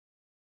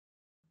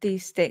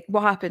these things,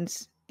 what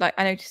happens? Like,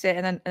 I notice it,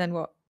 and then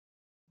what?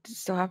 Does it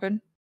still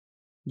happen?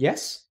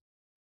 Yes.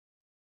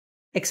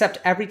 Except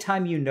every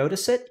time you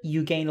notice it,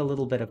 you gain a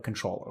little bit of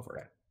control over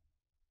it.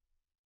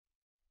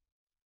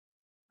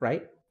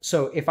 Right?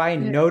 So if I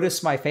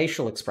notice my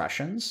facial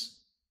expressions,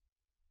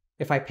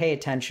 if I pay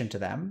attention to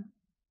them,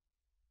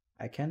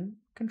 I can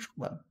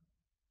control them.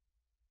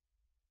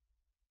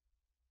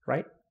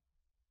 Right?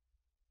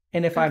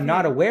 And if I'm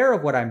not aware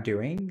of what I'm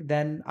doing,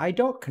 then I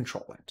don't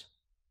control it.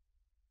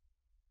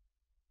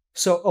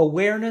 So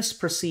awareness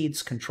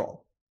precedes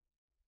control.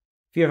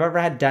 If you've ever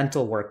had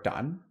dental work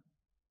done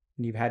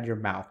and you've had your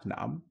mouth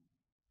numb,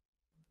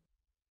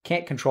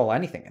 can't control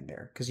anything in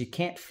there because you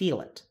can't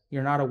feel it.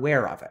 You're not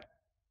aware of it.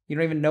 You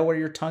don't even know where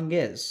your tongue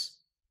is.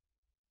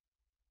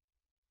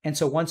 And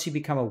so once you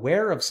become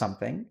aware of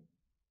something,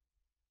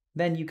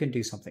 then you can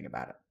do something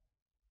about it.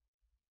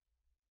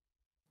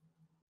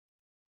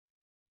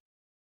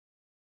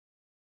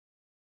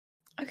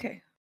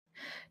 Okay.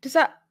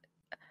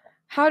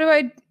 How do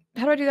I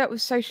do that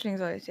with social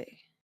anxiety?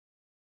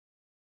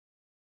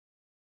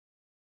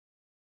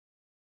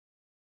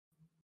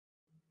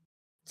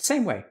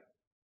 Same way.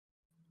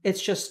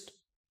 It's just,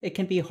 it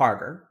can be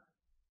harder,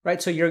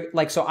 right? So you're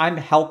like, so I'm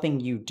helping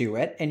you do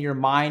it, and your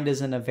mind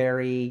is in a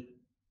very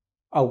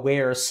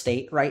aware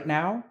state right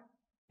now,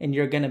 and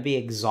you're going to be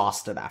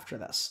exhausted after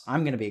this.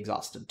 I'm going to be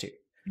exhausted too.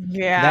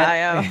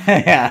 Yeah,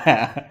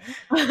 yeah.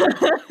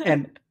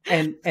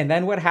 and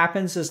then what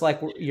happens is like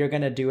you're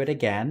going to do it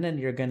again, and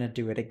you're going to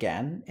do it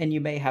again, and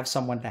you may have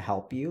someone to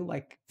help you,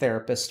 like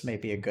therapist may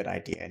be a good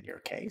idea in your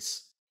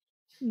case,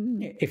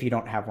 if you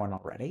don't have one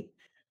already.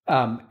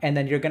 And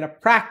then you're going to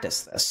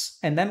practice this.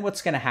 And then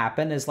what's going to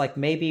happen is like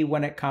maybe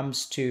when it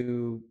comes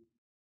to,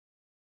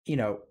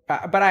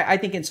 but I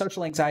think in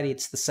social anxiety,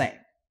 it's the same.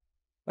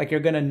 Like you're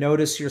going to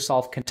notice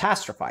yourself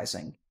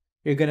catastrophizing.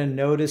 You're going to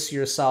notice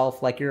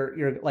yourself like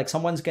you're like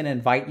someone's going to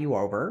invite you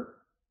over.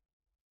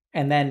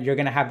 And then you're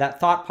going to have that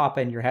thought pop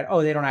in your head.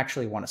 Oh, they don't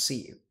actually want to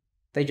see you.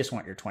 They just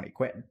want your 20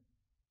 quid.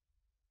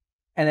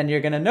 And then you're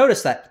going to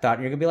notice that thought.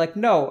 And you're going to be like,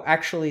 no,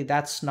 actually,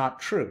 that's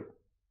not true.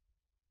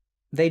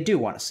 They do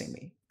want to see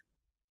me.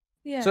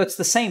 Yeah. So it's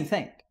the same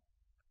thing.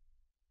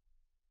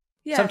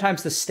 Yeah.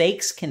 Sometimes the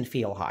stakes can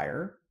feel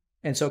higher,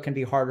 and so it can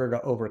be harder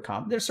to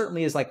overcome. There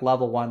certainly is like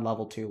level 1,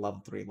 level 2,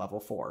 level 3,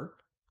 level 4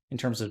 in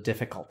terms of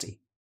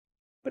difficulty,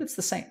 but it's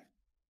the same.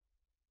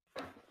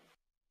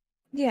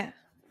 Yeah.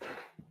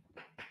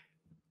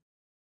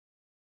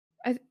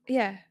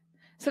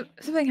 So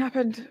something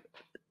happened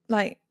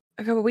like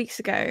a couple of weeks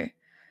ago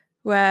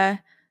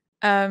where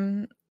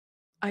everyone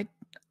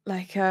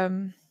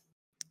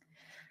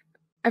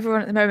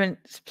at the moment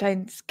is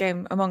playing this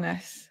game Among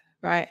Us,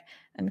 right?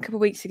 And a couple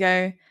of weeks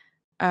ago,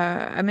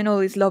 I'm in all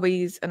these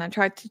lobbies, and I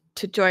tried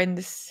to join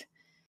this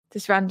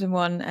random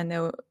one, and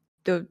there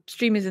were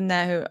streamers in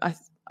there who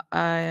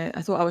I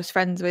thought I was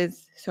friends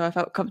with, so I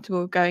felt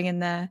comfortable going in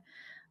there.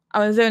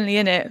 I was only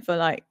in it for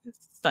like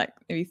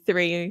maybe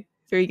three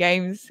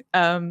games,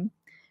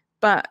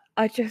 but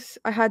I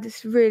had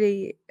this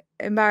really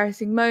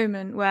embarrassing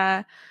moment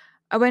where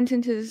I went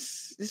into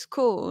this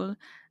call,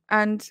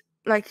 and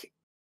like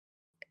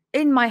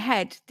in my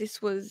head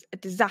this was a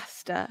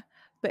disaster,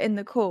 but in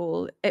the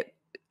call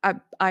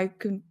I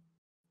can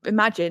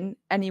imagine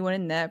anyone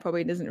in there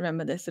probably doesn't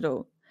remember this at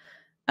all.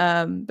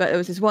 But there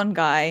was this one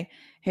guy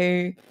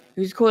who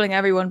was calling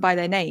everyone by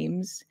their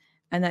names,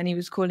 and then he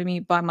was calling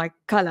me by my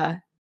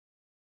color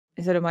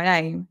instead of my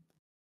name.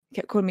 He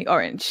kept calling me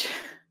Orange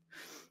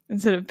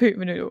instead of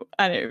Poopernoodle,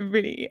 and it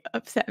really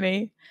upset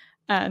me.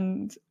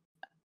 And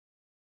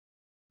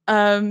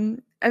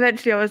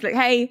eventually I was like,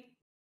 hey,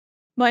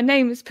 my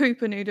name is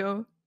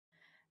Poopernoodle.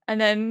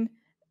 And then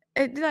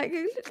it was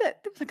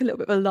like a little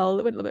bit of a lull.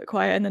 It went a little bit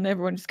quiet, and then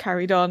everyone just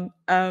carried on.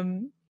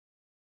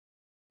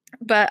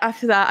 But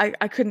after that,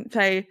 I couldn't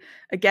play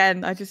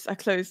again. I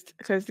closed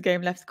the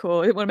game, left the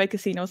call. I didn't want to make a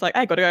scene. I was like,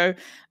 I gotta go.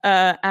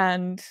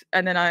 And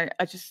then I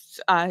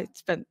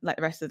spent like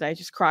the rest of the day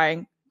just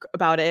crying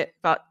about it,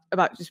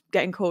 about just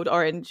getting called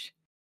Orange.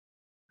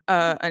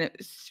 And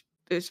it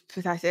was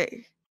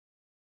pathetic.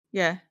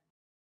 Yeah.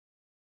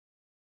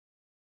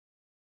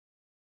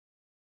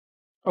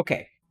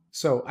 Okay.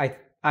 So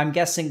I'm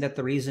guessing that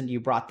the reason you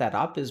brought that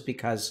up is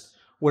because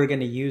we're going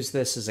to use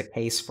this as a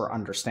case for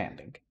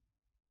understanding.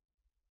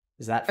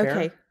 Is that fair?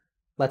 Okay.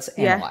 Let's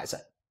analyze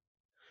it.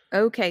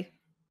 Okay.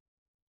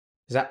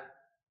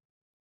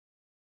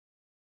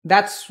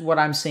 That's what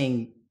I'm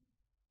seeing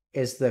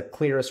is the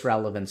clearest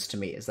relevance to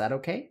me. Is that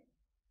okay?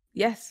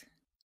 Yes.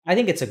 I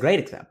think it's a great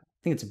example.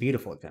 I think it's a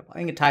beautiful example. I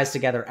think it ties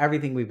together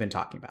everything we've been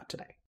talking about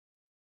today.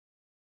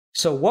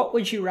 So what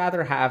would you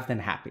rather have than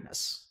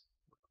happiness?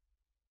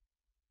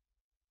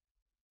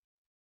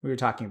 We were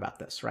talking about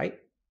this, right?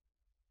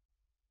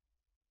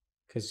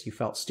 Because you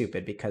felt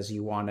stupid because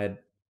you wanted...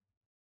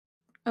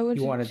 I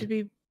wanted to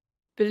be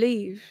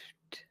believed.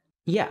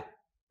 Yeah,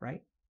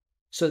 right?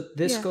 So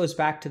this goes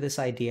back to this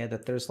idea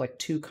that there's like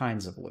two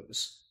kinds of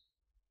Lous.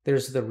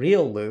 There's the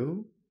real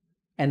Lou,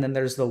 and then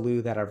there's the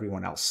Lou that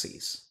everyone else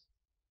sees.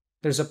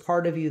 There's a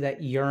part of you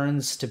that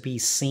yearns to be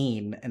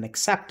seen and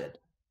accepted.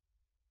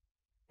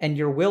 And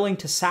you're willing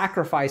to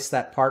sacrifice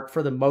that part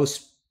for the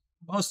most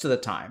of the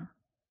time.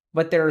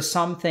 But there are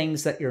some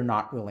things that you're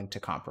not willing to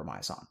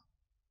compromise on.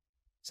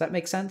 Does that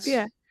make sense?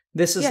 Yeah.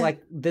 This is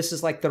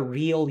like the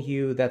real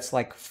you that's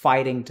like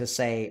fighting to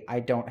say, I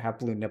don't have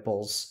blue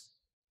nipples.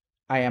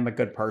 I am a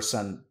good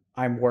person.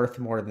 I'm worth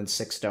more than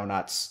 6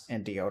 donuts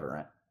and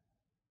deodorant.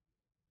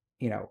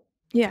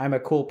 Yeah. I'm a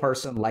cool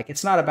person. Like,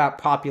 it's not about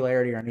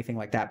popularity or anything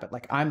like that, but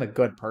like, I'm a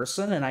good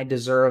person and I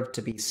deserve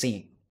to be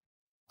seen.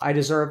 I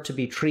deserve to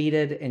be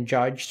treated and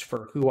judged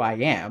for who I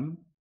am,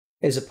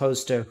 as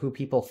opposed to who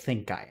people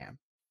think I am.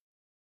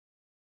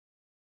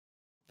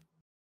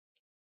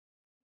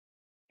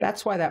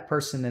 That's why that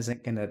person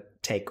isn't going to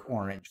take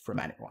orange from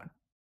anyone.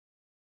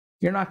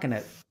 You're not going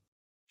to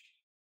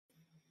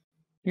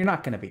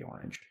be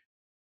orange.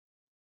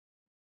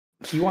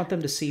 You want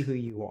them to see who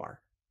you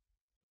are.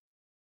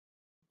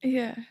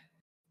 Yeah.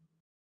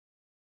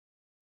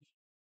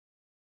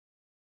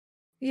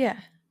 Yeah.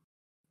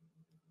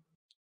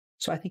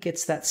 So I think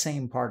it's that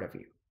same part of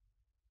you.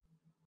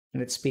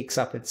 And it speaks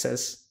up. It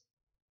says,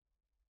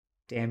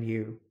 damn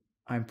you,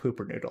 I'm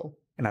Poopernoodle,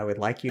 and I would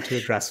like you to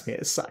address me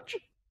as such.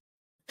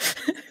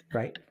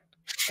 Right?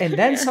 And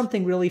then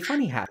something really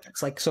funny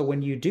happens. Like, so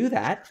when you do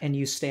that and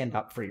you stand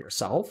up for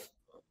yourself,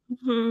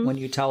 when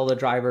you tell the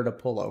driver to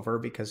pull over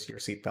because your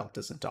seatbelt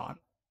isn't on,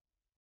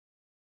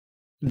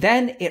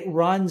 then it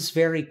runs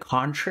very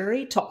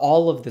contrary to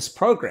all of this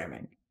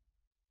programming,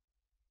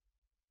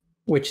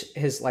 which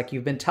is like,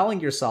 you've been telling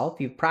yourself,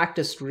 you've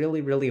practiced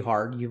really, really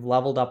hard, you've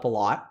leveled up a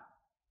lot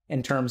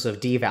in terms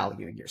of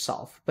devaluing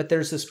yourself. But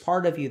there's this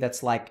part of you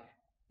that's like,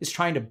 is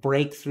trying to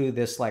break through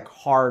this like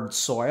hard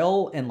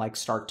soil and like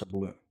start to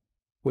bloom,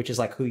 which is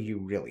like who you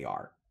really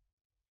are.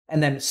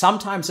 And then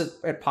sometimes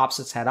it pops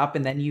its head up,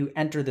 and then you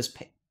enter this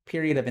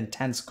period of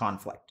intense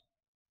conflict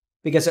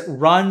because it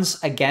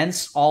runs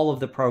against all of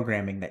the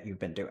programming that you've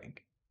been doing,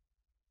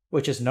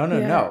 which is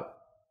no.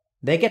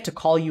 They get to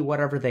call you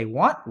whatever they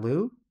want,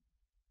 Lou.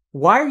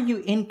 Why are you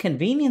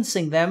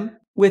inconveniencing them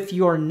with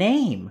your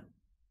name?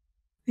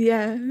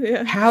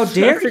 Yeah. How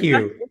dare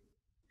you?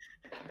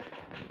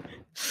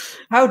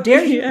 How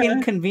dare you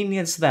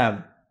inconvenience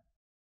them?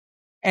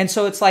 And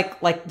so it's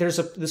like there's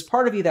this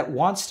part of you that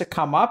wants to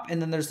come up,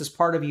 and then there's this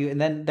part of you, and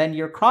then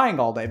you're crying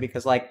all day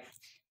because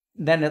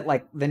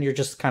then you're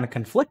just kind of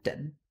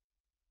conflicted.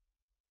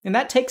 And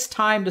that takes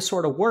time to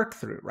sort of work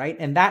through, right?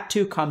 And that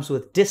too comes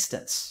with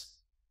distance,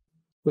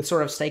 with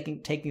sort of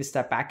taking a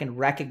step back and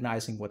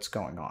recognizing what's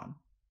going on.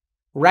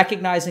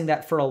 Recognizing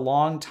that for a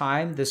long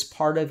time, this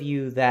part of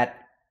you that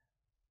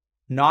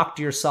knocked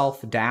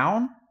yourself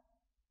down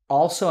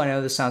also, I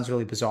know this sounds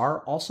really bizarre,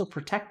 also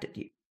protected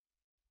you.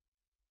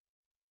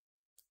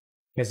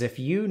 Because if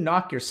you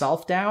knock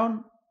yourself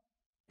down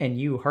and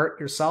you hurt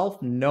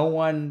yourself, no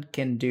one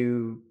can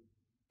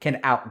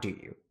outdo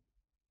you.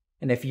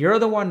 And if you're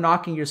the one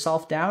knocking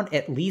yourself down,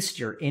 at least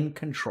you're in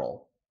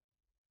control.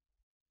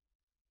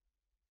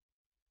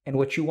 And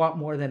what you want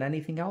more than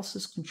anything else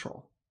is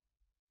control.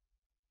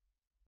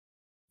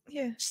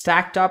 Yeah.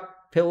 Stacked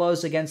up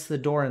pillows against the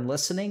door and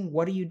listening,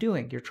 what are you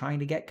doing? You're trying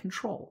to get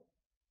control.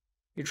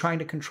 You're trying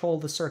to control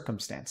the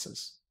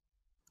circumstances.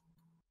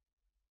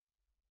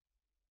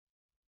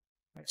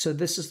 So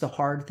this is the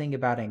hard thing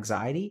about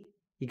anxiety.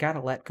 You got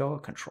to let go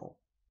of control.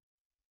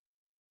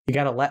 You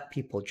got to let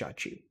people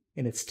judge you,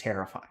 and it's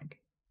terrifying.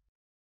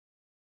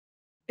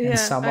 Yeah,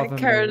 I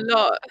care a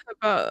lot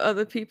about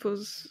other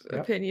people's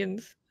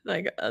opinions,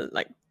 like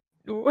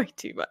way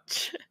too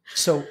much.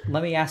 So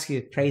let me ask you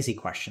a crazy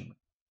question.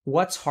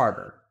 What's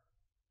harder?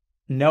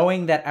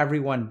 Knowing that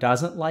everyone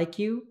doesn't like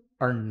you,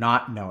 or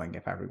not knowing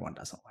if everyone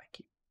doesn't like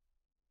you?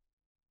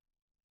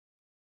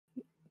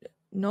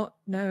 Not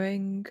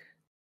knowing.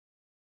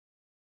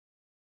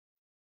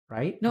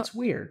 Right? It's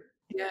weird.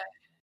 Yeah.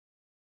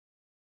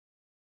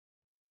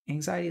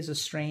 Anxiety is a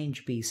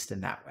strange beast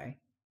in that way.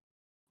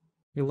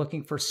 You're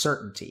looking for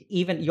certainty.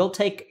 Even you'll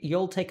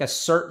take a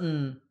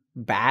certain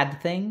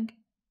bad thing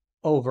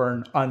over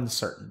an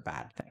uncertain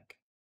bad thing.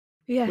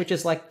 Yeah. Which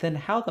is like, then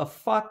how the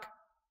fuck?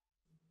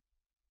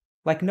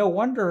 Like, no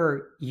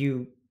wonder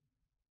you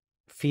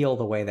feel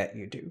the way that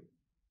you do.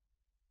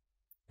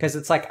 Because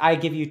it's like, I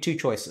give you two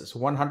choices.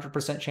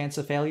 100% chance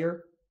of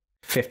failure,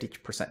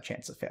 50%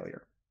 chance of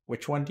failure.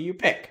 Which one do you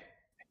pick?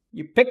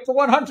 You pick the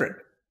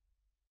 100.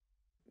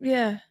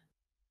 Yeah.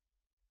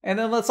 And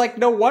then it's like,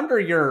 no wonder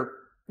you're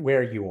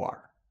where you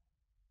are.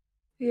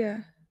 Yeah.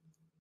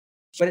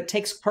 But it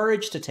takes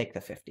courage to take the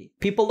 50.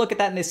 People look at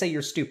that and they say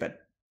you're stupid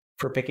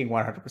for picking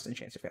 100%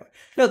 chance of failure.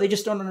 No, they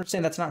just don't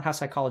understand that's not how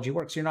psychology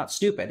works. You're not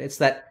stupid. It's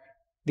that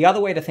the other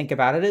way to think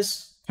about it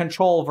is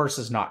control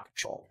versus not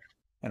control.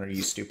 And are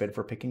you stupid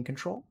for picking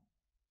control?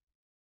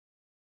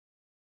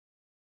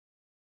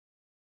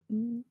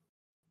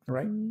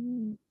 Right?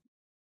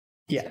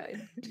 Yeah.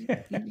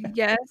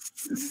 Yes.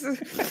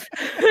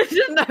 I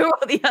didn't know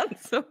what the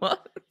answer was.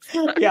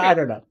 Yeah, I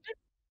don't know.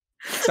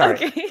 Sorry.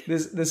 Okay.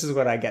 This is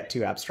what I get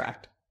too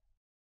abstract.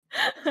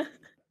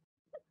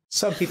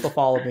 Some people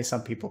follow me,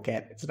 some people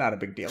can't. It's not a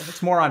big deal.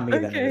 It's more on me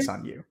than it is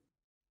on you.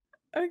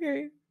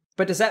 Okay.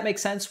 But does that make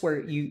sense where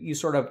you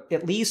sort of,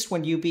 at least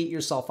when you beat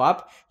yourself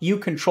up, you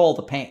control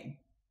the pain?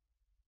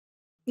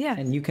 Yeah.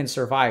 And you can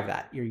survive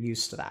that. You're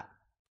used to that.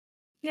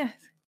 Yes.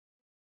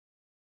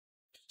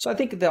 So I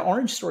think the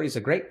orange story is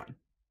a great one.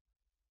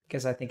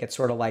 Because I think it's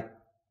sort of like,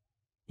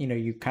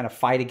 you kind of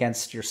fight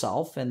against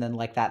yourself, and then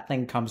like that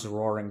thing comes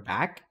roaring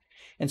back.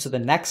 And so the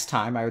next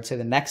time, I would say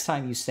the next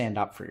time you stand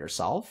up for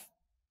yourself,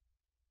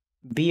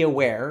 be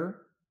aware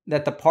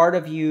that the part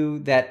of you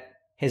that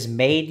has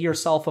made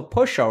yourself a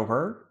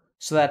pushover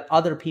so that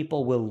other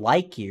people will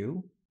like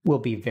you will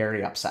be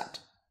very upset.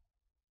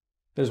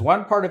 There's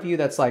one part of you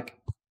that's like,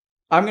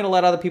 I'm going to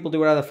let other people do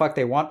whatever the fuck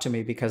they want to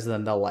me because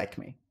then they'll like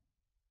me.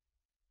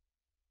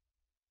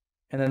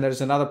 And then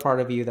there's another part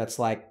of you that's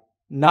like,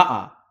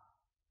 nuh-uh.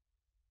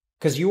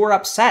 Because you were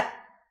upset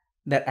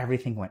that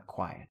everything went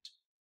quiet.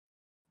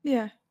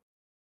 Yeah.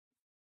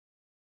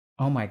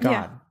 Oh my God.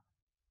 Yeah.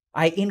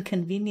 I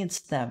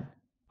inconvenienced them.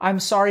 I'm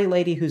sorry,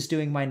 lady who's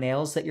doing my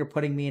nails, that you're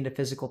putting me into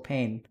physical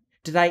pain.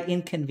 Did I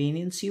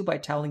inconvenience you by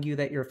telling you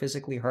that you're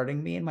physically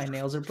hurting me and my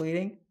nails are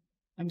bleeding?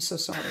 I'm so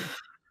sorry.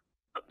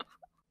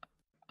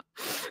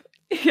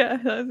 Yeah.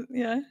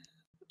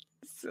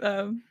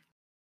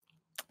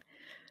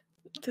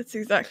 That's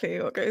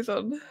exactly what goes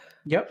on.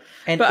 Yep.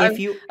 And but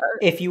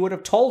if you would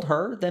have told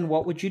her, then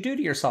what would you do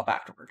to yourself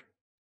afterward?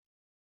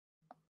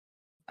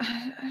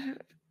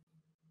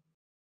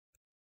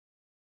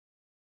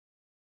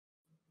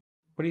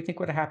 What do you think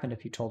would have happened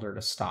if you told her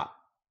to stop?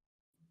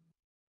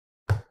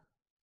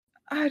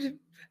 I'd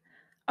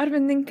have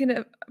been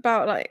thinking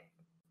about like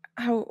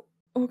how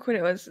awkward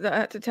it was that I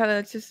had to tell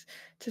her just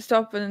to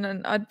stop, and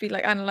then I'd be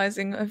like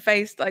analyzing her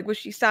face, like was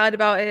she sad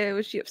about it?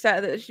 Was she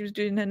upset that she was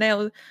doing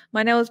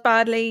my nails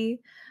badly?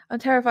 I'm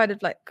terrified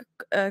of like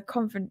a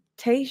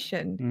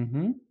confrontation.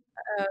 Mm-hmm.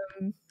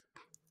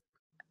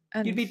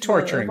 And you'd be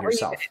torturing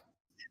yourself.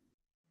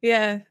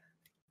 Yeah.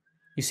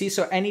 You see,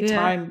 so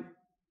anytime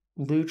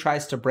Lou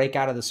tries to break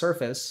out of the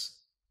surface,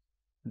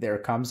 there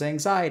comes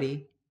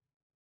anxiety.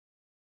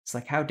 It's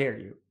like, how dare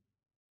you?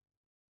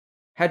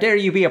 How dare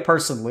you be a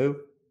person, Lou?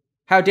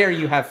 How dare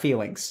you have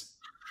feelings?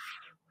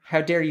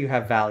 How dare you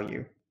have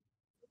value?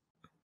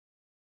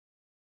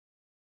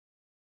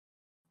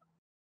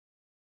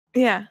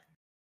 Yeah.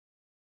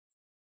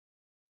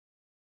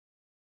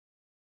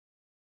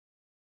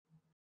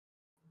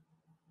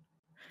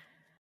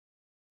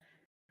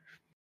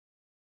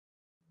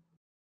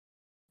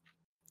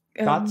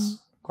 Thoughts?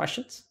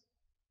 Questions?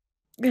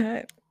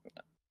 No.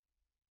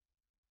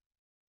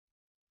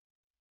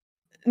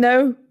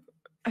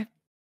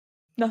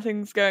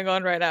 Nothing's going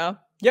on right now.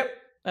 Yep.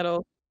 At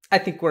all. I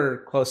think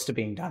we're close to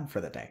being done for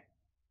the day.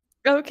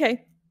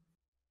 Okay.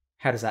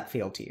 How does that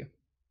feel to you?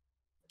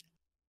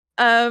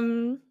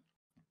 I'm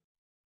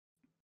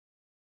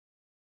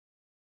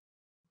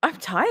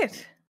tired.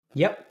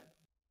 Yep.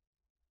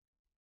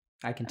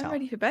 I can tell. I'm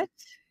ready for bed.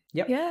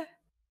 Yep. Yeah.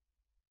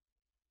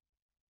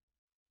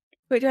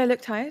 Wait, do I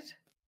look tired?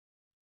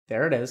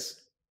 There it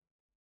is.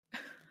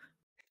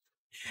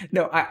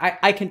 No,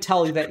 I can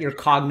tell you that you're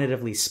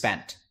cognitively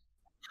spent.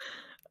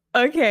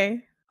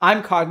 Okay.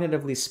 I'm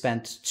cognitively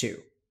spent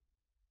too.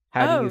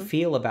 How do you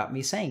feel about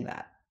me saying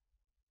that?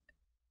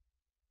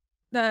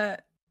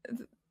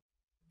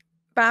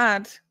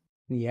 Bad.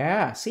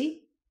 Yeah,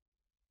 see?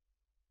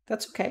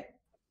 That's okay.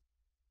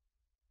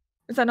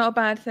 Is that not a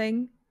bad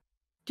thing?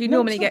 Do you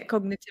normally get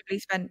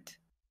cognitively spent?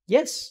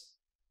 Yes.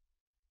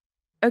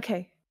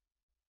 Okay.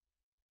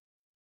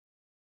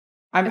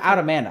 I'm out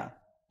of mana.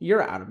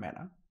 You're out of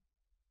mana.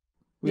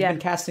 We've been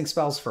casting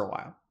spells for a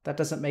while. That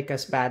doesn't make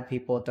us bad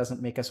people. It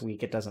doesn't make us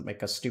weak. It doesn't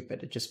make us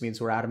stupid. It just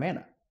means we're out of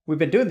mana. We've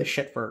been doing this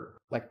shit for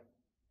like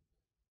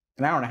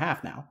an hour and a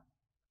half now.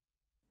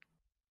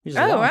 Which is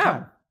a long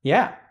time.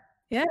 Yeah.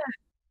 Yeah.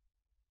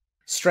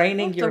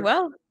 Straining your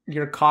brain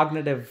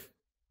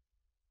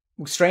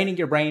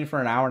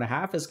for an hour and a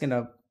half is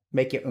gonna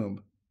make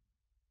you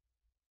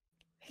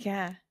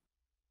Yeah.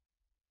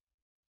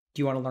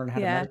 Do you want to learn how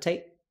to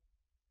meditate?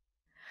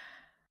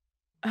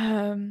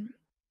 Oh.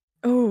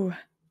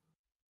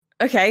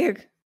 Okay.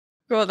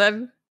 Go on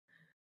then.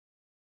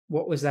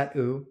 What was that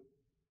ooh?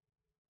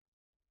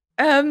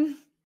 I've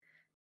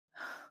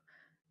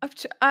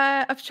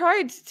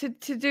tried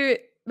to do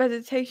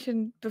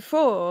meditation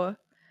before.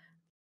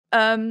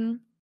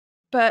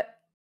 But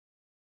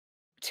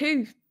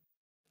two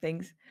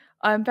things.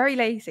 I'm very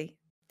lazy.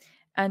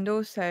 And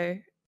also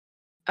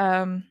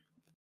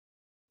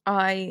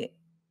I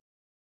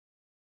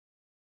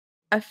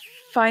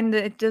find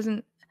that it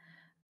doesn't,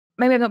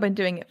 maybe I've not been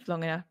doing it for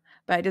long enough,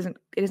 but it doesn't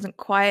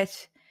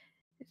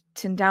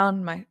quieten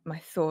down my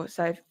thoughts.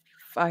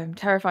 I'm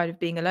terrified of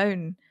being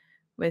alone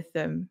with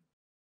them.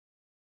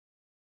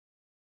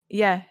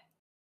 Yeah.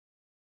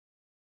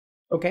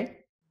 Okay.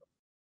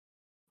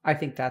 I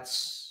think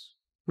that's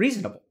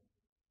reasonable.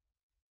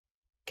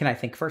 Can I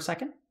think for a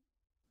second?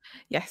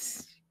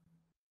 Yes.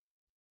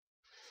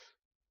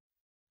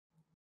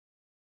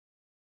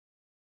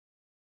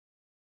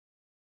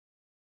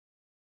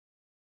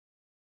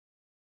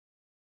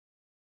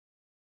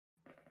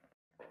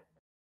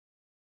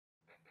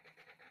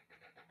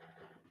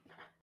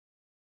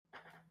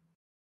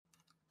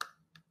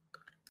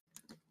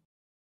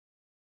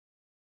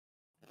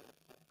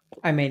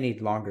 I may need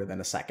longer than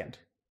a second.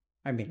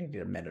 I may need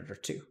a minute or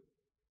two.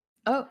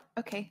 Oh,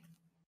 okay.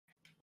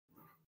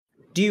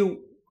 If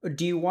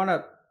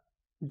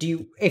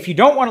you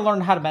don't want to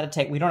learn how to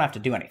meditate, we don't have to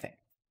do anything.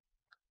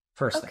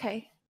 First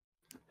thing.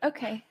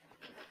 Okay.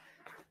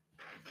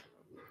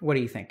 What do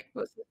you think?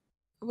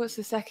 What's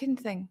the second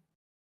thing?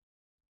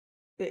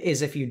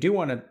 Is if you do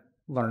want to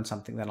learn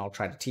something, then I'll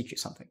try to teach you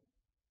something.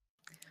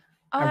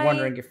 I'm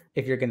wondering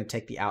if you're going to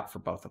take the out for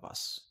both of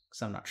us,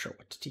 because I'm not sure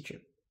what to teach you,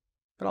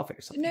 but I'll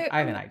figure something. I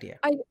have an idea.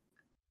 I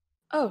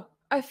feel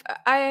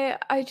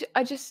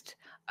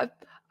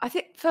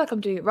like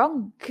I'm doing it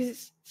wrong, because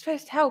it's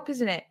supposed to help,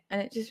 isn't it?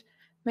 And it just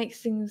makes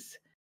things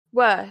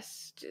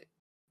worse.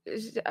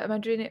 Am I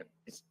doing it?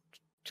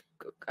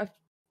 I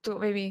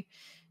thought maybe.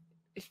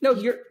 No,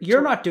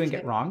 you're not doing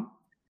it wrong.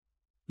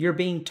 You're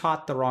being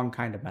taught the wrong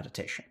kind of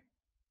meditation.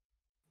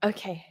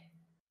 Okay.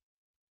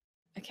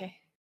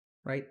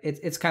 Right?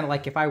 It's kind of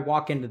like if I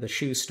walk into the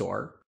shoe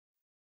store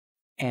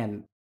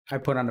and I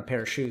put on a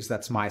pair of shoes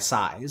that's my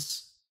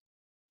size,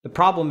 the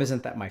problem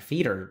isn't that my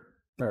feet or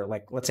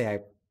like, let's say I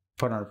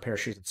put on a pair of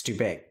shoes that's too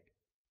big.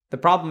 The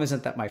problem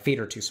isn't that my feet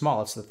are too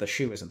small, it's that the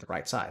shoe isn't the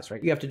right size,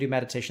 right? You have to do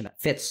meditation that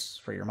fits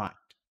for your mind.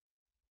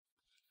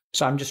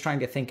 So I'm just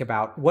trying to think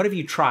about, what have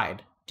you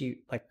tried?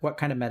 What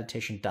kind of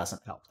meditation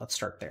doesn't help? Let's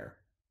start there.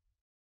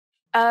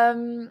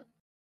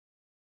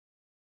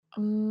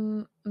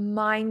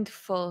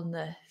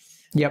 Mindfulness.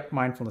 Yep,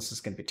 mindfulness is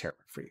going to be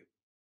terrible for you.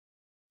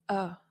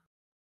 Oh.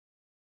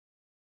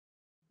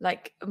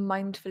 Like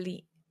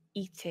mindfully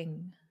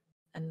eating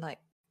and like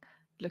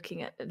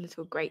looking at a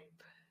little grape.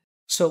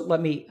 So let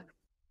me...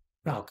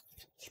 Oh,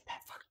 bad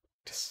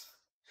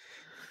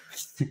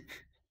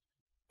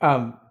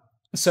fucking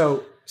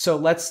So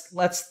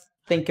let's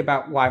think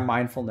about why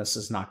mindfulness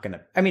is not going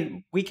to... I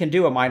mean, we can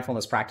do a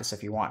mindfulness practice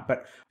if you want,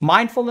 but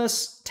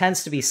mindfulness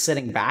tends to be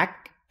sitting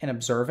back and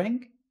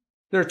observing.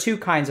 There are two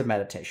kinds of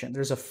meditation.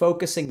 There's a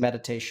focusing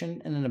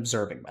meditation and an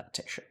observing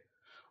meditation.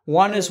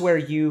 One is where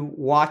you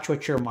watch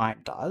what your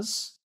mind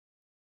does.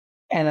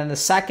 And then the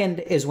second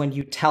is when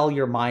you tell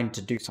your mind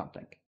to do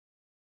something.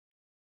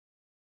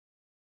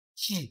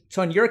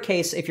 So in your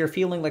case, if you're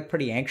feeling like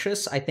pretty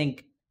anxious, I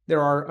think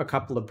there are a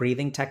couple of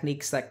breathing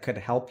techniques that could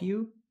help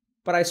you.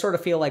 But I sort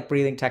of feel like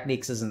breathing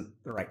techniques isn't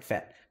the right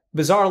fit.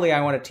 Bizarrely,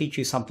 I want to teach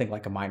you something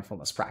like a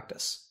mindfulness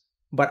practice.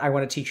 But I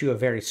want to teach you a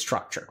very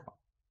structured one.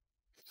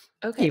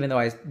 Okay. Even though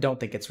I don't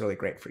think it's really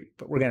great for you.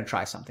 But we're going to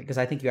try something, because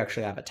I think you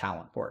actually have a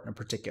talent for it in a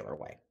particular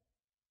way.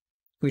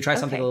 Can we try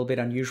something a little bit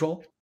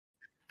unusual?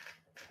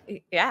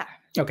 Yeah.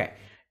 Okay.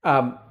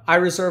 I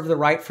reserve the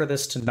right for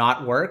this to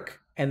not work,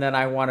 and then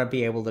I want to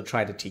be able to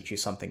try to teach you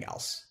something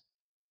else.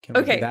 Can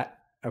we do that?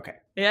 Okay.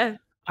 Yeah.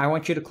 I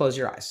want you to close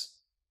your eyes.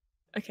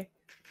 Okay.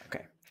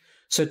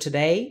 So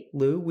today,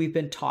 Lou, we've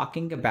been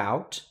talking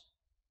about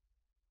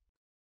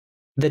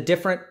the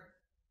different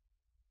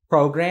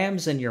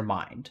programs in your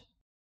mind,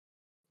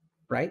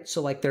 right?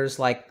 So like there's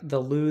like the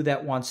Lou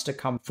that wants to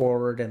come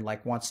forward and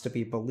like wants to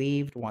be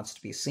believed, wants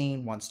to be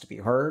seen, wants to be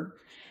heard.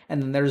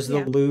 And then there's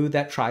the Lou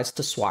that tries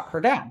to swat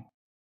her down.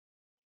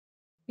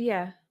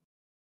 Yeah.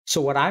 So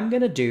what I'm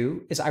going to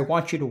do is I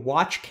want you to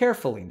watch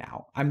carefully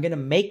now. I'm going to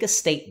make a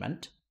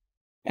statement,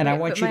 and I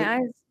want you to...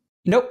 eyes...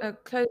 Nope.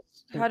 Close.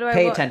 How do I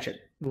pay attention?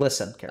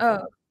 Listen carefully.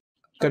 Oh.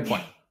 Good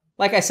point.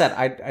 Like I said,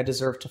 I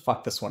deserve to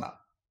fuck this one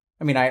up.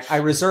 I mean, I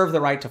reserve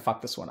the right to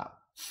fuck this one up.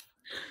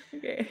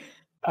 Okay.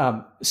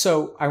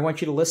 So I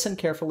want you to listen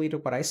carefully to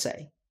what I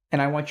say,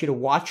 and I want you to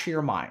watch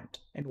your mind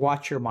and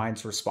watch your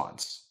mind's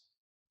response.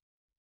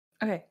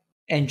 Okay.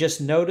 And just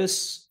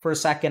notice for a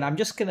second, I'm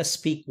just going to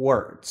speak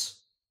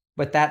words,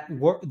 but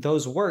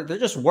those words, they're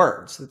just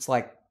words. It's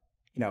like,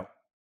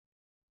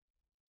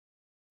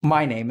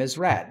 my name is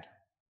Red.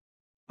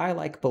 I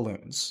like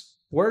balloons.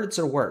 Words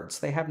are words.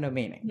 They have no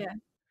meaning. Yeah.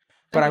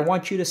 But I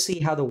want you to see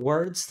how the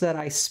words that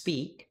I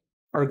speak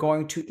are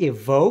going to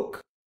evoke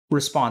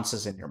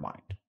responses in your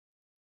mind.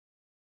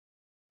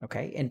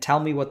 Okay? And tell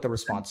me what the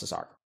responses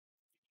are.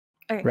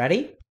 Okay.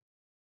 Ready?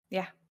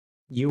 Yeah.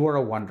 You are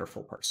a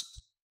wonderful person.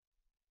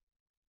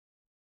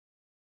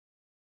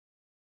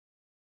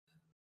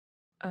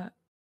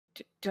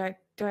 Do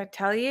I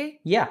tell you?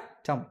 Yeah,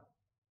 tell me.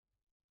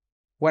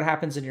 What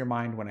happens in your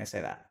mind when I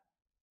say that?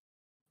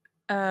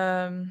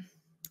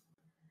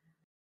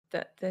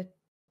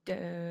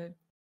 That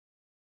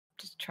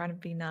just trying to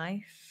be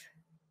nice.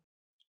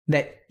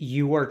 That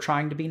you are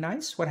trying to be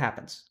nice? What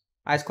happens?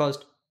 Eyes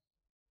closed.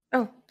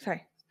 Oh,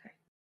 sorry.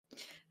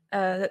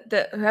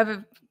 That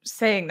whoever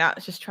saying that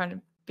is just trying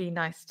to be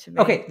nice to me.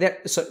 Okay,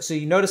 so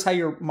you notice how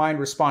your mind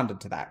responded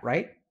to that,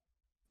 right?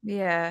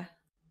 Yeah.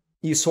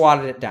 You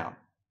swatted it down.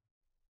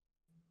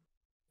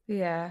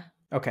 Yeah.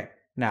 Okay,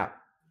 now,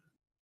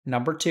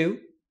 number 2,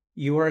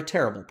 you are a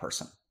terrible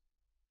person.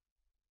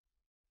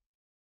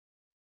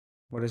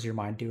 What does your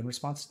mind do in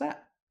response to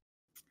that?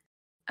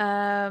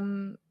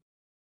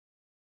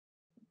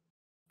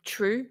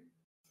 True.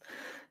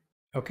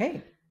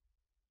 Okay.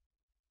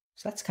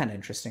 So that's kind of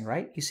interesting,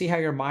 right? You see how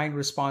your mind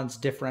responds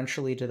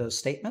differentially to those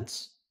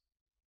statements?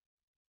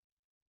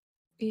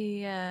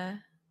 Yeah.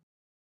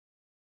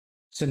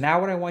 So now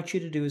what I want you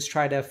to do is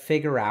try to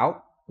figure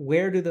out,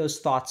 where do those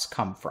thoughts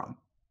come from?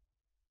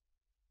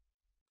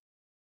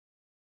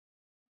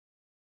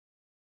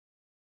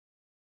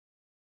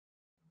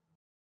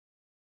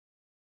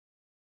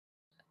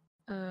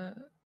 You're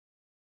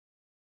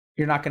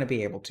not going to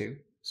be able to.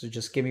 So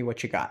just give me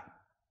what you got.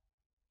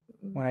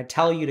 When I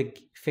tell you to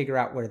figure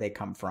out where they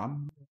come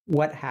from,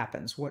 what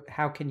happens?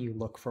 How can you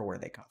look for where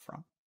they come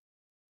from?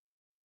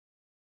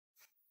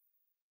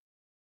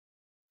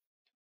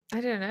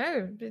 I don't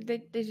know.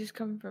 They just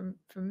come from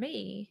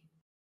me.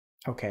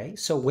 Okay,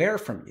 so where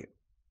from you?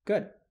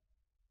 Good.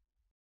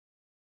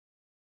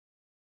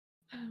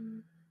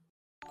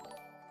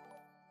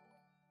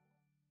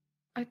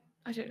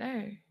 I don't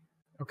know.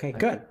 Okay,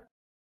 good.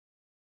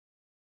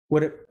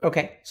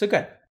 Okay, so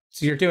good.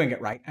 So you're doing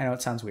it right. I know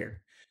it sounds weird.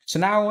 So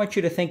now I want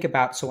you to think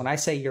about, so when I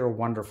say you're a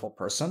wonderful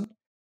person,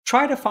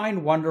 try to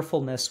find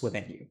wonderfulness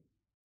within you.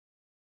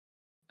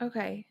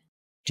 Okay.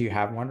 Do you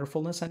have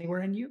wonderfulness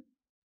anywhere in you?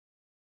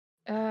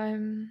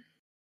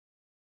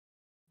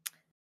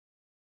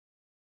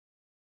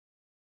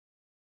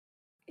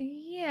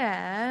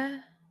 Yeah.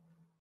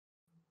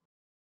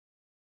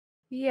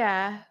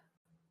 Yeah.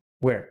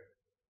 Where?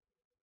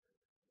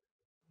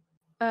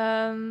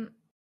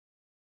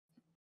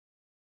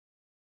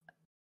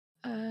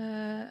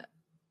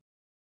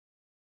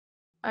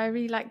 I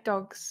really like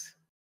dogs.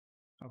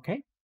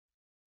 Okay.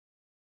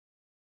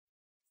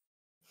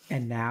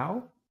 And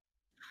now?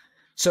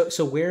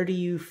 So where do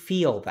you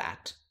feel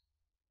that?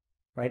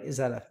 Right? Is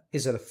it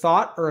a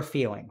thought or a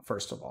feeling,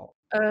 first of all?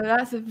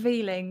 That's a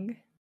feeling.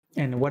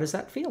 And what does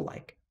that feel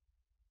like?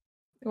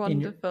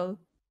 Wonderful.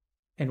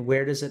 And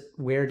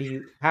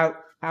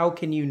how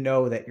can you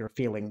know that you're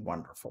feeling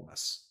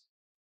wonderfulness?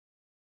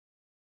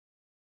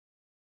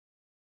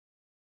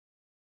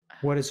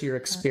 What is your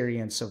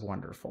experience of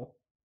wonderful?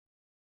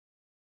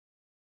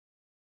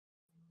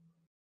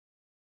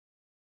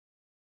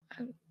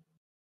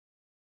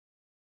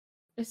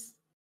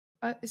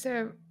 Is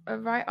there a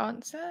right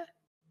answer?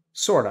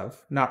 Sort of,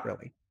 not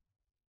really.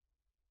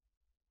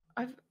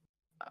 I've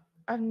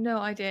no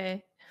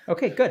idea.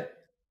 Okay, good.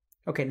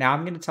 Okay, now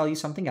I'm going to tell you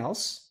something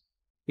else.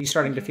 Are you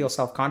starting to feel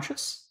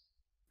self-conscious?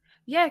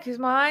 Yeah, because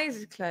my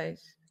eyes are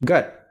closed.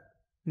 Good.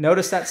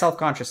 Notice that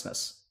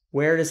self-consciousness.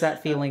 Where is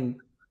that feeling?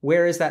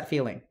 Where is that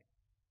feeling?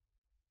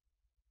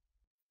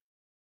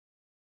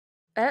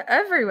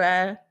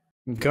 Everywhere.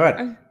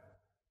 Good.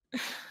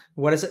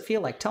 What does it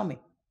feel like? Tell me.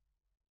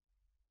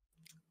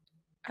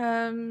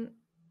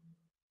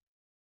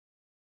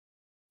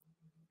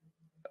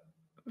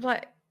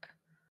 Like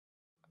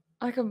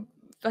I'm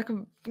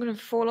gonna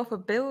fall off a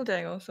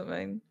building or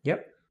something.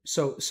 Yep.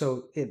 So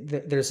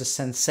there's a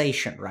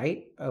sensation,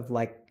 right, of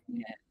like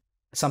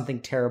something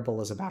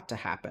terrible is about to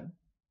happen.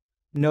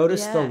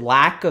 Notice the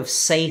lack of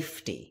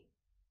safety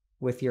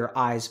with your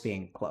eyes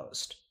being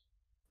closed.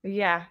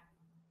 Yeah.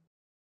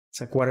 It's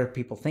like, what are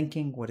people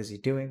thinking? What is he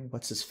doing?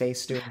 What's his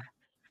face doing?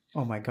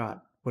 Oh my God,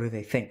 what do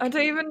they think? I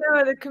don't even know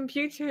where the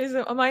computer is.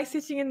 Am I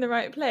sitting in the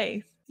right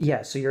place?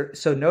 Yeah,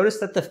 so notice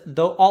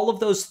that all of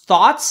those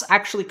thoughts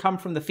actually come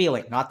from the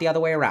feeling, not the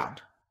other way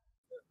around.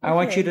 Okay. I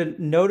want you to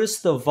notice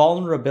the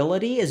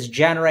vulnerability is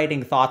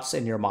generating thoughts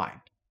in your mind.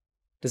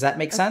 Does that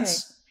make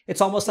sense?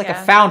 It's almost like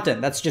a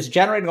fountain that's just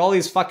generating all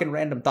these fucking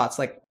random thoughts.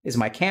 Like, is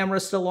my camera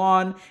still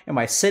on? Am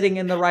I sitting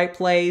in the right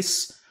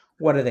place?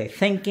 What are they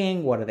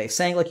thinking? What are they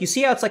saying? Like, you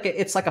see how it's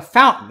like a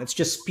fountain. It's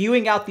just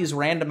spewing out these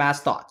random ass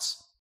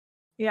thoughts.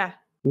 Yeah.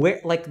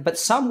 But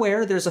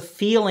somewhere there's a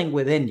feeling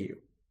within you.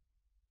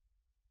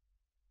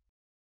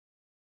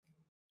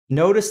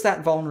 Notice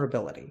that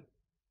vulnerability.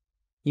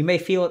 You may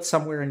feel it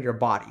somewhere in your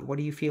body. What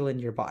do you feel in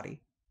your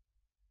body?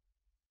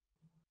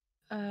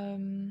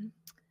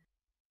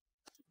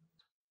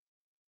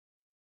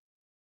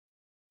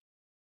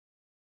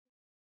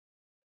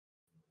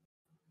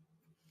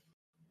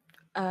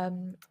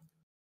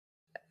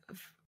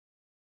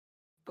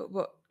 But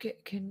what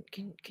can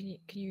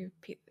you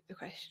repeat the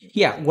question?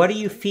 Yeah, what do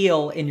you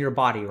feel in your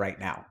body right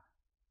now?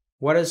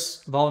 What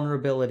does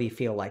vulnerability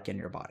feel like in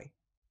your body?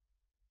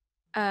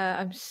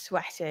 I'm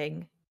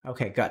sweating.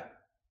 Okay, good.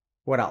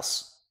 What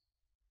else?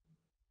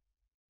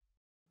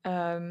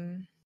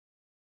 Pay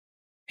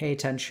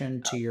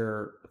attention to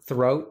your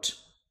throat,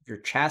 your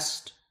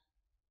chest,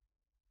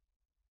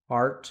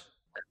 heart,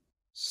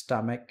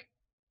 stomach.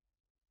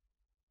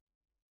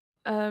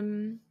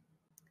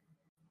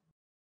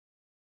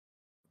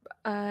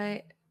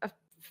 I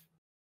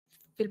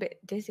feel a bit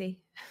dizzy.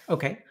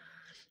 Okay.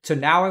 So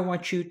now I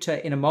want you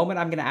to, in a moment,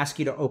 I'm going to ask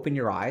you to open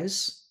your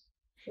eyes.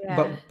 Yeah.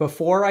 But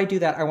before I do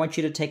that, I want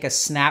you to take a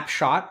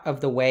screenshot of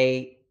the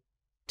way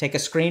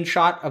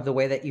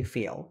that you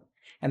feel.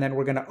 And then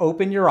we're going to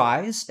open your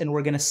eyes and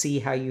we're going to see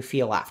how you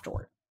feel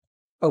afterward.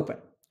 Open.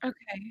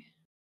 Okay.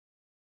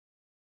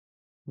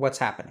 What's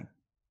happening?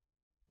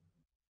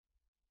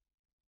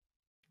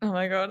 Oh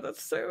my God,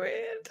 that's so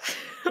weird.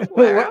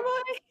 Where am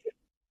I?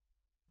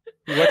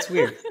 What's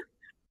weird?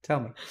 Tell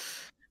me.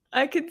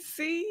 I can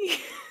see.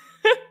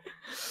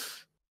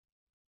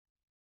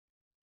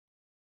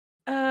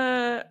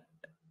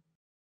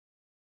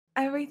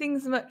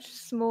 Everything's much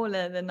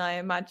smaller than I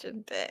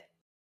imagined it.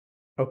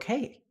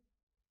 Okay.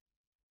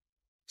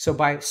 So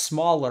by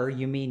smaller,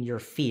 you mean your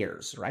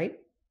fears, right?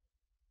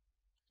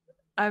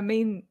 I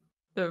mean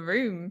the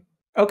room.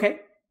 Okay.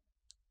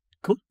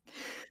 Cool.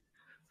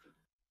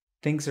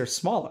 Things are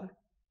smaller.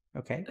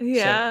 Okay.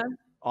 Yeah. So,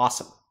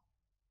 awesome.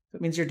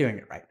 That means you're doing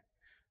it right.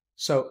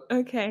 So,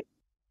 okay.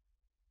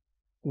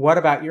 What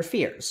about your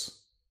fears?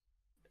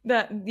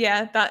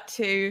 That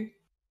too.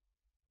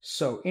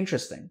 So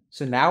interesting.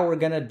 So now we're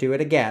going to do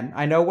it again.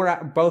 I know we're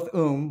at both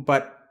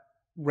but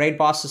raid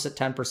boss is at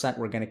 10%.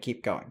 We're going to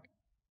keep going.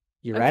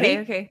 You ready?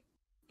 Okay.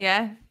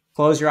 Yeah.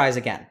 Close your eyes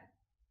again.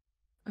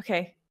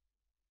 Okay.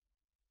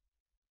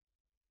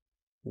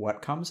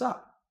 What comes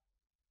up?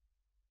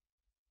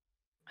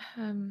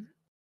 I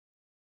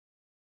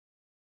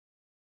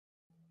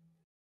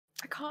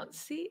can't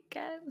see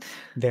again.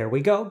 There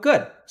we go.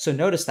 Good. So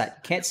notice that.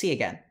 You can't see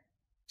again.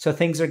 So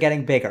things are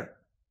getting bigger.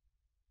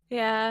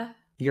 Yeah.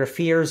 Your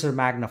fears are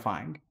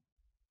magnifying.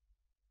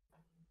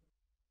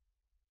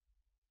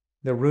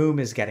 The room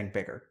is getting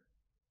bigger.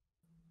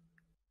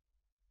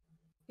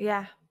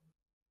 Yeah.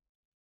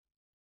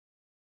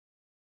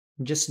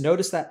 Just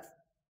notice that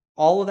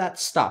all of that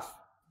stuff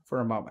for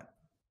a moment.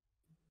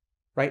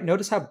 Right?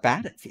 Notice how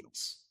bad it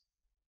feels.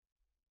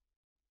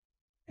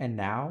 And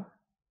now,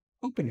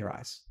 open your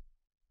eyes.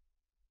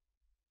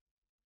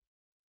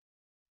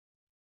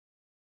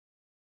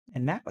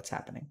 And now what's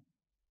happening?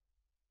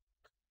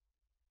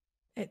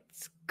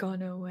 It's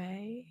gone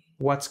away.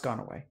 What's gone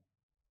away?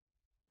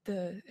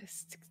 The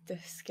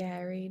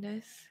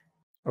scariness.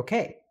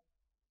 Okay.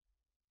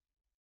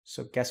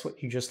 So guess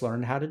what you just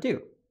learned how to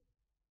do?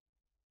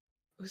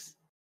 Was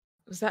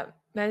that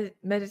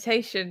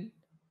meditation?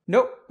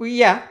 Nope.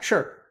 Yeah,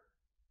 sure.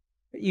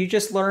 You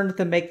just learned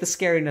to make the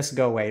scariness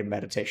go away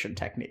meditation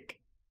technique.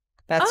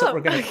 That's what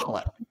we're going to call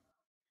it.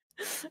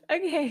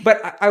 Okay.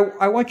 But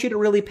I want you to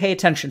really pay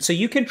attention. So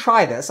you can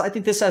try this. I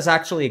think this is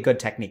actually a good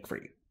technique for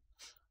you.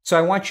 So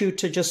I want you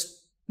to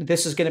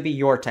this is going to be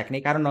your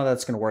technique. I don't know that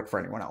it's going to work for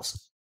anyone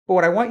else. But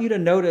what I want you to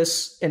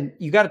notice, and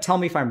you got to tell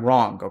me if I'm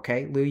wrong,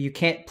 okay? Lou, you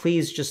can't,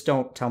 please just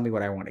don't tell me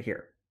what I want to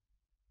hear.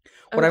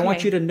 What I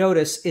want you to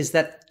notice is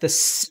that the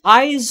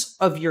size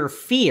of your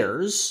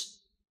fears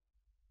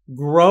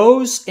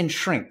grows and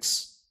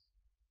shrinks.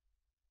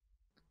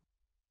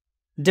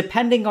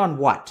 Depending on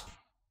what?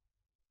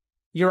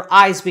 Your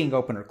eyes being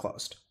open or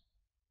closed.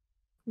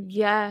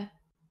 Yeah.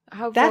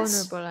 How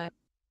That's vulnerable I am.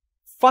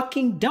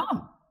 Fucking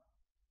dumb.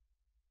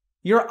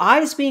 Your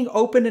eyes being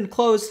open and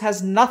closed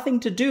has nothing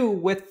to do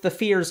with the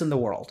fears in the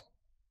world.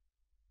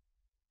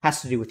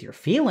 Has to do with your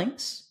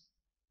feelings.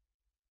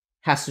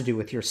 Has to do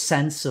with your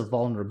sense of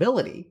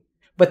vulnerability.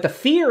 But the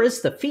fear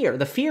is the fear.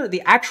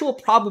 The actual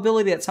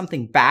probability that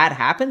something bad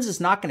happens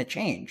is not going to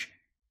change.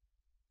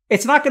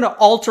 It's not going to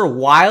alter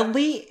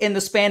wildly in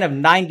the span of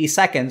 90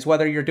 seconds,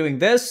 whether you're doing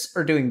this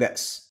or doing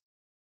this.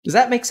 Does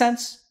that make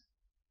sense?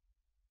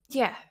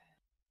 Yeah.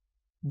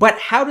 But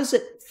how does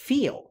it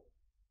feel?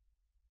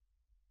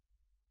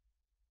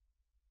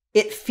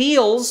 It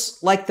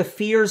feels like the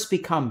fears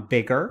become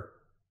bigger.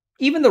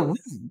 Even the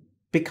room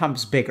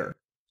becomes bigger.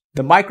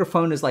 The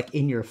microphone is like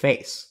in your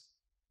face.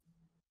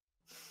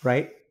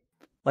 Right?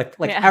 Like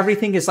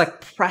everything is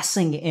like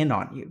pressing in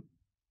on you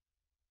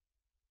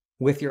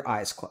with your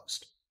eyes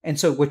closed. And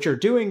so what you're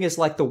doing is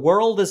like the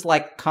world is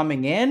like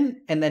coming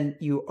in and then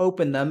you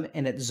open them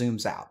and it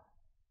zooms out.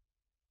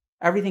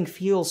 Everything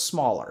feels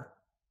smaller.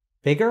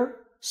 Bigger,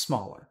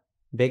 smaller.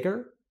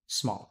 Bigger,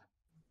 smaller.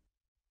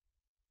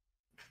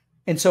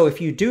 And so if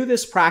you do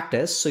this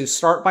practice, so you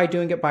start by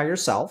doing it by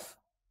yourself,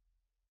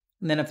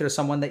 and then if there's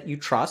someone that you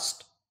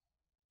trust,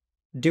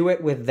 do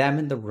it with them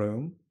in the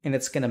room, and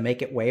it's going to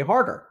make it way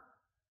harder.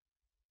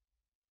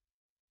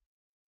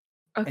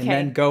 Okay. And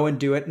then go and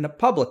do it in a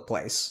public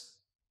place.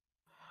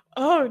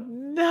 Oh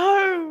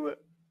no!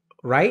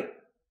 Right?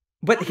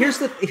 But here's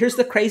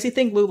the crazy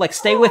thing, Lou. Like,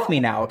 stay with me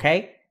now,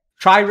 okay?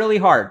 Try really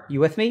hard. You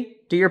with me?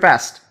 Do your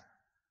best.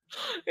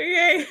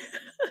 Okay.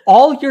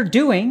 All you're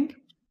doing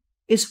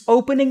is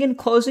opening and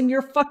closing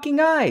your fucking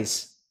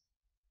eyes.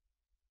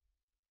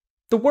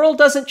 The world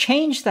doesn't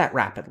change that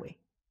rapidly.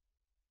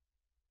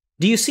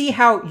 Do you see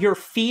how your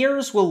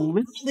fears will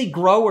literally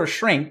grow or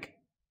shrink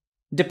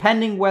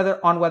depending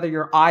on whether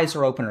your eyes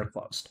are open or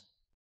closed?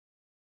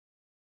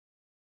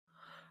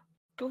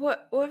 But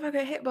what if I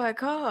get hit by a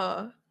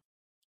car?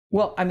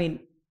 Well, I mean,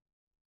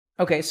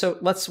 okay, so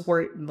let's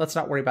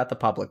not worry about the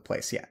public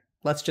place yet.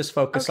 Let's just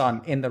focus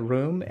on in the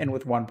room and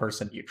with one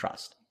person you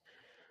trust.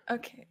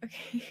 Okay.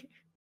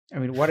 I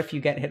mean, what if you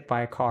get hit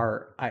by a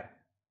car?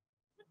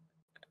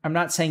 I'm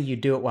not saying you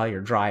do it while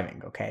you're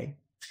driving, okay?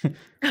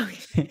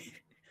 Okay.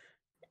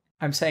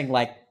 I'm saying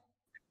like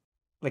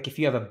if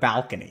you have a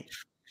balcony,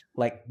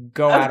 like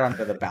go out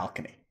onto the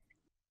balcony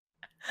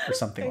or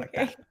something like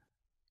that.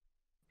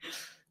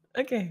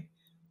 Okay.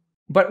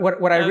 But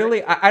what I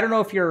really, I don't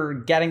know if you're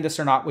getting this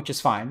or not, which is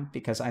fine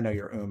because I know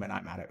you're and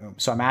I'm out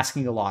of So I'm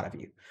asking a lot of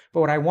you. But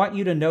what I want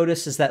you to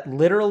notice is that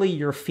literally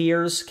your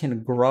fears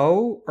can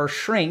grow or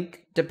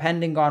shrink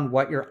depending on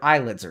what your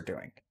eyelids are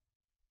doing.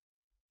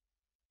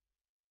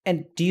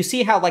 And do you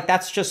see how like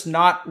that's just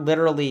not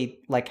literally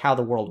like how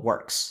the world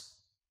works?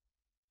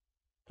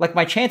 Like,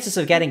 my chances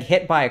of getting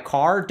hit by a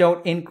car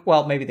don't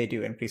well, maybe they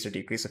do increase or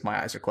decrease if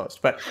my eyes are closed,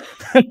 but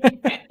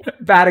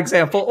bad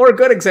example or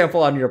good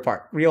example on your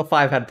part. Real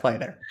 5-head play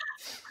there.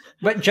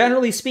 But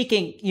generally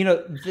speaking, you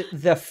know,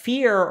 the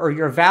fear or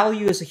your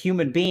value as a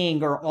human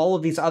being or all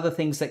of these other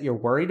things that you're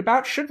worried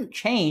about shouldn't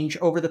change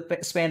over the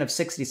span of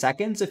 60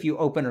 seconds if you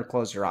open or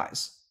close your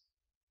eyes.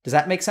 Does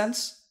that make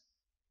sense?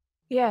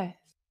 Yeah.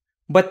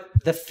 But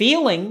the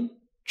feeling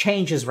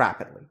changes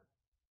rapidly.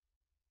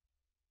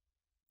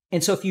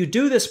 And so if you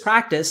do this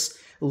practice,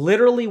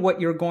 literally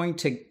what you're going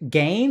to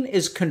gain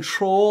is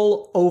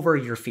control over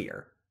your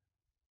fear.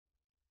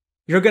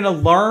 You're going to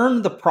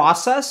learn the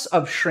process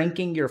of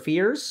shrinking your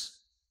fears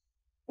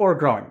or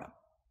growing them.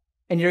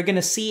 And you're going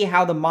to see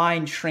how the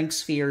mind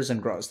shrinks fears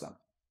and grows them.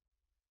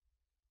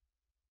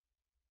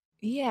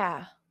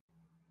 Yeah.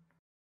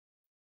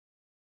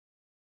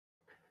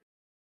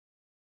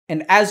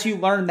 And as you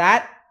learn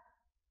that,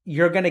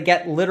 you're going to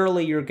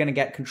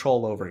get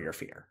control over your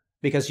fear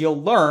because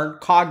you'll learn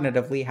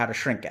cognitively how to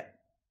shrink it.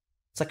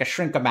 It's like a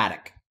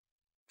shrink-o-matic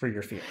for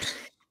your fears.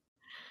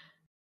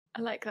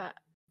 I like that.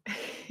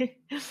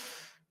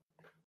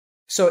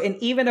 So, and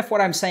even if what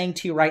I'm saying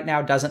to you right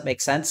now doesn't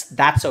make sense,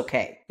 that's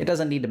okay. It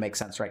doesn't need to make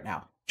sense right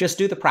now. Just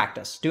do the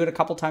practice. Do it a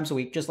couple times a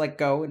week. Just like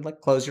go and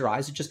like close your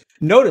eyes and just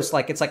notice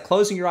like it's like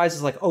closing your eyes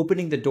is like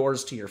opening the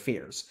doors to your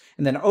fears.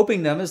 And then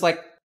opening them is like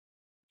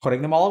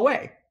putting them all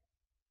away.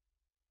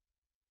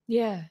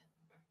 Yeah.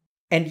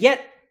 And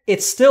yet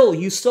it's still,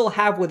 you still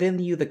have within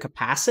you the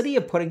capacity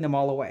of putting them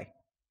all away.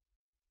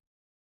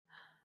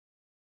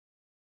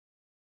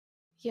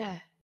 Yeah.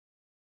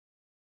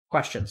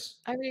 Questions?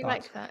 I really Thoughts?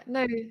 like that.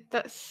 No,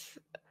 that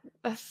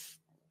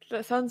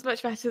sounds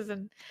much better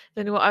than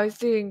what I was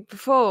doing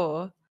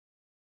before.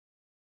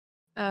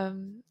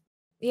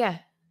 Yeah.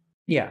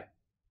 Yeah.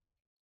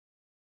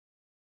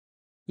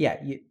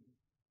 Yeah,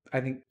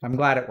 I think I'm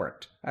glad it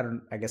worked.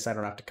 I guess I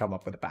don't have to come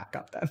up with a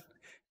backup then.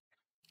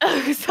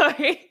 Oh,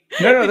 sorry.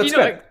 No, Did that's you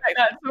not good. expect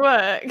that to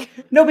work?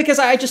 No, because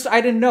I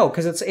didn't know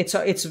because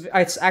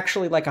it's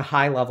actually like a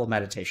high level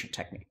meditation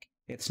technique.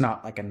 It's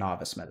not like a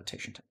novice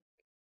meditation technique.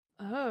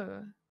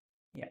 Oh.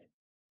 Yeah.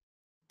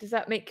 Does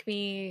that make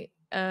me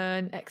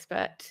an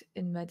expert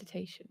in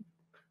meditation?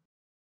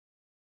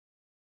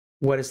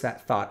 What is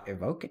that thought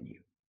evoke in you?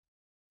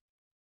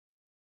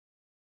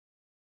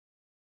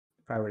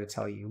 If I were to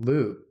tell you,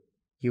 Lou,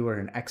 you are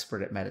an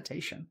expert at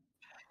meditation,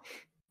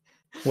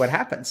 what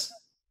happens?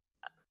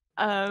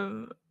 I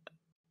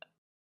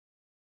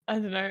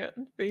don't know.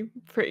 It'd be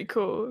pretty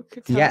cool.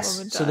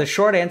 Yes. So the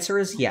short answer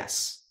is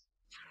yes.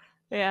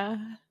 Yeah.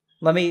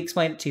 Let me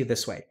explain it to you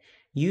this way.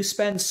 You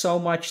spend so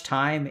much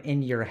time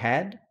in your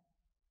head,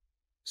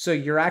 so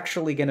you're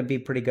actually going to be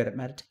pretty good at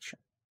meditation.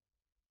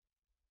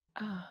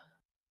 Oh.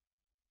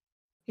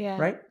 Yeah.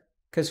 Right?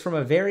 Because from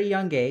a very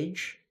young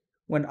age,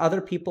 when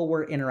other people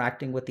were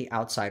interacting with the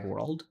outside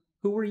world,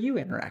 who were you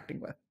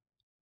interacting with?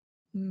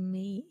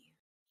 Me.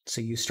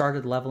 So you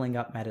started leveling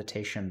up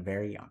meditation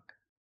very young.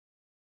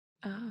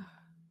 Oh.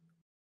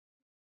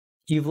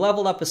 You've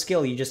leveled up a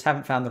skill, you just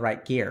haven't found the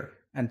right gear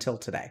until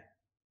today.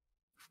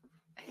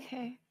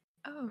 Okay.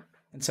 Oh.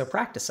 And so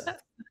practice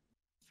it.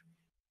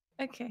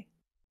 Okay.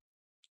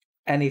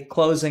 Any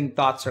closing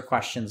thoughts or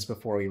questions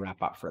before we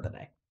wrap up for the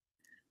day?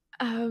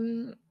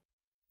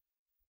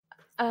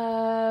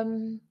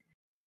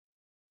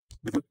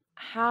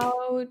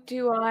 How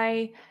do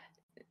I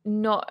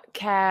not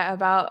care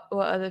about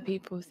what other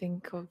people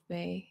think of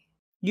me?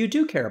 You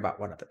do care about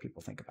what other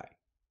people think about you.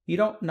 You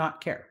don't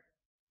not care.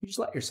 You just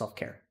let yourself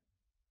care.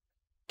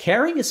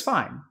 Caring is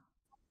fine.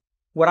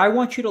 What I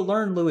want you to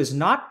learn, Lou, is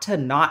not to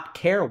not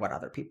care what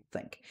other people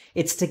think.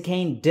 It's to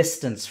gain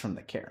distance from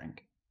the caring.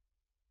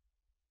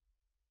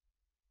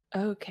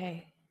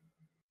 Okay.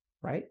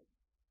 Right?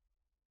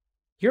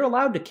 You're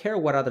allowed to care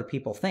what other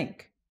people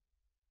think.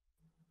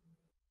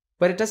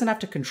 But it doesn't have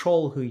to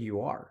control who you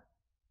are.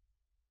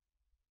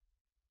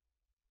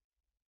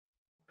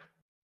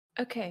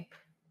 Okay.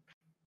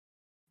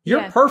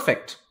 You're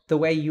perfect the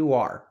way you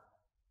are.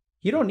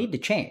 You don't need to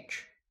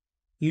change.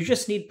 You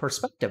just need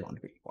perspective on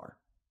who you are.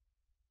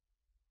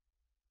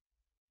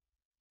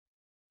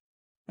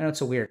 I know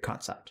it's a weird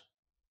concept.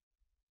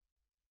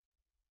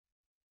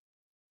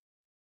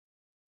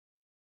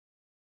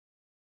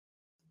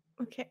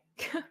 Okay.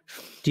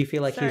 Do you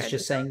feel like he's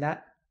just saying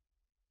that?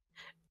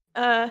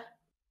 I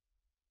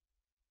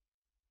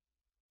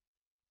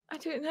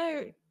don't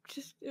know.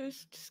 It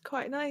was just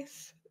quite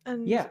nice.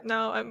 And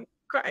now I'm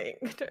crying.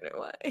 I don't know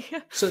why.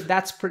 So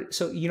that's pretty.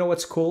 So you know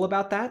what's cool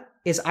about that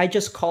is I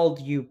just called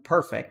you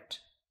perfect,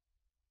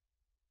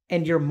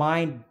 and your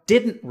mind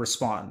didn't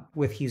respond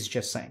with he's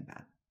just saying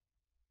that.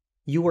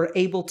 You were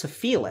able to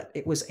feel it.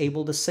 It was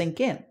able to sink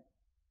in.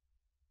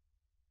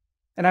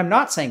 And I'm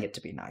not saying it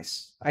to be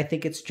nice. I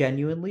think it's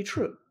genuinely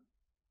true.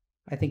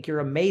 I think you're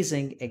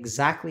amazing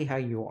exactly how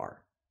you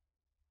are.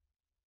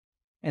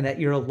 And that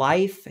your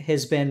life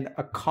has been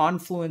a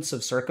confluence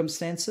of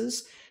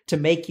circumstances to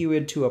make you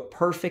into a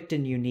perfect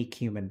and unique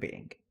human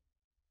being.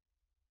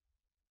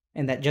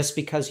 And that just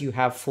because you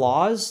have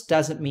flaws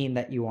doesn't mean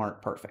that you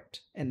aren't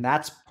perfect. And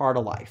that's part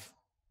of life.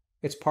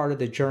 It's part of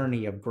the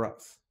journey of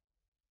growth.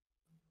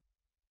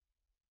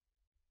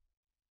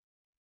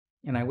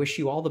 And I wish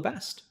you all the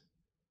best.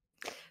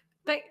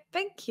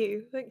 Thank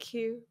you. Thank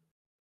you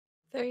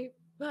very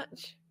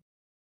much.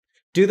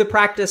 Do the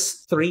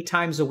practice 3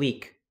 times a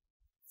week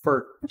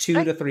for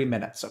 2 to 3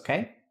 minutes,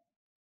 okay?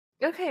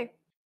 Okay.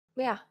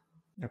 Yeah.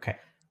 Okay.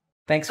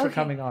 Thanks for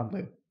coming on,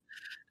 Lou.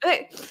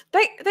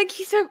 Thank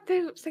you so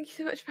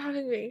much for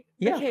having me.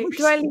 Yeah, okay.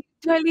 Do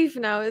I leave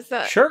now? Is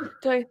that sure?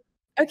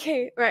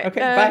 Okay, right. Okay,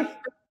 bye.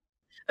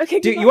 Okay.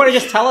 Do you want to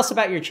just tell us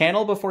about your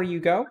channel before you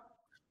go?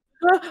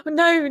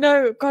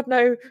 No, God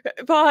no.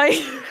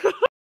 Bye.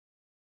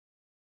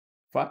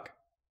 Fuck.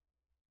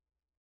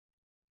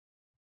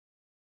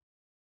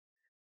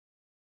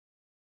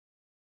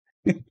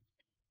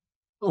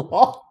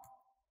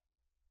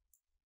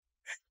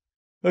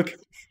 Okay.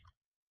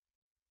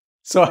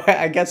 So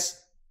I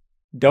guess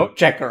don't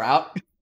check her out.